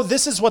think, oh,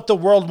 this is what the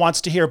world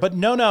wants to hear. But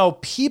no,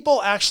 people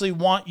actually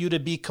want you to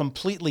be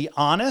completely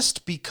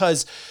honest,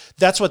 because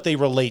that's what they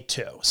relate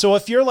to. So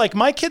if you're like,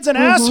 my kid's an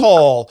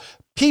asshole,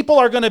 people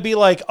are going to be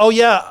like, oh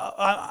yeah,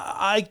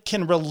 I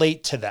can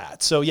relate to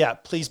that. So yeah,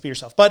 please be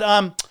yourself. But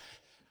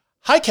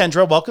hi,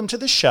 Kendra, welcome to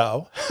the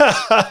show.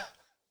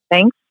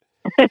 Thanks.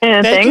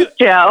 Thanks,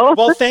 Joe.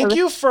 Well, thank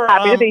you for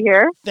happy to be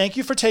here. Thank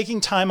you for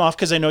taking time off,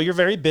 because I know you're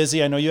very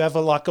busy. I know you have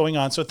a lot going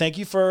on. So thank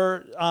you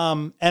for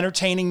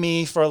entertaining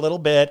me for a little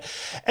bit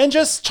and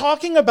just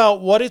talking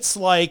about what it's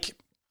like,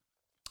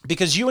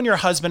 because you and your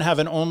husband have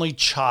an only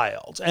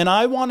child, and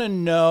I want to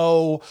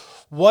know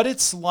what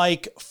it's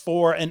like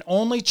for an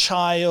only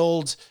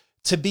child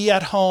to be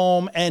at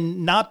home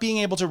and not being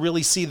able to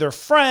really see their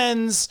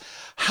friends.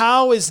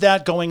 How is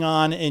that going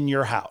on in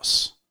your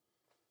house?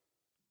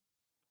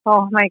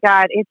 Oh my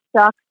God, it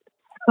sucks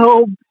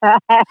so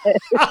bad.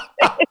 It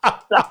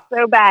sucks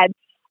so bad.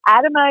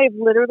 Adam and I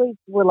literally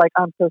were like,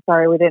 I'm so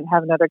sorry we didn't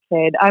have another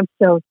kid. I'm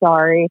so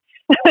sorry.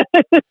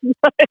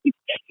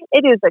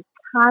 It is a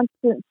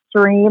constant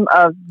stream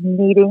of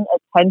needing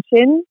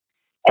attention.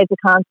 It's a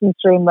constant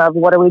stream of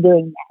what are we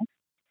doing next?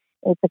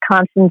 It's a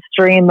constant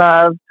stream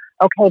of,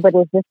 okay, but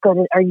is this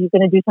good? Are you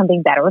going to do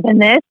something better than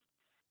this?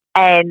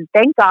 And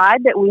thank God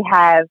that we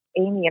have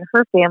Amy and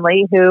her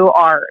family, who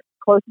are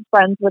closest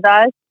friends with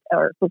us,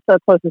 or so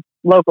closest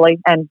locally,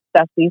 and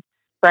besties,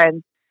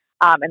 friends,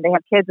 and they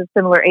have kids of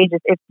similar ages.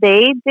 If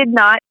they did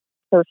not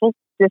social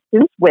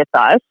distance with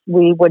us,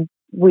 we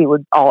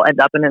would all end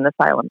up in an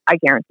asylum. I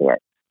guarantee it.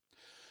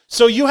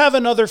 So you have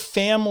another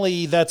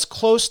family that's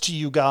close to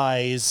you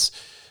guys,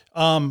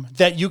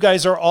 that you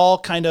guys are all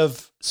kind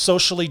of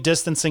socially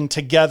distancing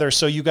together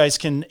so you guys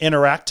can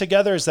interact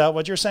together. Is that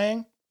what you're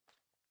saying?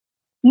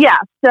 Yeah.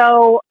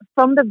 So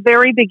from the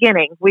very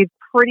beginning, we've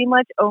pretty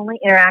much only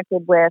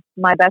interacted with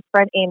my best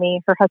friend,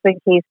 Amy, her husband,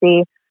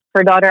 Casey,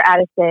 her daughter,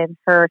 Addison,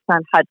 her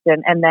son,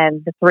 Hudson, and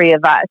then the three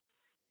of us.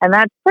 And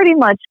that's pretty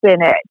much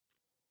been it.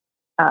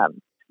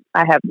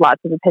 I have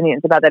lots of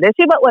opinions about that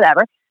issue, but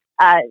whatever.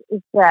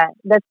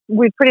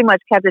 We've pretty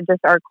much kept it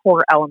just our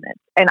core elements.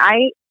 And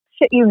I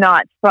shit you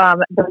not,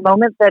 from the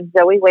moment that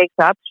Zoe wakes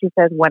up, she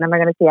says, when am I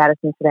going to see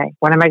Addison today?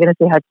 When am I going to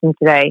see Hudson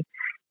today?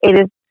 It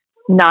is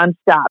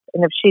nonstop.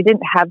 And if she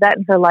didn't have that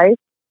in her life,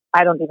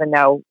 I don't even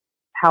know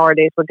how our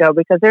days would go,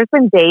 because there's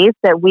been days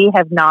that we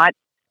have not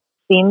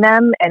seen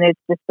them, and it's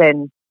just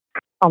been,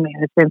 oh man,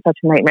 it's been such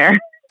a nightmare.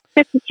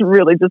 It's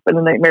really just been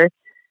a nightmare.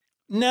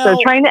 No. So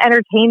trying to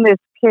entertain this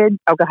kid.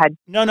 Oh, go ahead.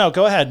 No,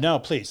 go ahead. No,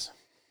 please.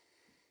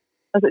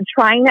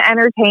 Trying to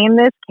entertain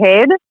this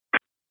kid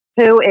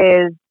who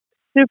is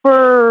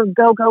super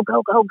go, go,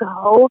 go, go,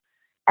 go,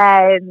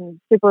 and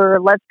super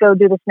let's go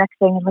do this next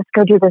thing and let's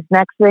go do this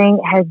next thing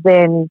has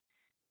been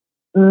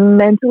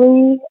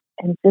mentally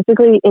and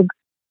physically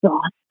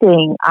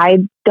exhausting.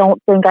 I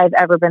don't think I've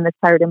ever been this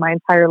tired in my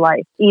entire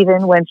life,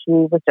 even when she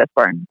was just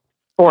born.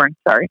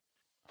 Sorry.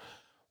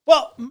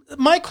 Well,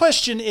 my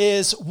question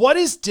is, what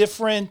is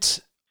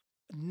different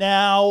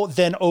now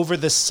than over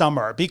the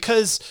summer?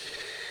 Because,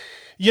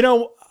 you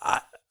know,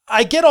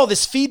 I get all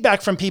this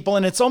feedback from people,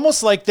 and it's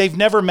almost like they've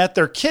never met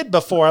their kid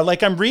before.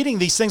 Like, I'm reading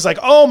these things like,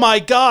 oh my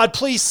God,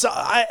 please.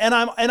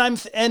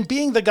 And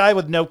being the guy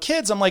with no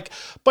kids, I'm like,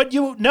 but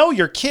you know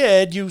your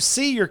kid, you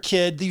see your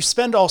kid, you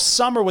spend all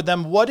summer with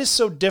them. What is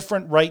so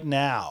different right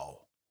now?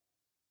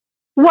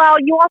 Well,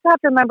 you also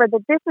have to remember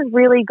that this is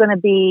really going to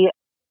be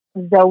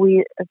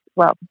Zoe,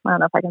 well, I don't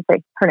know if I can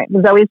say her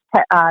name, Zoe's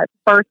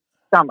first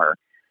summer.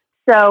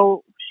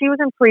 So she was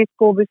in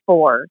preschool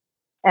before,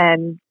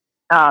 and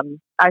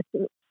I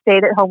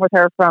stayed at home with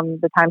her from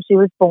the time she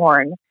was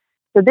born.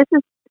 So this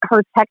is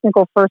her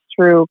technical first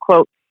true,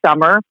 quote,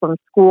 summer from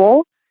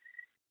school.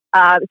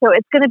 So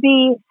it's going to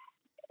be,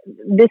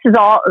 this is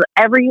all,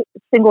 every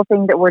single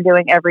thing that we're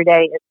doing every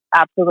day is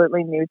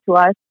absolutely new to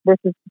us. This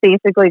is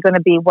basically going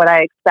to be what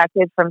I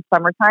expected from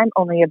summertime,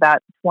 only about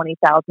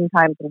 20,000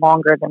 times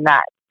longer than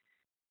that.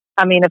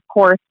 I mean, of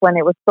course, when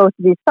it was supposed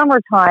to be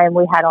summertime,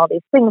 we had all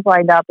these things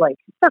lined up like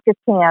circus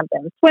camp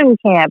and swim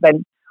camp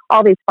and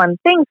all these fun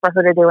things for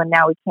her to do. And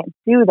now we can't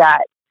do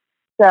that.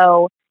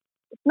 So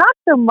it's not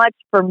so much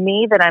for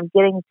me that I'm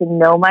getting to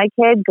know my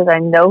kid, because I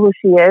know who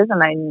she is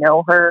and I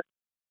know her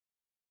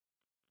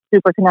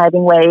super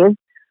conniving ways.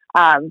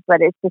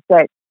 But it's just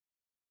that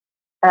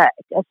a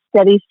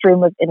steady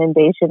stream of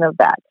inundation of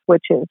that,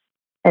 which is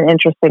an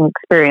interesting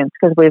experience,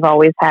 because we've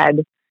always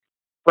had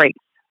breaks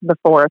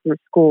before through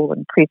school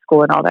and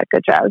preschool and all that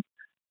good jazz.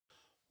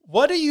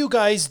 What do you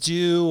guys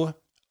do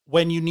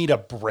when you need a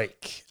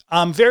break?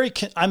 I'm very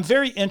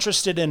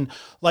interested in,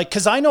 like,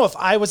 because I know if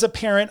I was a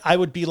parent, I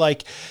would be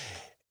like,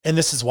 and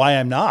this is why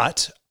I'm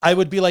not, I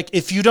would be like,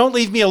 if you don't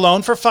leave me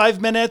alone for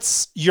 5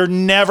 minutes, you're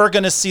never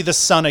going to see the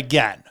sun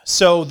again.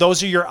 So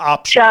those are your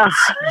options.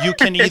 You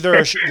can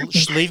either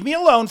leave me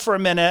alone for a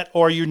minute,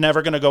 or you're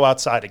never going to go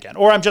outside again,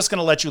 or I'm just going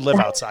to let you live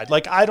outside.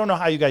 Like, I don't know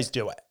how you guys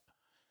do it.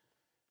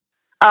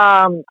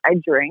 I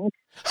drink.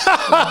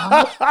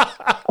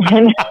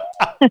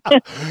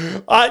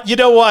 You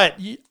know what?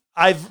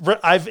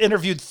 I've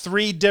interviewed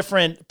 3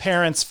 different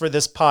parents for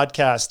this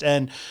podcast,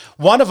 and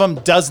one of them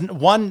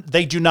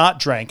they do not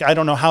drink. I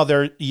don't know how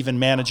they're even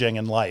managing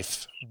in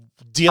life,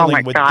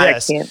 dealing with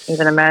this. I can't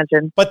even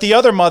imagine. But the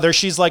other mother,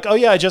 she's like, oh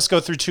yeah, I just go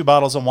through 2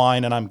 bottles of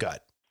wine and I'm good.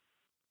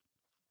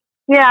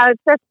 Yeah,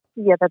 that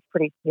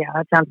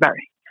sounds about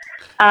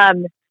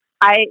right.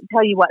 I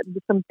tell you what,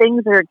 some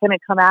things that are going to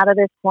come out of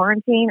this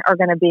quarantine are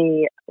going to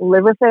be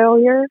liver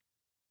failure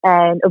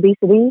and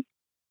obesity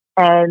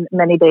and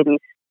many babies.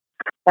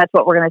 That's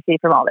what we're going to see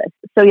from all this.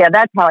 So yeah,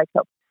 that's how I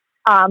cope.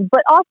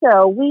 But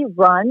also we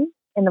run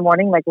in the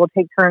morning, like we'll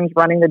take turns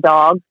running the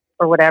dog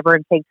or whatever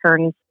and take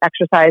turns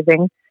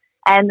exercising.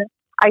 And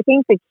I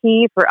think the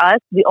key for us,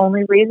 the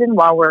only reason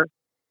why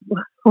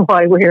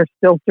we're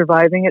still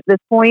surviving at this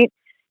point,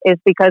 is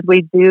because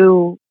we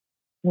do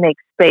make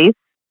space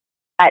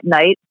at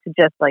night to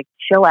just like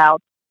chill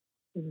out,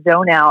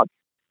 zone out,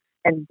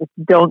 and just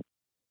don't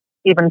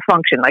even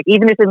function. Like,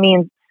 even if it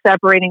means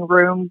separating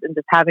rooms and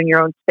just having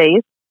your own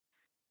space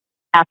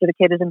after the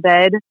kid is in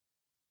bed,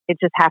 it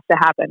just has to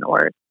happen,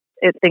 or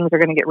things are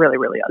going to get really,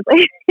 really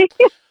ugly.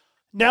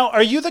 Now,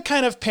 are you the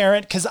kind of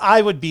parent, because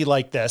I would be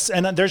like this,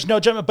 and there's no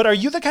judgment, but are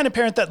you the kind of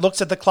parent that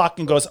looks at the clock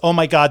and goes, oh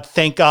my God,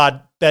 thank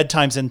God,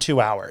 bedtime's in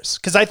 2 hours?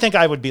 Because I think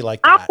I would be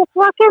like that.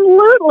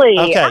 Absolutely.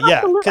 Okay,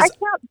 yeah. I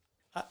can't.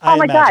 Oh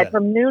my God,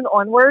 from noon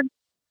onward.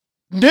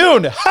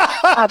 Noon.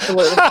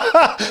 Absolutely.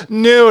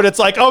 Noon. It's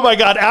like, oh my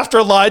God,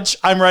 after lunch,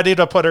 I'm ready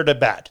to put her to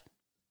bed.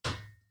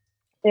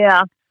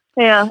 Yeah.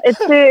 Yeah. It's,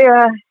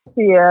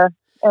 yeah.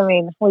 I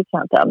mean, we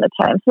count down the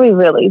times. We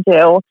really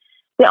do.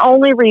 The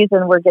only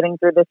reason we're getting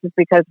through this is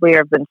because we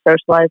have been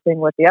socializing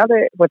with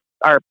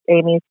our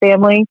Amy's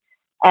family,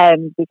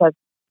 and because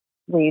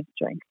we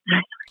drink.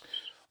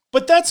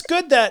 But that's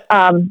good that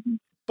Um,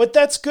 But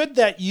that's good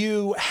that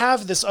you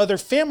have this other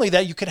family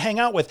that you could hang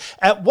out with.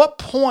 At what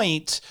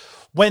point,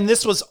 when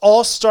this was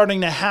all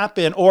starting to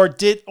happen, or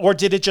did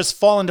it just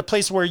fall into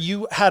place where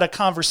you had a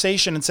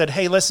conversation and said,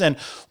 "Hey, listen,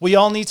 we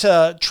all need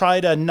to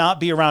try to not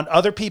be around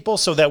other people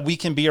so that we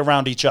can be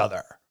around each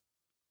other"?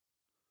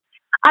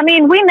 I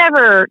mean, we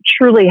never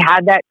truly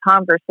had that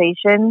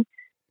conversation.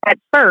 At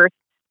first,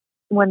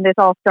 when this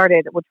all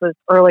started, which was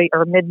early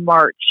or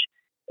mid-March,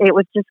 it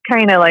was just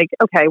kind of like,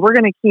 okay, we're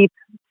going to keep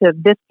to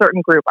this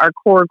certain group, our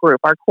core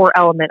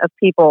element of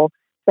people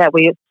that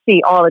we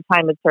see all the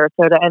time in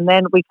Sarasota. And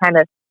then we kind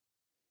of,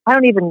 I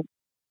don't even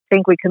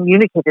think we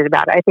communicated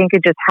about it. I think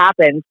it just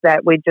happened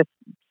that we just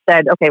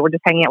said, okay, we're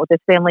just hanging out with this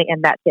family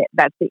and that's it.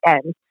 That's the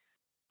end.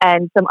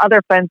 And some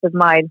other friends of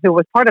mine who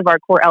was part of our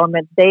core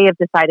element, they have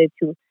decided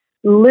to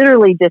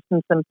literally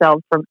distance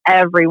themselves from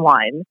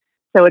everyone.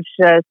 So it's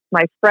just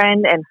my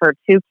friend and her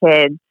 2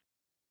 kids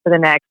for the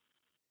next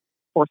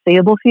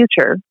foreseeable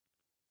future,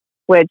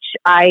 which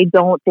I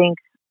don't think,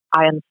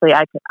 I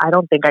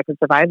don't think I could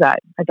survive that.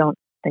 I don't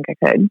think I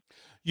could.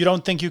 You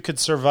don't think you could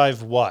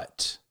survive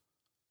what?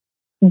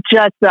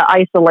 Just the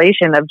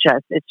isolation of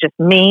it's just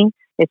me,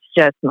 it's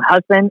just my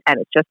husband, and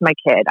it's just my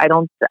kid. I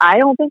don't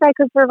think I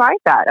could survive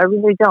that. I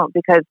really don't,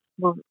 because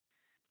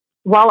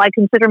while I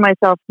consider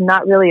myself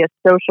not really a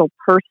social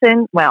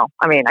person, well,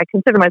 I mean, I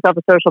consider myself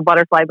a social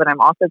butterfly, but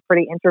I'm also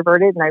pretty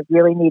introverted and I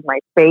really need my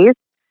space.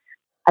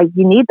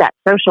 You need that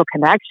social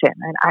connection.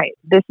 And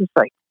this is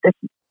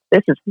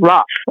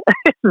rough.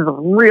 This is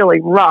really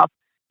rough.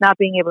 Not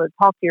being able to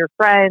talk to your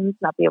friends,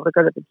 not be able to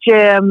go to the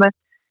gym,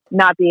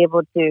 not be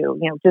able to,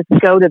 just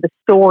go to the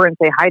store and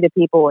say hi to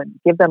people and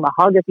give them a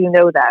hug if you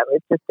know them.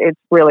 It's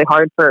really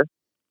hard for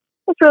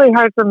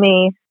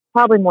me,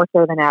 probably more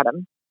so than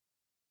Adam.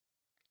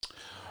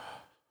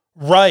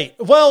 Right.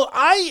 Well,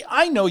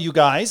 I know you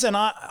guys, and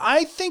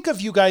I think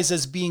of you guys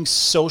as being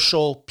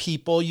social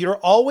people. You're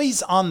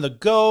always on the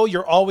go.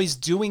 You're always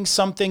doing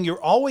something.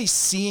 You're always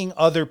seeing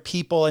other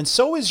people. And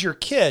so is your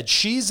kid.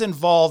 She's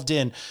involved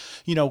in,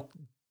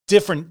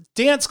 different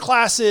dance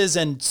classes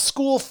and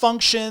school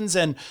functions.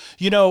 And,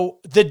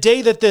 the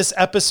day that this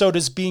episode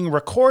is being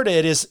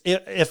recorded is,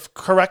 if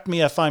correct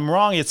me if I'm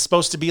wrong, it's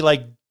supposed to be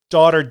like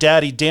daughter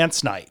daddy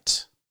dance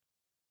night.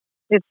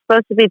 It's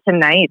supposed to be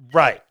tonight.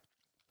 Right.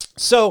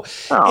 So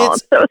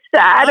it's so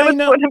sad. It was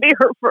going to be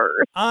her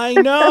first. I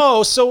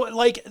know. So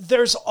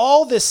there's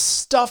all this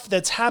stuff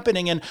that's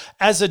happening. And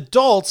as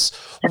adults,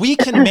 we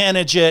can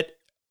manage it.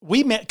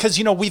 Because,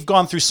 we've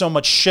gone through so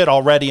much shit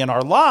already in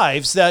our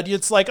lives that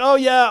it's like, oh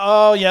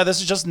yeah,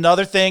 this is just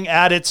another thing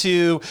added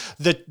to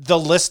the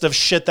list of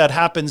shit that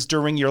happens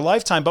during your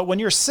lifetime. But when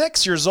you're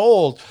 6 years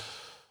old,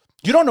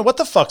 you don't know what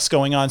the fuck's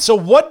going on. So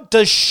what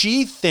does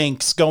she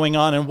think's going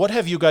on? And what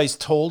have you guys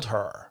told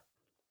her?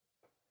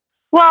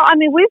 Well, I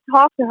mean, we've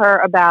talked to her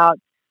about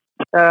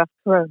the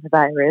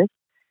coronavirus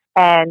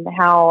and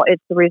how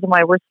it's the reason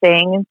why we're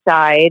staying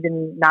inside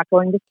and not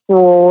going to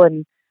school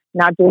and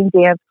not doing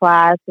dance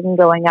class and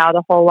going out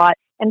a whole lot.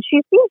 And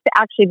she seems to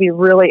actually be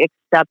really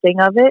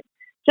accepting of it,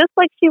 just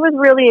like she was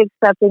really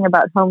accepting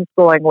about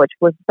homeschooling, which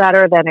was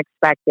better than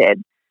expected.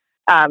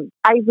 I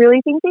really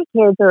think the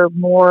kids are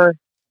more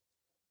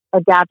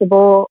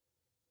adaptable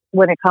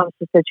when it comes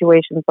to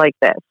situations like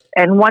this.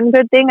 And one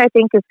good thing I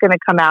think is going to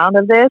come out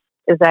of this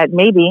is that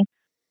maybe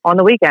on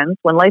the weekends,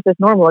 when life is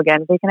normal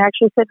again, they can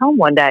actually sit home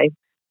one day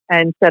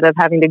instead of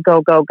having to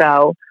go.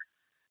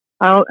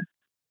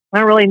 I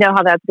don't really know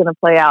how that's going to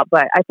play out,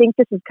 but I think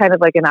this is kind of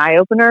like an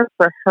eye-opener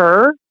for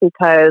her,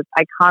 because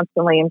I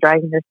constantly am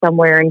driving her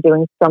somewhere and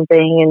doing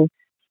something and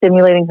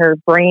stimulating her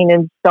brain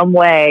in some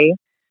way.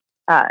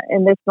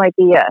 And this might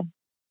be a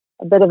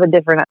bit of a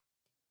different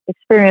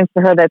experience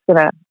for her that's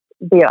going to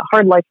be a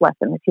hard life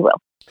lesson, if you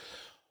will.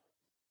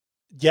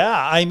 Yeah,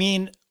 I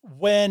mean,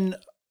 when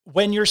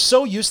you're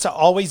so used to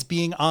always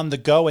being on the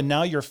go and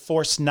now you're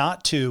forced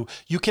not to,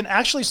 you can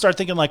actually start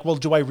thinking like, well,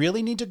 do I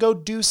really need to go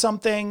do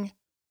something?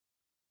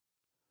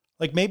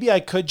 Like maybe I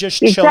could just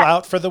chill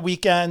out for the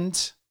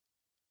weekend.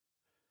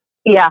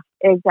 Yeah,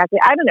 exactly.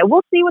 I don't know.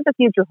 We'll see what the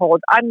future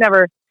holds. At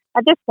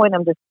this point,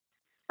 I'm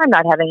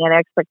not having any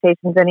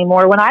expectations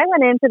anymore. When I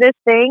went into this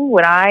thing,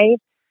 when I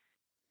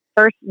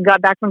first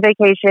got back from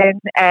vacation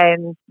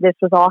and this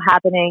was all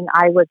happening,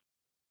 I was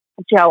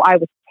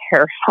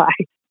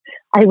terrified.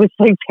 I was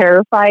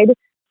terrified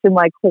to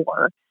my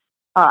core.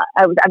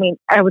 I was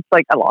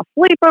like, I lost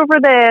sleep over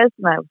this,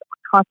 and I was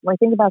constantly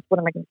thinking about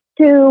what am I going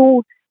to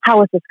do?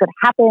 How is this going to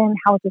happen?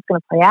 How is this going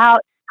to play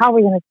out? How are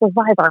we going to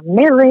survive our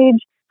marriage?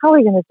 How are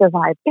we going to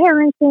survive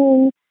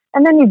parenting?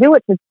 And then you do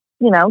it for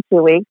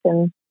 2 weeks,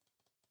 and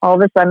all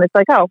of a sudden it's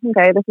like, oh,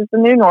 okay, this is the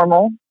new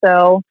normal.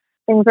 So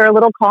things are a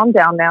little calmed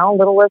down now, a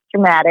little less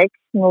dramatic,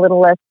 and a little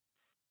less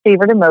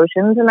fevered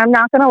emotions. And I'm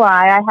not going to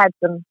lie, I had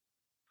some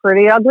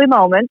pretty ugly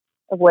moments,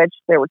 of which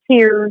there were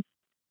tears,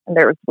 and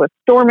there was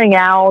storming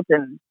out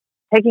and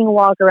taking a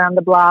walk around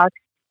the block.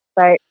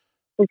 But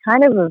we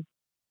kind of,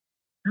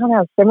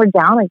 simmered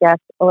down, I guess,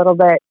 a little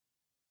bit.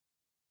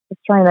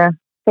 Just trying to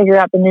figure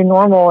out the new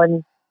normal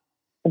and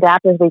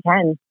adapt as we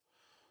can.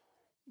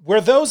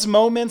 Were those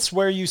moments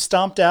where you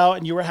stomped out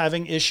and you were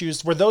having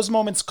issues, were those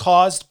moments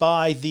caused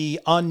by the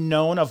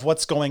unknown of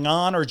what's going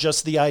on, or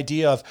just the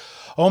idea of,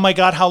 oh my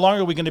God, how long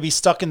are we going to be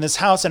stuck in this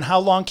house? And how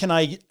long can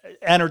I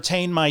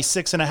entertain my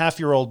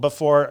 6.5-year-old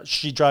before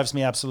she drives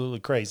me absolutely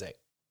crazy?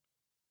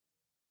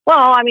 Well,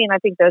 I mean, I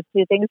think those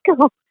two things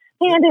go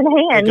hand in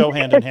hand. They go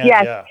hand in hand,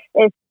 yes,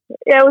 yeah.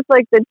 It was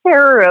like the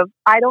terror of,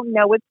 I don't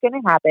know what's going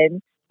to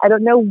happen. I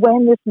don't know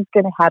when this is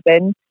going to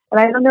happen. And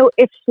I don't know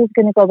if she's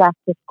going to go back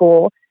to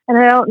school. And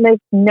I don't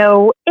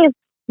know if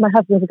my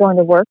husband's going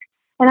to work.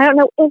 And I don't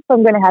know if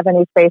I'm going to have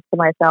any space to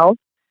myself.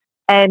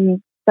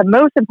 And the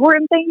most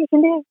important thing you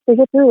can do to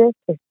get through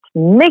this is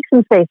make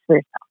some space for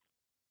yourself.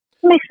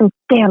 Make some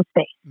damn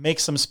space.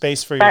 Make some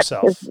space for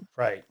yourself.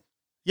 Right.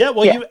 Yeah,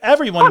 well, yeah,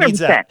 everyone 100%. Needs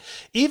that.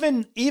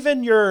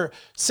 Even your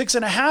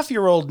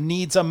 6.5-year-old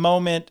needs a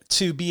moment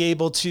to be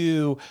able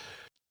to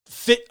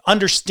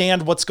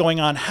understand what's going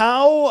on.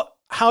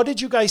 How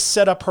did you guys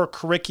set up her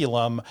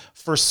curriculum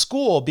for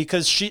school?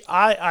 Because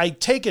I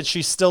take it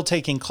she's still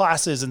taking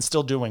classes and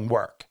still doing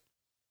work.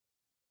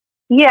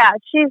 Yeah,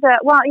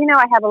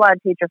 I have a lot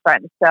of teacher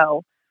friends,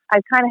 so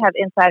I kind of have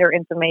insider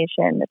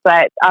information.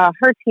 But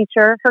her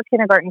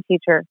kindergarten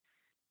teacher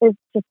is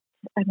just,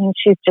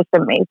 she's just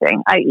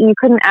amazing. You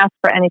couldn't ask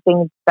for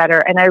anything better.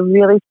 And I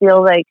really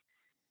feel like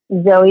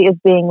Zoe is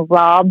being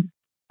robbed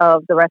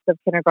of the rest of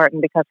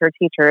kindergarten because her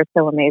teacher is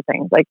so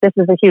amazing. Like, this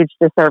is a huge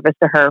disservice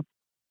to her.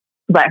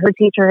 But her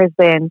teacher has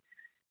been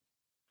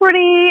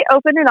pretty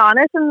open and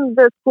honest, and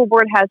the school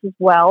board has as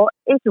well.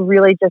 It's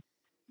really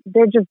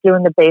they're just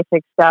doing the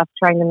basic stuff,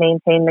 trying to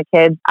maintain the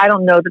kids. I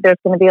don't know that there's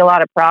going to be a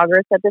lot of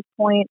progress at this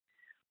point.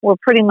 We're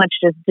pretty much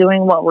just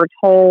doing what we're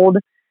told,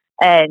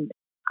 and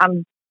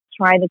I'm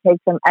trying to take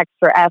some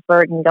extra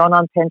effort and going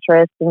on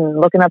Pinterest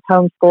and looking up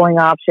homeschooling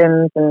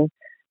options and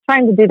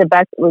trying to do the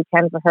best that we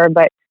can for her.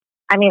 But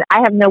I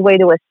have no way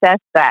to assess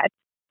that.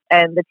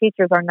 And the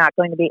teachers are not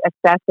going to be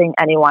assessing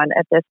anyone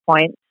at this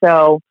point.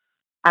 So,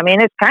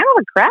 it's kind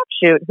of a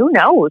crapshoot. Who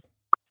knows?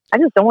 I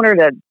just don't want her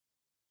to,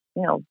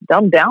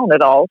 dumb down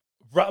at all.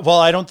 Well,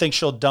 I don't think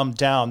she'll dumb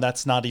down.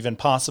 That's not even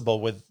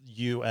possible with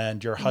you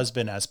and your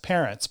husband as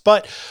parents.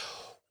 But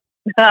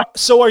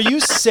so are you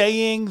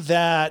saying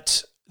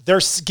that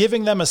they're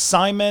giving them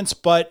assignments,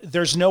 but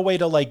there's no way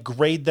to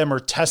grade them or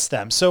test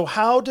them? So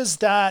how does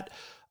that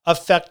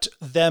affect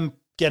them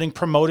getting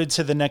promoted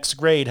to the next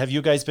grade? Have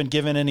you guys been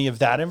given any of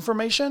that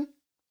information?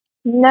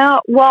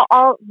 No. Well,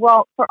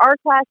 for our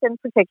class in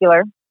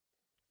particular,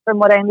 from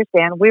what I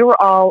understand, we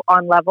were all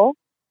on level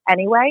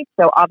anyway.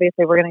 So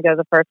obviously we're going to go to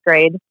the first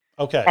grade.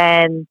 Okay.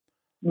 And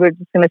we're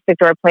just going to stick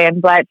to our plan.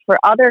 But for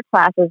other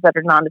classes that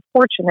are not as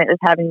fortunate as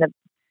having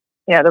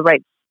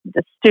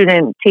the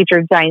student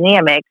teacher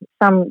dynamic,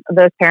 some of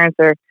those parents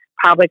are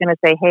probably going to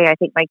say, hey, I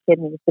think my kid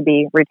needs to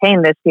be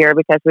retained this year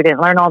because we didn't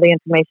learn all the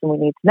information we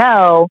need to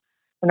know.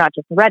 We're not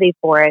just ready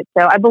for it.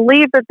 So I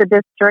believe that the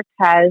district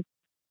has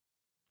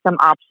some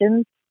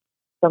options,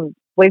 some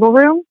wiggle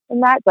room in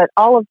that. But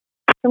from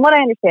what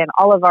I understand,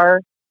 all of our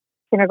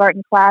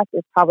kindergarten class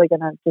is probably going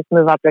to just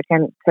move up to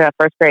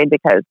first grade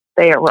because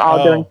we're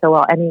all doing so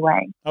well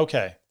anyway.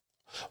 Okay.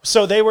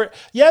 So they were,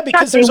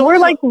 because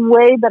we're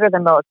way better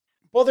than most.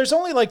 Well, there's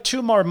only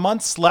 2 more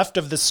months left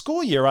of the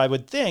school year, I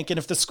would think. And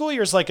if the school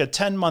year is a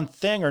 10-month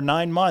thing or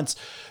 9 months,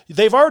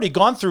 they've already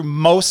gone through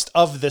most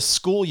of the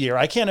school year.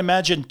 I can't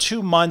imagine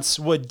 2 months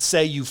would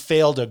say you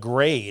failed a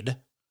grade.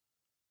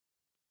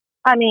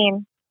 I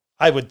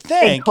would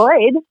think. It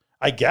could.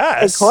 I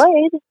guess. It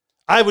could.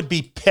 I would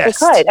be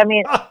pissed. It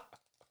could.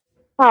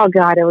 Oh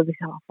God, it would be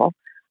awful.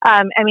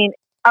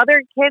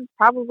 Other kids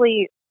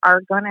probably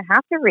are going to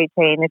have to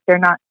retain if they're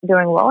not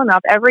doing well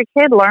enough. Every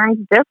kid learns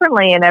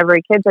differently and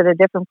every kid's at a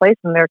different place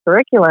in their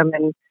curriculum.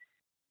 And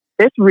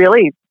this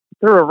really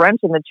threw a wrench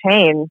in the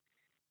chain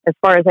as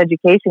far as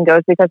education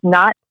goes, because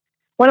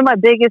one of my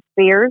biggest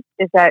fears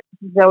is that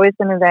Zoe's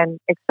going to then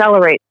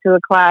accelerate to a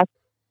class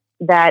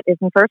that is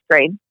in first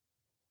grade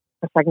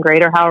or second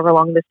grade or however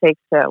long this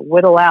takes to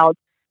whittle out.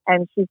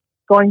 And she's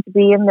going to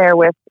be in there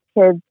with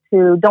kids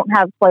who don't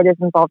have quite as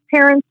involved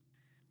parents,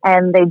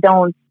 and they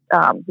don't,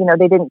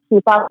 they didn't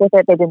keep up with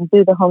it. They didn't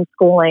do the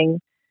homeschooling.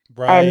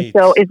 Right. And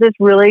so is this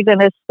really going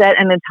to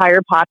set an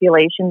entire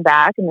population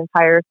back, an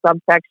entire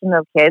subsection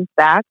of kids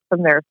back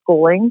from their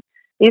schooling?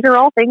 These are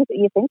all things that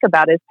you think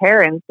about as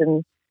parents.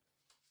 And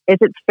is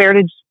it fair to,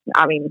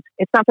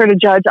 it's not fair to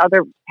judge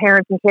other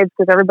parents and kids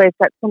because everybody's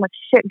got so much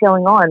shit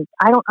going on.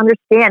 I don't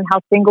understand how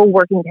single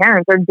working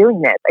parents are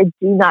doing this. I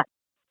do not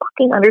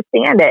fucking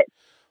understand it.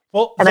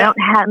 Well, and I don't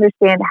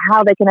understand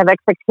how they can have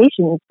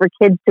expectations for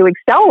kids to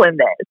excel in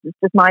this. It's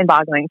just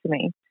mind-boggling to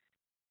me.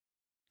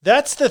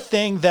 That's the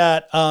thing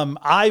that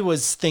I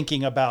was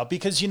thinking about,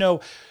 because, you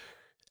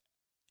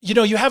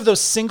have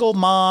those single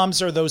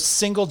moms or those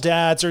single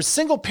dads or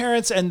single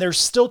parents, and they're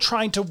still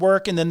trying to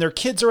work, and then their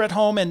kids are at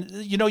home, and,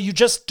 you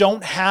just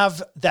don't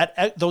have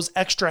those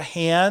extra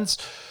hands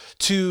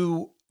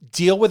to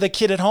deal with a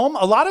kid at home.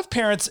 A lot of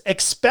parents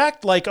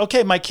expect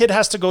okay, my kid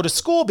has to go to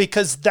school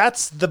because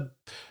that's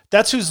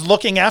That's who's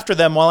looking after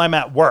them while I'm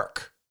at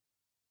work.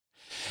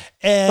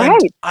 And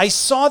Right. I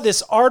saw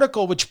this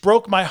article which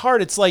broke my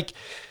heart. It's like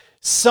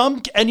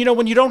and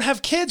when you don't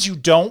have kids, you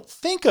don't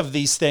think of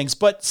these things,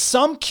 but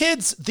some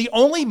kids, the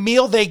only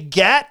meal they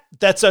get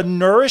that's a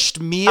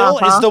nourished meal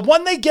is the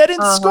one they get in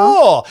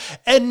school.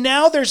 And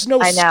now there's no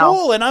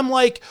school. And I'm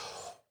like,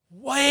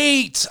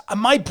 wait,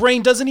 my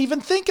brain doesn't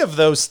even think of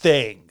those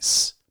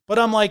things. But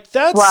I'm like,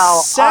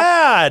 that's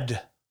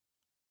sad.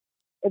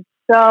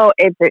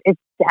 It's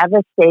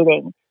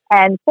devastating.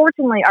 And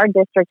fortunately, our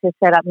district has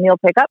set up meal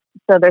pickup.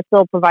 So they're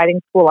still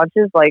providing school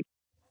lunches, like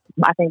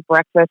I think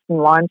breakfast and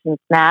lunch and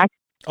snacks.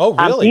 Oh,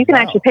 really? So you can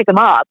actually pick them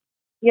up.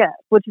 Yeah,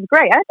 which is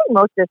great. I think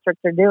most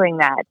districts are doing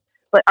that.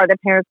 But are the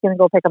parents going to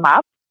go pick them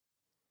up?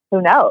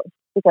 Who knows?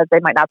 Because they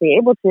might not be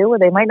able to, or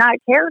they might not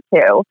care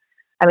to.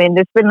 I mean,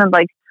 there's been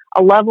like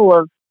a level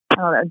of, I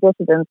don't know,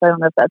 dissidence. I don't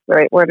know if that's the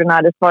right word or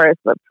not, as far as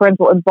the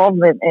parental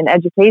involvement in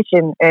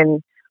education.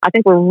 And I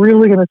think we're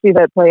really going to see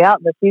that play out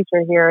in the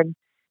future here. And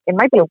it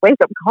might be a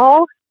wake-up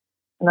call,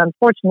 an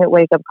unfortunate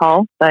wake-up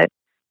call, but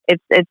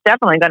it's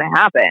definitely going to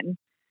happen.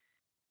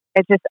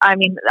 It's just, I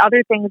mean,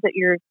 other things that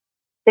you're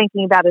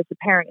thinking about as a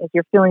parent is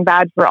you're feeling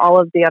bad for all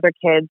of the other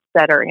kids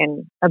that are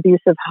in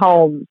abusive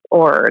homes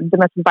or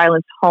domestic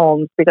violence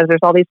homes, because there's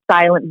all these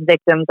silent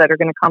victims that are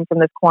going to come from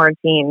this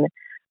quarantine.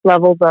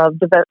 Levels of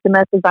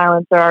domestic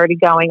violence are already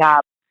going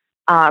up.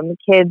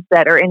 Kids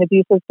that are in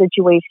abusive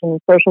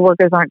situations, social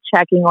workers aren't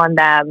checking on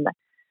them.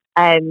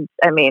 And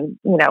I mean,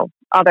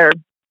 other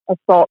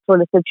assault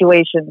sort of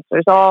situations.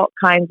 There's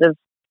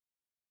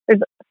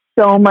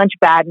so much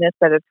badness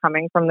that is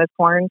coming from this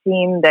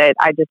quarantine that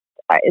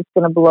it's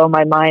going to blow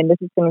my mind. This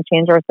is going to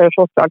change our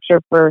social structure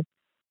for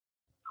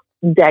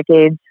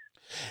decades.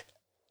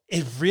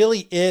 It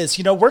really is.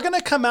 We're going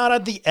to come out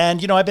at the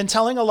end. I've been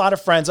telling a lot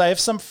of friends, I have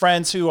some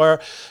friends who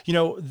are,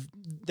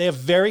 they have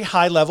very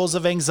high levels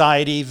of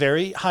anxiety,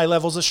 very high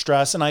levels of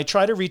stress. And I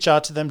try to reach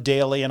out to them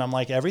daily and I'm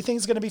like,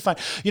 everything's going to be fine.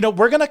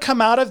 We're going to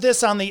come out of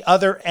this on the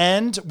other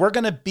end. We're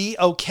going to be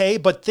okay,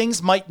 but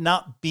things might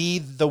not be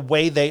the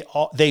way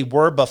they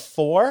were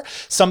before.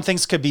 Some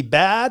things could be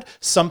bad.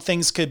 Some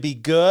things could be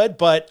good,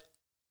 but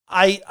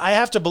I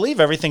have to believe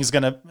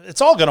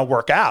it's all going to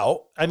work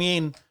out. I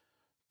mean,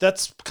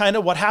 that's kind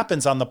of what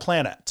happens on the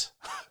planet.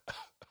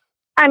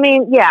 I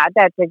mean, yeah,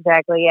 that's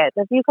exactly it.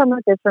 If you come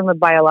at this from a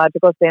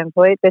biological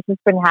standpoint, this has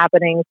been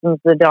happening since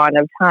the dawn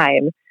of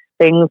time.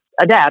 Things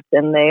adapt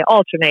and they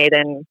alternate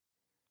and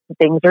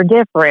things are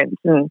different.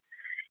 And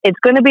it's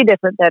going to be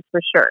different, that's for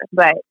sure.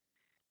 But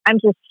I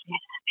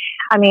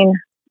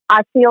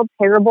feel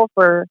terrible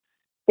for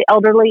the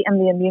elderly and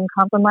the immune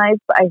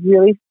compromised, but I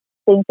really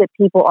think that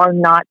people are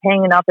not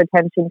paying enough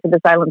attention to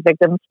the silent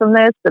victims from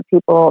this, the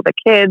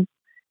kids,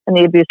 and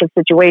the abusive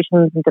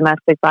situations and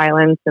domestic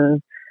violence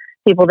and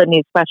people that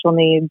need special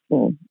needs.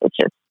 And it's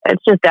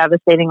just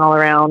devastating all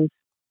around.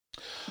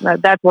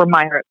 That's where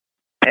my heart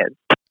is.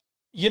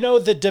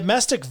 The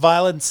domestic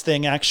violence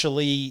thing,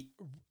 actually,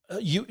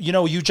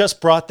 you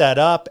just brought that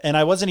up and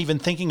I wasn't even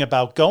thinking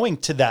about going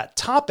to that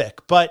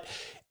topic, but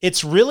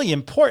it's really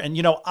important.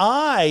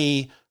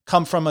 I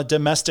come from a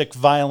domestic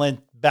violent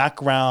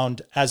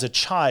background as a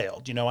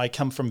child. I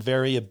come from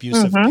very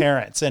abusive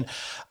parents, and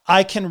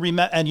I can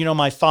remember, and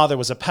my father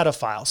was a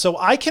pedophile. So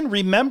I can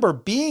remember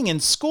being in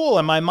school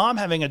and my mom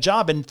having a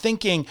job and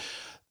thinking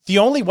the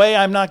only way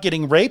I'm not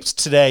getting raped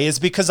today is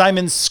because I'm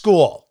in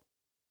school.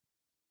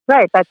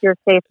 Right. That's your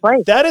safe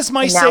place. That is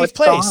my safe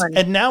place. Gone.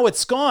 And now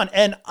it's gone.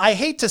 And I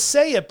hate to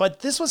say it, but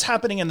this was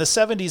happening in the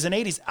 70s and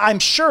 80s. I'm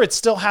sure it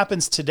still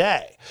happens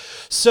today.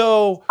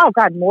 So, oh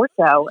God, more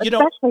so,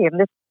 especially in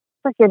this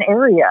freaking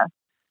area.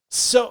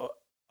 So,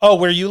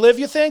 where you live,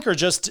 you think, or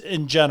just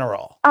in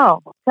general? Oh,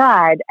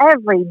 God,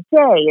 every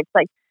day. It's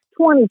like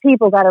 20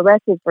 people got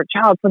arrested for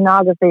child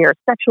pornography or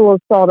sexual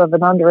assault of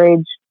an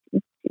underage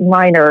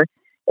minor.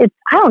 I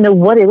don't know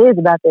what it is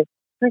about this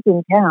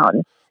freaking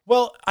town.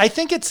 Well, I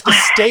think it's the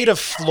state of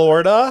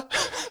Florida.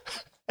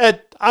 And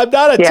I'm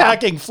not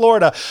attacking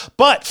Florida,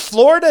 but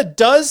Florida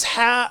does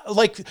have,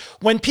 like,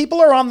 when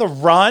people are on the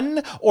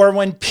run or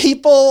when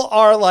people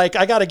are like,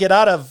 I got to get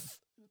out of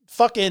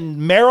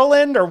fucking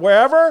Maryland or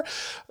wherever.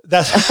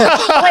 That's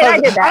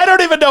I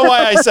don't even know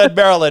why I said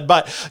Maryland,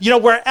 but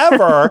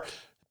wherever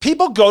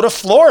people go to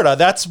Florida,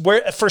 that's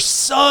where, for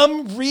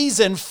some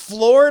reason,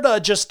 Florida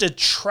just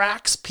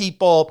attracts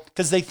people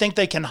because they think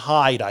they can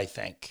hide, I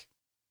think.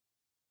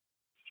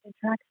 It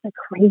attracts the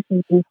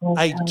crazy people.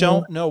 I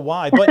don't know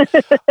why, but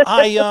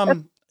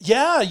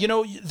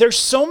there's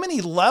so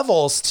many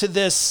levels to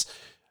this.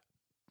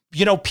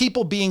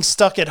 People being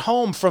stuck at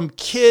home, from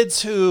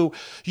kids who,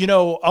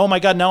 oh my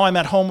God, now I'm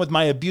at home with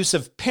my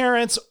abusive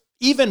parents.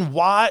 Even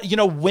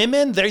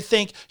women, they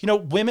think,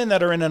 women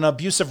that are in an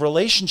abusive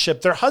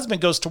relationship, their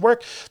husband goes to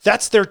work.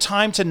 That's their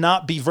time to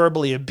not be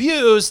verbally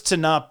abused, to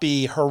not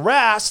be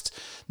harassed.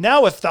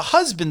 Now, if the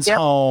husband's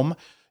home,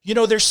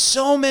 there's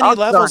so many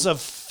levels of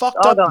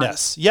fucked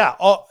upness. Yeah.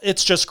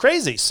 It's just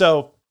crazy.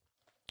 So,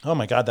 oh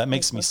my God, that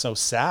makes me so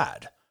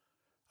sad.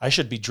 I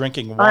should be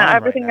drinking wine.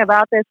 Everything right now.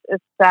 About this is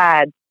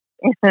sad.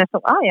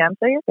 I am,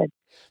 so you're good.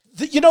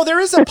 There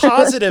is a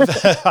positive.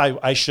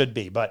 I should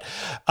be, but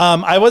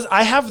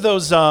I have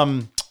those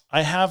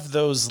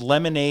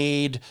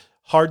lemonade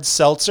hard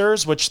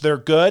seltzers, which they're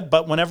good,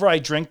 but whenever I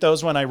drink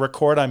those when I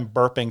record, I'm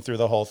burping through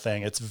the whole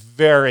thing. It's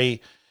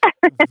very,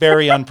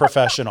 very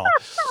unprofessional.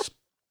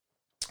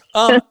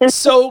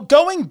 So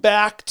going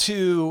back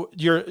to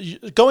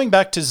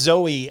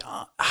Zoe,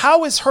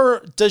 how is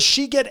does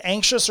she get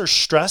anxious or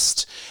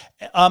stressed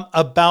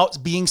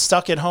about being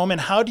stuck at home, and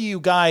how do you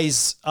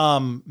guys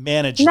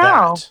manage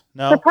that?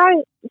 No,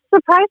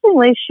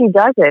 surprisingly, she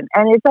doesn't,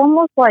 and it's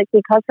almost like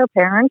because her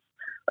parents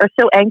are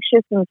so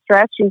anxious and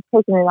stressed, she's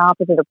taking an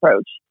opposite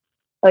approach.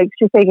 Like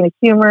she's taking a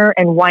humor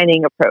and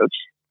whining approach.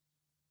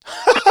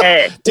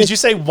 Did you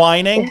say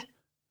whining?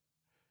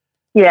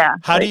 Yeah.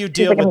 How do you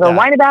deal with that? I'm going to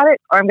whine about it,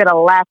 or I'm going to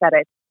laugh at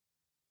it.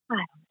 I don't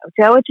know,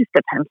 Joe. It just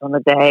depends on the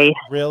day.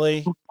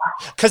 Really?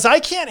 Because I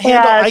can't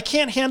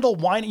handle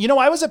whining.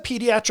 I was a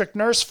pediatric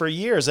nurse for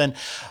years, and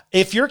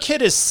if your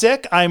kid is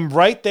sick, I'm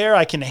right there.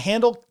 I can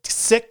handle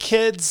sick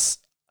kids,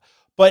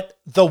 but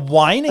the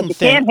whining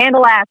thing. Can't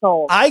handle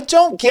assholes. I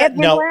don't get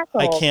no.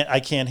 Assholes. I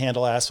can't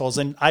handle assholes,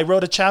 and I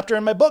wrote a chapter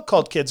in my book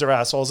called "Kids Are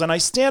Assholes," and I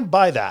stand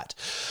by that.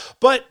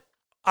 But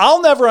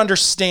I'll never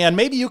understand.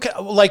 Maybe you can,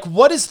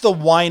 what is the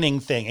whining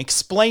thing?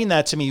 Explain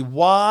that to me.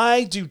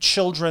 Why do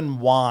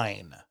children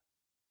whine?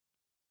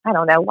 I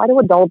don't know. Why do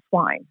adults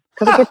whine?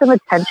 Because it gets them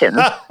attention.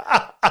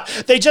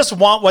 They just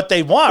want what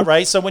they want,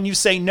 right? So when you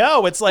say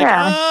no, it's like,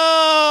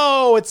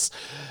 that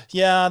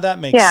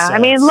makes sense. I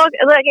mean, look,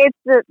 it's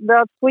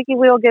the squeaky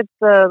wheel gets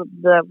the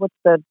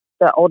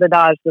old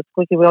adage, the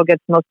squeaky wheel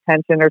gets most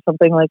attention or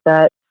something like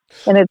that.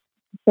 And it's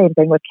the same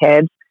thing with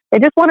kids. They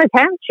just want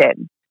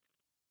attention.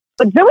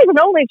 But Zoe's an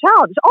only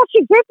child. All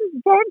she gets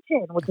is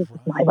attention, which is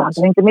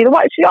mind-boggling to me.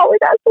 Why she always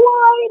has to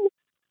whine.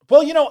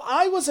 Well,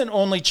 I was an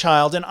only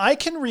child, and I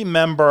can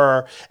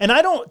remember, and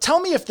tell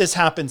me if this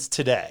happens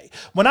today.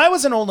 When I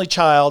was an only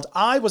child,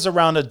 I was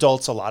around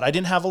adults a lot. I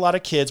didn't have a lot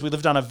of kids. We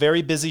lived on a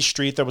very busy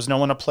street. There was no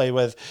one to play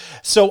with.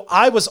 So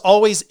I was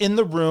always in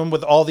the room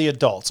with all the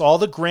adults, all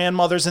the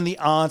grandmothers and the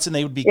aunts, and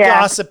they would be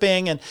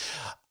gossiping. And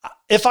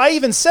if I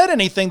even said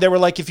anything, they were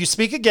like, if you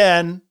speak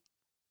again,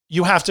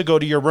 you have to go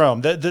to your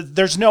room.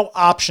 There's no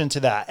option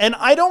to that. And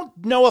I don't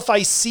know if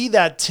I see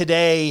that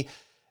today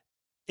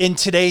in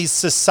today's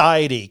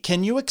society.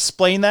 Can you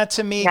explain that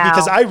to me? No.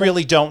 Because I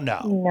really don't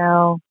know.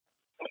 No.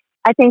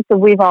 I think that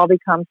we've all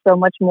become so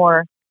much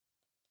more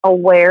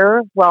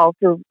aware,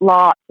 through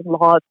lots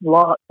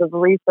of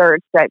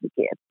research that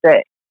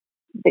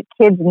the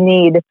kids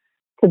need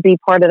to be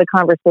part of the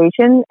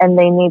conversation, and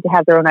they need to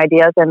have their own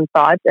ideas and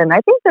thoughts. And I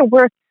think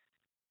that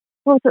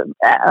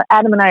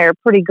Adam and I are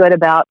pretty good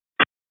about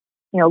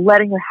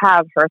letting her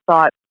have her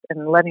thoughts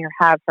and letting her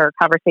have her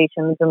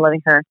conversations and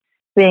letting her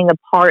being a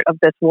part of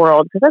this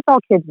world, because that's all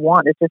kids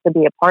want, is just to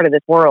be a part of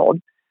this world.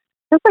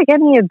 Just like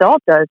any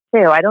adult does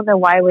too. I don't know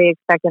why we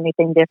expect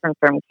anything different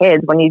from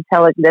kids. When you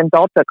tell an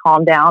adult to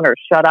calm down or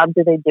shut up,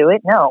 do they do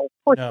it? No, of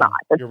course not.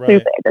 That's stupid.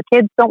 Right. The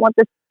kids don't want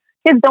this.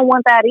 Kids don't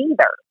want that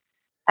either.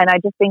 And I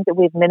just think that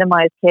we've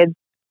minimized kids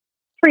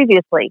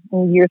previously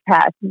in years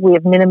past. We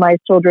have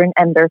minimized children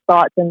and their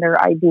thoughts and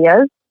their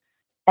ideas.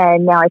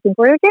 And now I think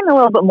we're getting a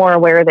little bit more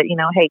aware that,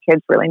 hey,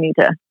 kids really need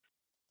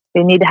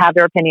to have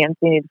their opinions.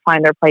 They need to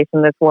find their place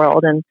in this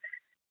world. And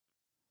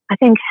I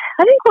think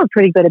we're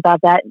pretty good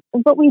about that.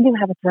 But we do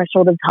have a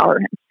threshold of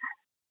tolerance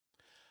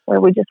where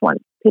we just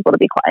want people to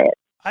be quiet.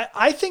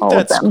 I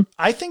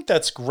think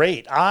that's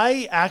great.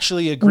 I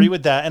actually agree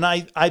with that. And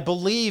I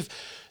believe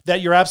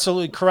that you're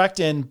absolutely correct.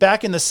 And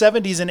back in the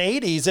 70s and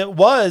 80s, it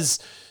was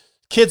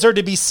kids are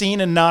to be seen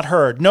and not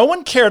heard. No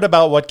one cared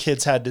about what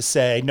kids had to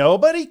say.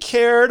 Nobody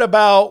cared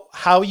about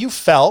how you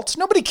felt.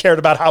 Nobody cared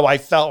about how I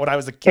felt when I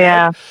was a kid.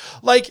 Yeah.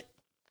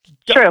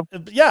 True.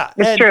 Yeah.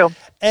 It's true.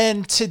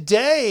 And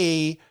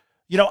today,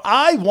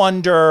 I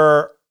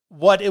wonder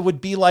what it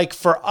would be like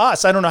for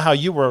us. I don't know how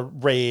you were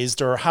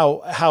raised or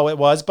how it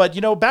was, but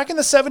back in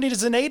the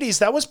 70s and 80s,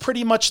 that was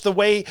pretty much the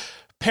way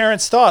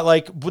parents thought.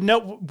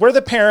 No, we're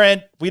the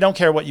parent. We don't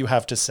care what you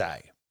have to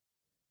say.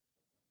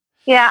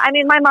 Yeah, I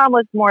mean, my mom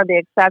was more the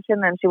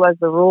exception than she was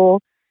the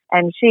rule,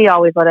 and she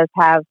always let us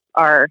have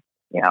our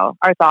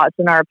thoughts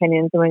and our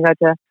opinions, and we got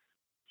to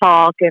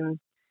talk and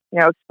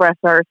express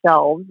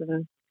ourselves,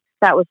 and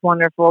that was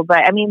wonderful.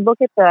 But I mean, look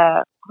at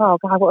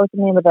what was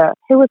the name of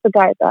who was the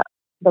guy that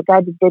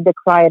did the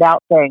Cry It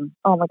Out thing?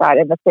 Oh my God,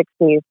 in the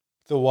 60s.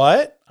 The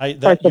what? You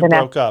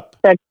broke up.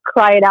 The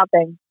Cry It Out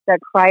thing. The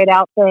Cry It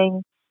Out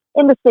thing.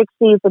 In the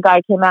 60s, the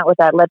guy came out with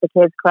that "let the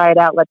kids cry it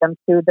out, let them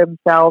soothe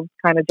themselves"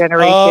 kind of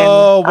generation.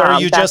 Oh,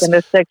 where you back in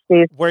the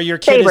 60s, where your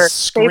kid is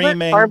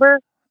screaming. Harbor?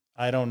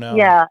 I don't know.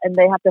 Yeah, and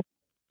they have to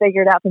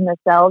figure it out for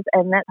themselves.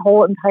 And that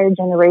whole entire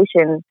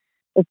generation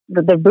is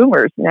the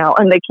boomers now,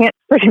 and they can't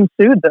freaking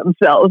soothe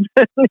themselves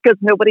because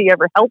nobody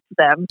ever helps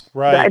them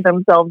guide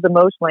themselves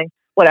emotionally.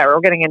 Whatever,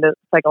 we're getting into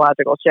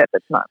psychological shit.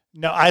 That's not.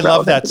 No, I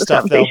love that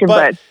stuff though.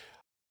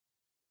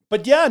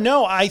 But yeah,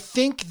 no, I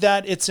think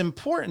that it's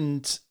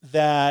important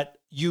that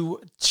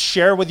you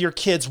share with your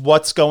kids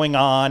what's going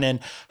on and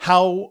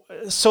how,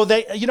 so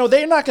they,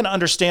 they're not going to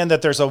understand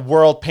that there's a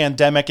world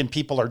pandemic and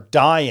people are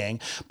dying,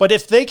 but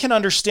if they can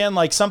understand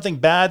like something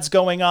bad's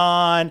going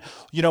on,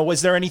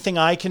 is there anything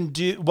I can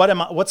do?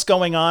 What's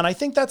going on? I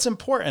think that's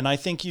important. I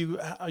think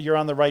you're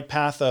on the right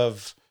path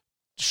of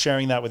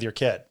sharing that with your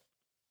kid.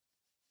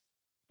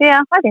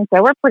 Yeah, I think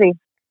so. We're pretty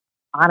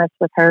honest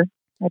with her.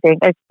 I think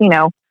it's,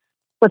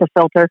 with a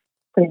filter.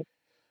 Pretty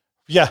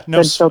Yeah,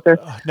 no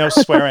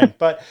swearing.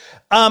 But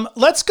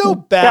let's go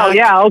back. Oh,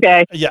 yeah,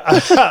 okay.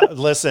 Yeah,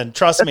 listen,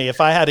 trust me,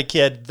 if I had a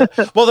kid,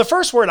 the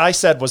first word I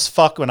said was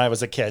fuck when I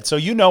was a kid. So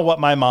what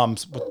my mom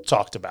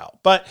talked about.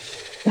 But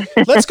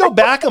let's go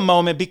back a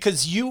moment,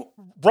 because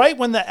right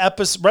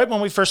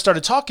when we first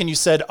started talking, you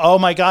said, oh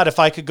my God, if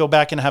I could go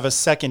back and have a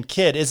second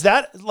kid. Is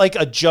that like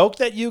a joke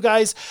that you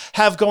guys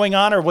have going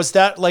on? Or was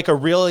that like a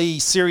really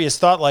serious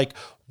thought? Like,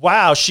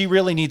 wow, she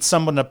really needs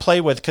someone to play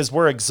with because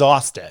we're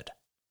exhausted.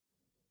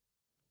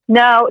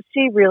 No,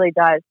 she really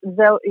does.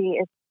 Zoe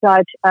is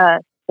such a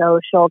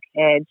social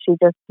kid. She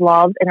just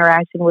loves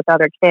interaction with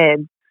other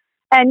kids.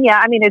 And yeah,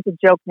 I mean, it's a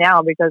joke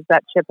now because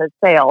that ship has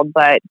sailed,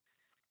 but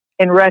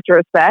in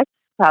retrospect,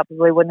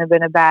 probably wouldn't have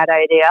been a bad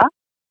idea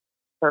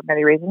for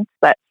many reasons.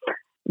 But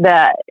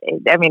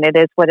it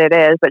is what it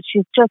is. But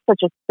she's just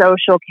such a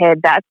social kid.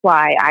 That's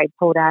why I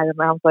told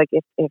Adam, I was like,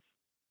 if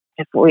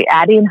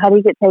Addie and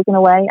Huddy get taken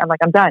away, I'm like,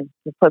 I'm done.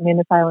 Just put me in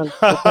the asylum.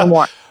 There's no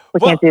more. We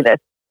can't do this.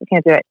 We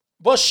can't do it.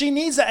 Well, she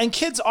needs that, and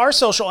kids are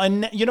social.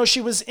 And she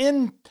was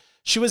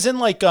in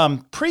like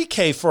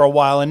pre-K for a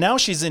while, and now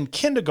she's in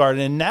kindergarten,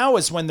 and now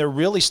is when they're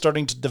really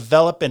starting to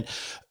develop. And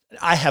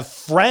I have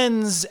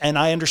friends, and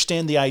I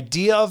understand the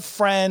idea of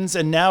friends,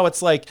 and now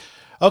it's like,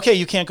 okay,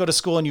 you can't go to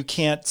school and you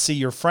can't see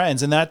your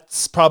friends, and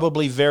that's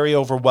probably very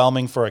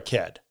overwhelming for a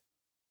kid.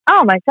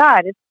 Oh my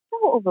God, it's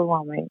so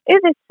overwhelming. It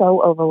is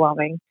so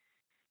overwhelming.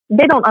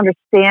 They don't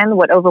understand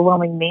what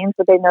overwhelming means,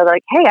 but they know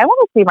like, hey, I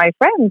want to see my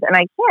friends and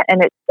I can't,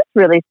 and it just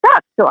really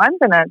sucks. So I'm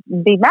going to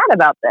be mad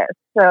about this.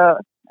 So,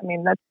 I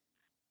mean, that's,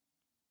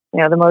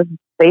 the most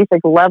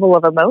basic level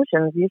of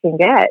emotions you can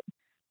get.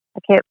 I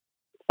can't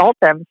fault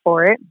them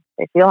for it.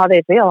 They feel how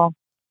they feel.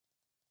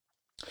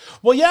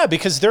 Well, yeah,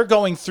 because they're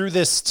going through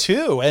this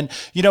too. And,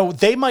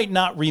 they might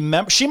not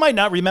remember, she might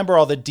not remember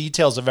all the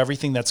details of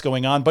everything that's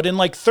going on, but in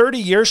like 30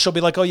 years, she'll be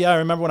like, oh yeah, I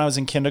remember when I was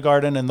in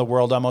kindergarten and the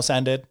world almost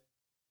ended.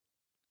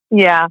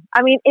 Yeah,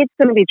 I mean, it's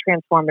going to be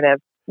transformative.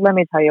 Let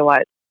me tell you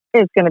what,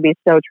 it's going to be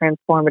so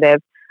transformative.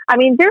 I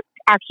mean, there's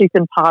actually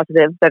some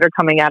positives that are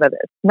coming out of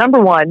this. Number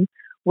one,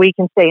 we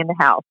can stay in the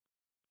house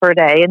for a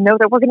day and know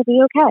that we're going to be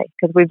okay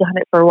because we've done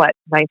it for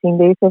 19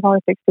 days so far,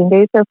 16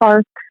 days so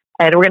far,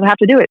 and we're going to have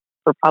to do it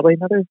for probably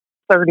another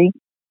 30,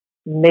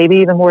 maybe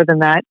even more than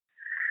that.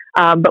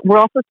 But we're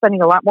also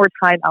spending a lot more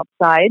time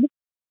outside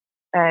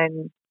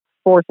and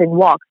forcing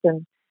walks.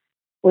 And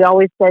we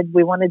always said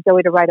we wanted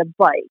Zoe to ride a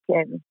bike,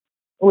 and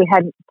we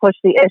hadn't pushed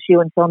the issue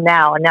until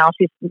now. And now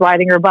she's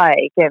riding her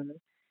bike and,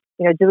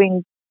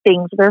 doing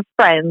things with her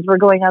friends. We're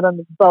going out on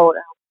this boat.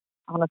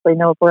 I don't honestly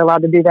know if we're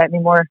allowed to do that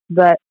anymore,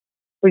 but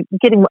we're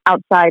getting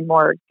outside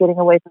more, getting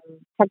away from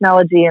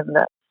technology and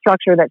the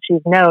structure that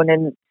she's known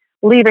and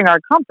leaving our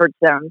comfort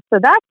zone. So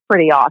that's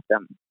pretty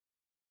awesome.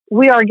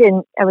 We are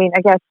getting,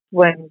 I guess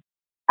when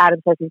Adam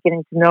says he's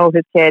getting to know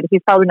his kid,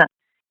 he's probably not,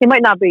 he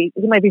might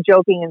be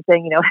joking and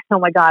saying, oh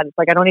my God, it's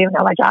like, I don't even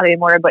know my child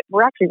anymore, but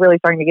we're actually really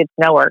starting to get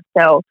to know her.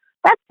 So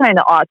that's kind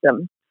of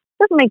awesome.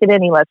 Doesn't make it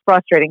any less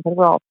frustrating because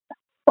we're all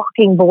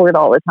fucking bored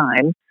all the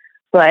time,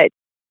 but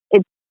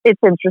it's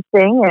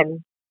interesting.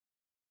 And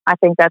I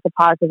think that's a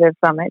positive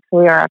from it.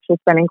 So we are actually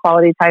spending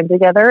quality time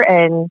together,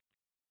 and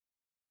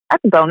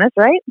that's a bonus,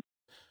 right?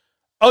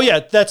 Oh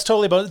yeah, that's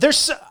totally a bonus.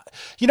 There's,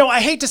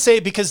 I hate to say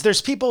it because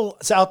there's people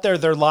out there,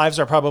 their lives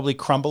are probably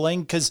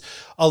crumbling because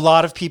a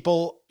lot of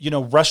people,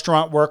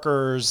 restaurant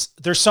workers,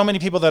 there's so many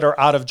people that are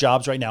out of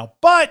jobs right now,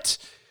 but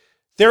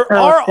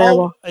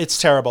it's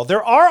terrible.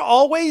 There are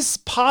always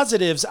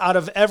positives out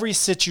of every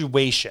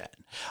situation.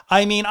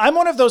 I mean, I'm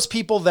one of those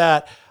people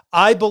that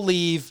I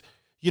believe,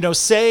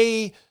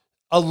 say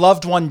a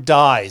loved one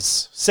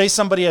dies, say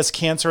somebody has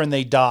cancer and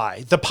they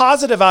die. The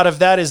positive out of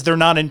that is they're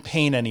not in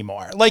pain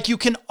anymore. Like you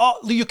can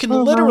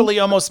literally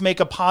almost make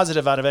a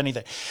positive out of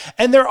anything.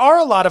 And there are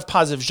a lot of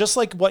positives, just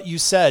like what you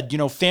said,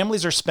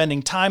 families are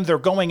spending time, they're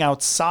going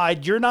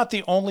outside. You're not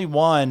the only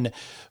one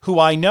who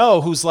I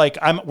know who's like,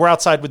 we're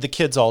outside with the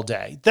kids all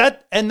day.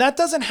 That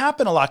doesn't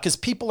happen a lot because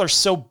people are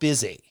so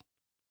busy.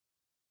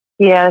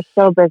 Yeah,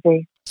 so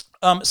busy.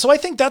 So I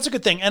think that's a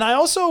good thing. And I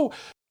also,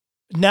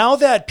 now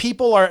that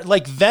people are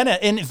like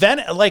in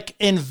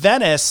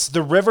Venice,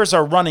 the rivers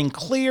are running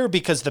clear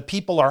because the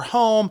people are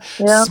home.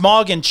 Yeah.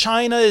 Smog in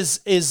China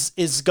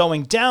is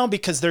going down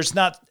because there's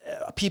not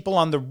people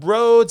on the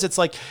roads. It's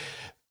like,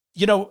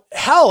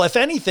 hell, if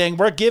anything,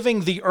 we're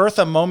giving the earth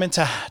a moment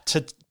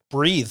to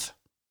breathe.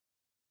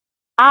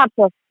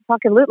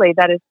 Absolutely.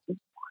 That is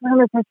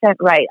 100%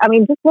 right. I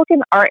mean, just look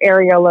in our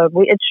area alone.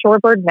 It's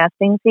shorebird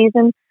nesting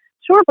season.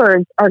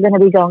 Shorebirds are going to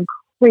be going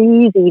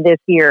crazy this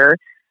year.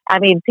 I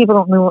mean, people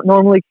don't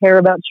normally care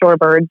about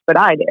shorebirds, but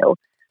I do.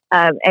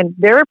 And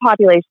their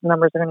population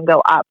numbers are going to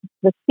go up.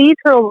 The sea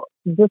turtle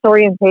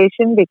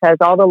disorientation, because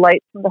all the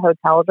lights from the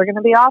hotels are going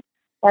to be off,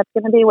 that's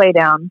going to be way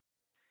down.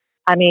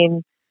 I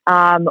mean,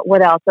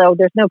 what else? So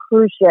there's no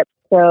cruise ships,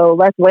 so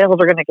less whales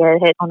are going to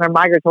get hit on their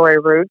migratory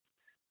routes,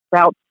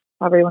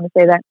 however you want to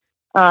say that.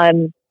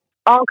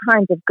 All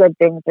kinds of good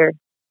things are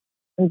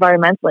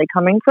environmentally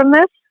coming from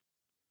this.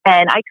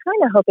 And I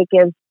kind of hope it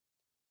gives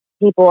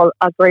people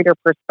a greater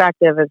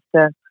perspective as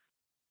to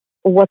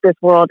what this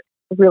world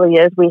really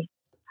is. We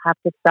have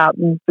to stop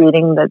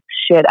beating the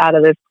shit out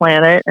of this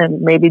planet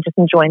and maybe just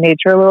enjoy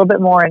nature a little bit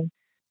more and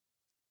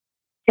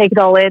take it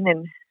all in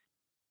and,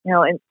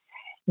 and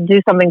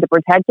do something to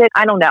protect it.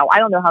 I don't know. I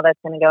don't know how that's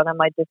going to go. That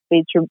might just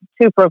be too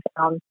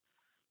profound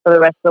for the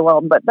rest of the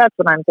world, but that's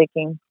what I'm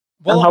thinking.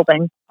 Well, I'm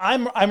hoping.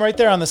 I'm right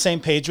there on the same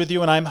page with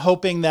you, and I'm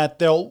hoping that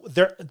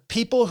there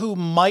people who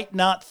might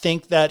not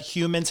think that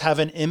humans have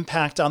an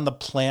impact on the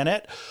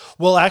planet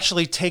will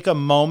actually take a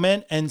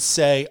moment and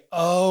say,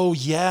 "Oh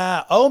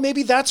yeah,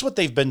 maybe that's what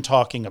they've been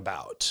talking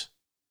about."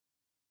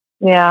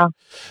 Yeah,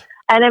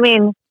 and I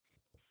mean,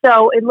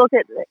 so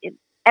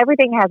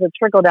everything has a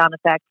trickle down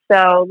effect.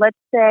 So let's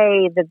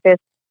say that this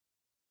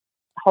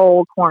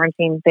whole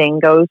quarantine thing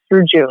goes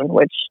through June,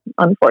 which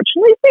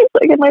unfortunately seems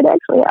like it might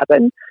actually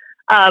happen.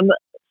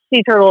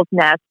 Sea turtles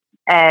nest,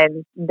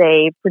 and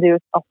they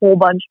produce a whole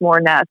bunch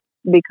more nests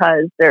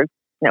because there's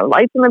no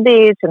lights on the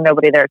beach and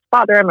nobody there to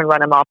bother them and run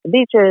them off the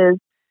beaches.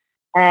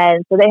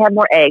 And so they have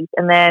more eggs,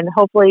 and then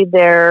hopefully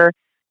their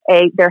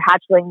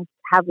hatchlings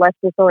have less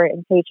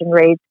disorientation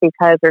rates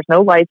because there's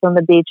no lights on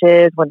the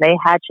beaches when they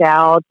hatch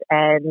out,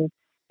 and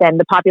then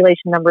the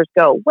population numbers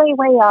go way,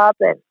 way up.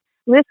 And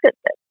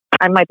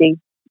I might be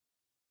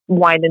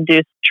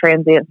wine-induced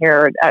tangent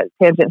here,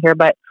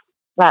 but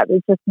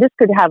this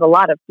could have a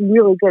lot of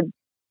really good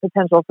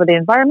potential for the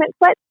environment,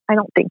 but I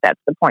don't think that's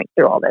the point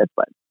through all this,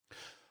 but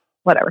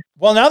whatever.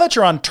 Well, now that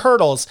you're on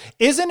turtles,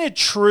 isn't it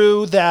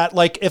true that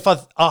like if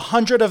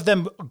 100 of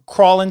them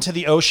crawl into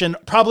the ocean,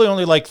 probably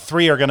only like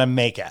 3 are going to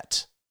make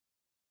it?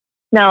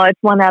 No,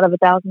 it's 1 out of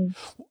 1,000.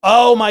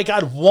 Oh my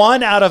God.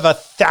 1 out of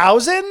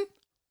 1,000?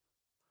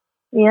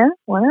 Yeah,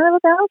 1 out of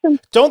 1,000.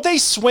 Don't they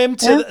swim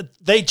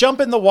they jump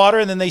in the water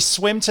and then they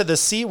swim to the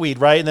seaweed,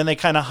 right? And then they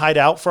kind of hide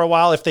out for a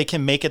while if they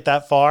can make it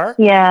that far?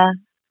 Yeah.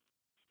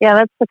 Yeah,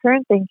 that's the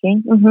current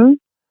thinking. Mm-hmm.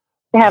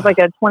 They have like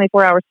a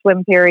 24-hour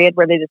swim period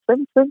where they just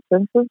swim.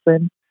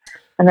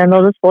 And then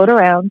they'll just float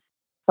around,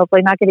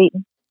 hopefully not get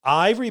eaten.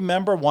 I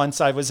remember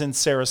once I was in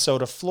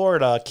Sarasota,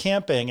 Florida,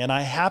 camping, and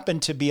I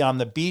happened to be on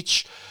the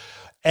beach,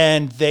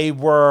 and they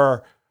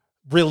were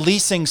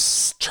releasing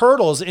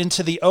turtles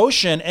into the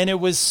ocean, and it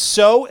was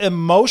so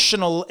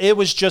emotional. It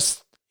was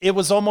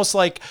almost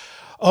like,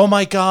 oh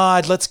my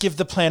God, let's give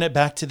the planet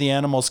back to the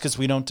animals because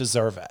we don't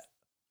deserve it.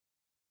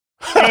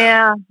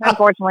 Yeah,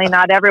 unfortunately,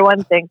 not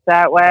everyone thinks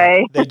that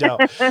way.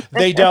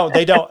 They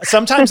don't.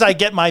 Sometimes I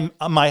get my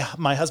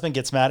husband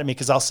gets mad at me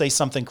because I'll say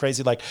something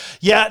crazy like,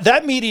 yeah,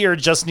 that meteor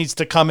just needs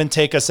to come and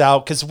take us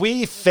out because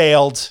we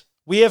failed.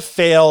 We have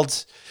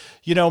failed.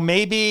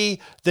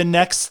 Maybe the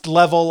next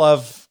level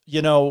of,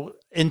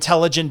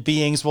 intelligent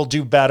beings will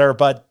do better,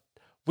 but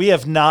we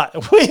have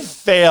not. We've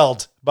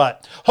failed.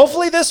 But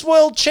hopefully this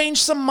will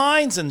change some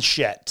minds and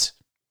shit.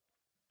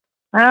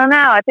 I don't know.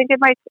 I think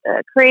it might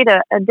create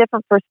a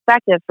different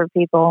perspective for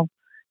people.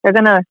 They're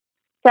going to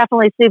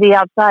definitely see the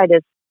outside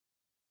as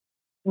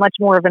much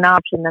more of an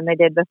option than they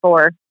did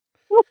before.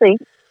 We'll see.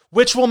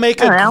 Which will make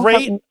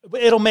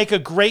it'll make a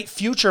great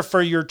future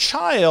for your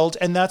child.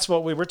 And that's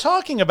what we were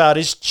talking about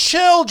is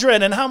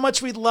children and how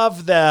much we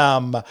love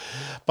them,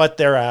 but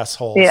they're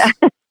assholes. Yeah.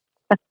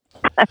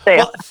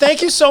 Well,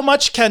 thank you so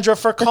much, Kendra,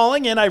 for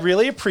calling in. I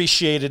really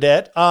appreciated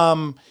it.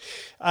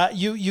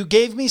 You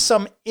gave me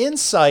some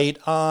insight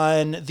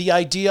on the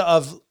idea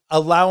of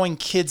allowing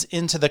kids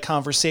into the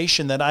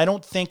conversation that I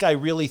don't think I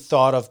really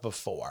thought of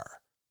before.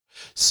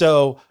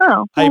 So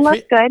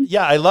that's good.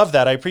 Yeah, I love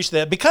that. I appreciate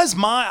that because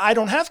I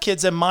don't have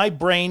kids and my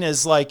brain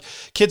is like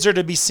kids are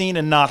to be seen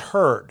and not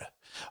heard.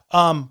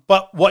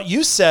 But what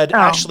you said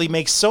actually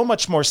makes so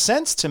much more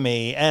sense to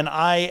me. And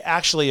I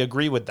actually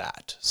agree with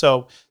that.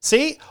 So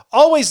see,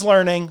 always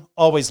learning,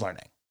 always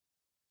learning.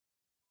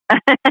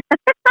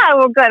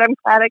 Well, good. I'm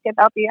glad I could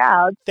help you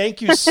out.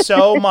 Thank you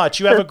so much.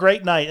 You have a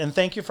great night. And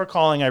thank you for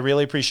calling. I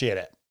really appreciate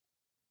it.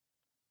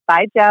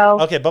 Bye, Joe.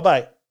 Okay,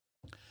 bye-bye.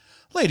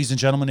 Ladies and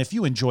gentlemen, if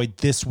you enjoyed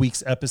this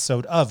week's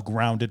episode of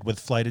Grounded with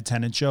Flight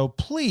Attendant Joe,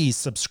 please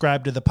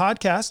subscribe to the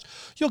podcast.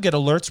 You'll get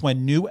alerts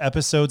when new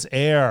episodes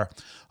air.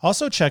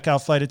 Also, check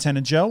out Flight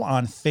Attendant Joe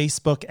on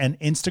Facebook and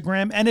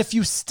Instagram. And if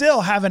you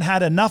still haven't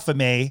had enough of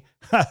me,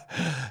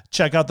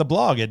 check out the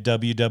blog at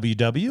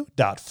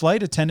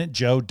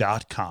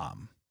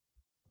www.flightattendantjoe.com.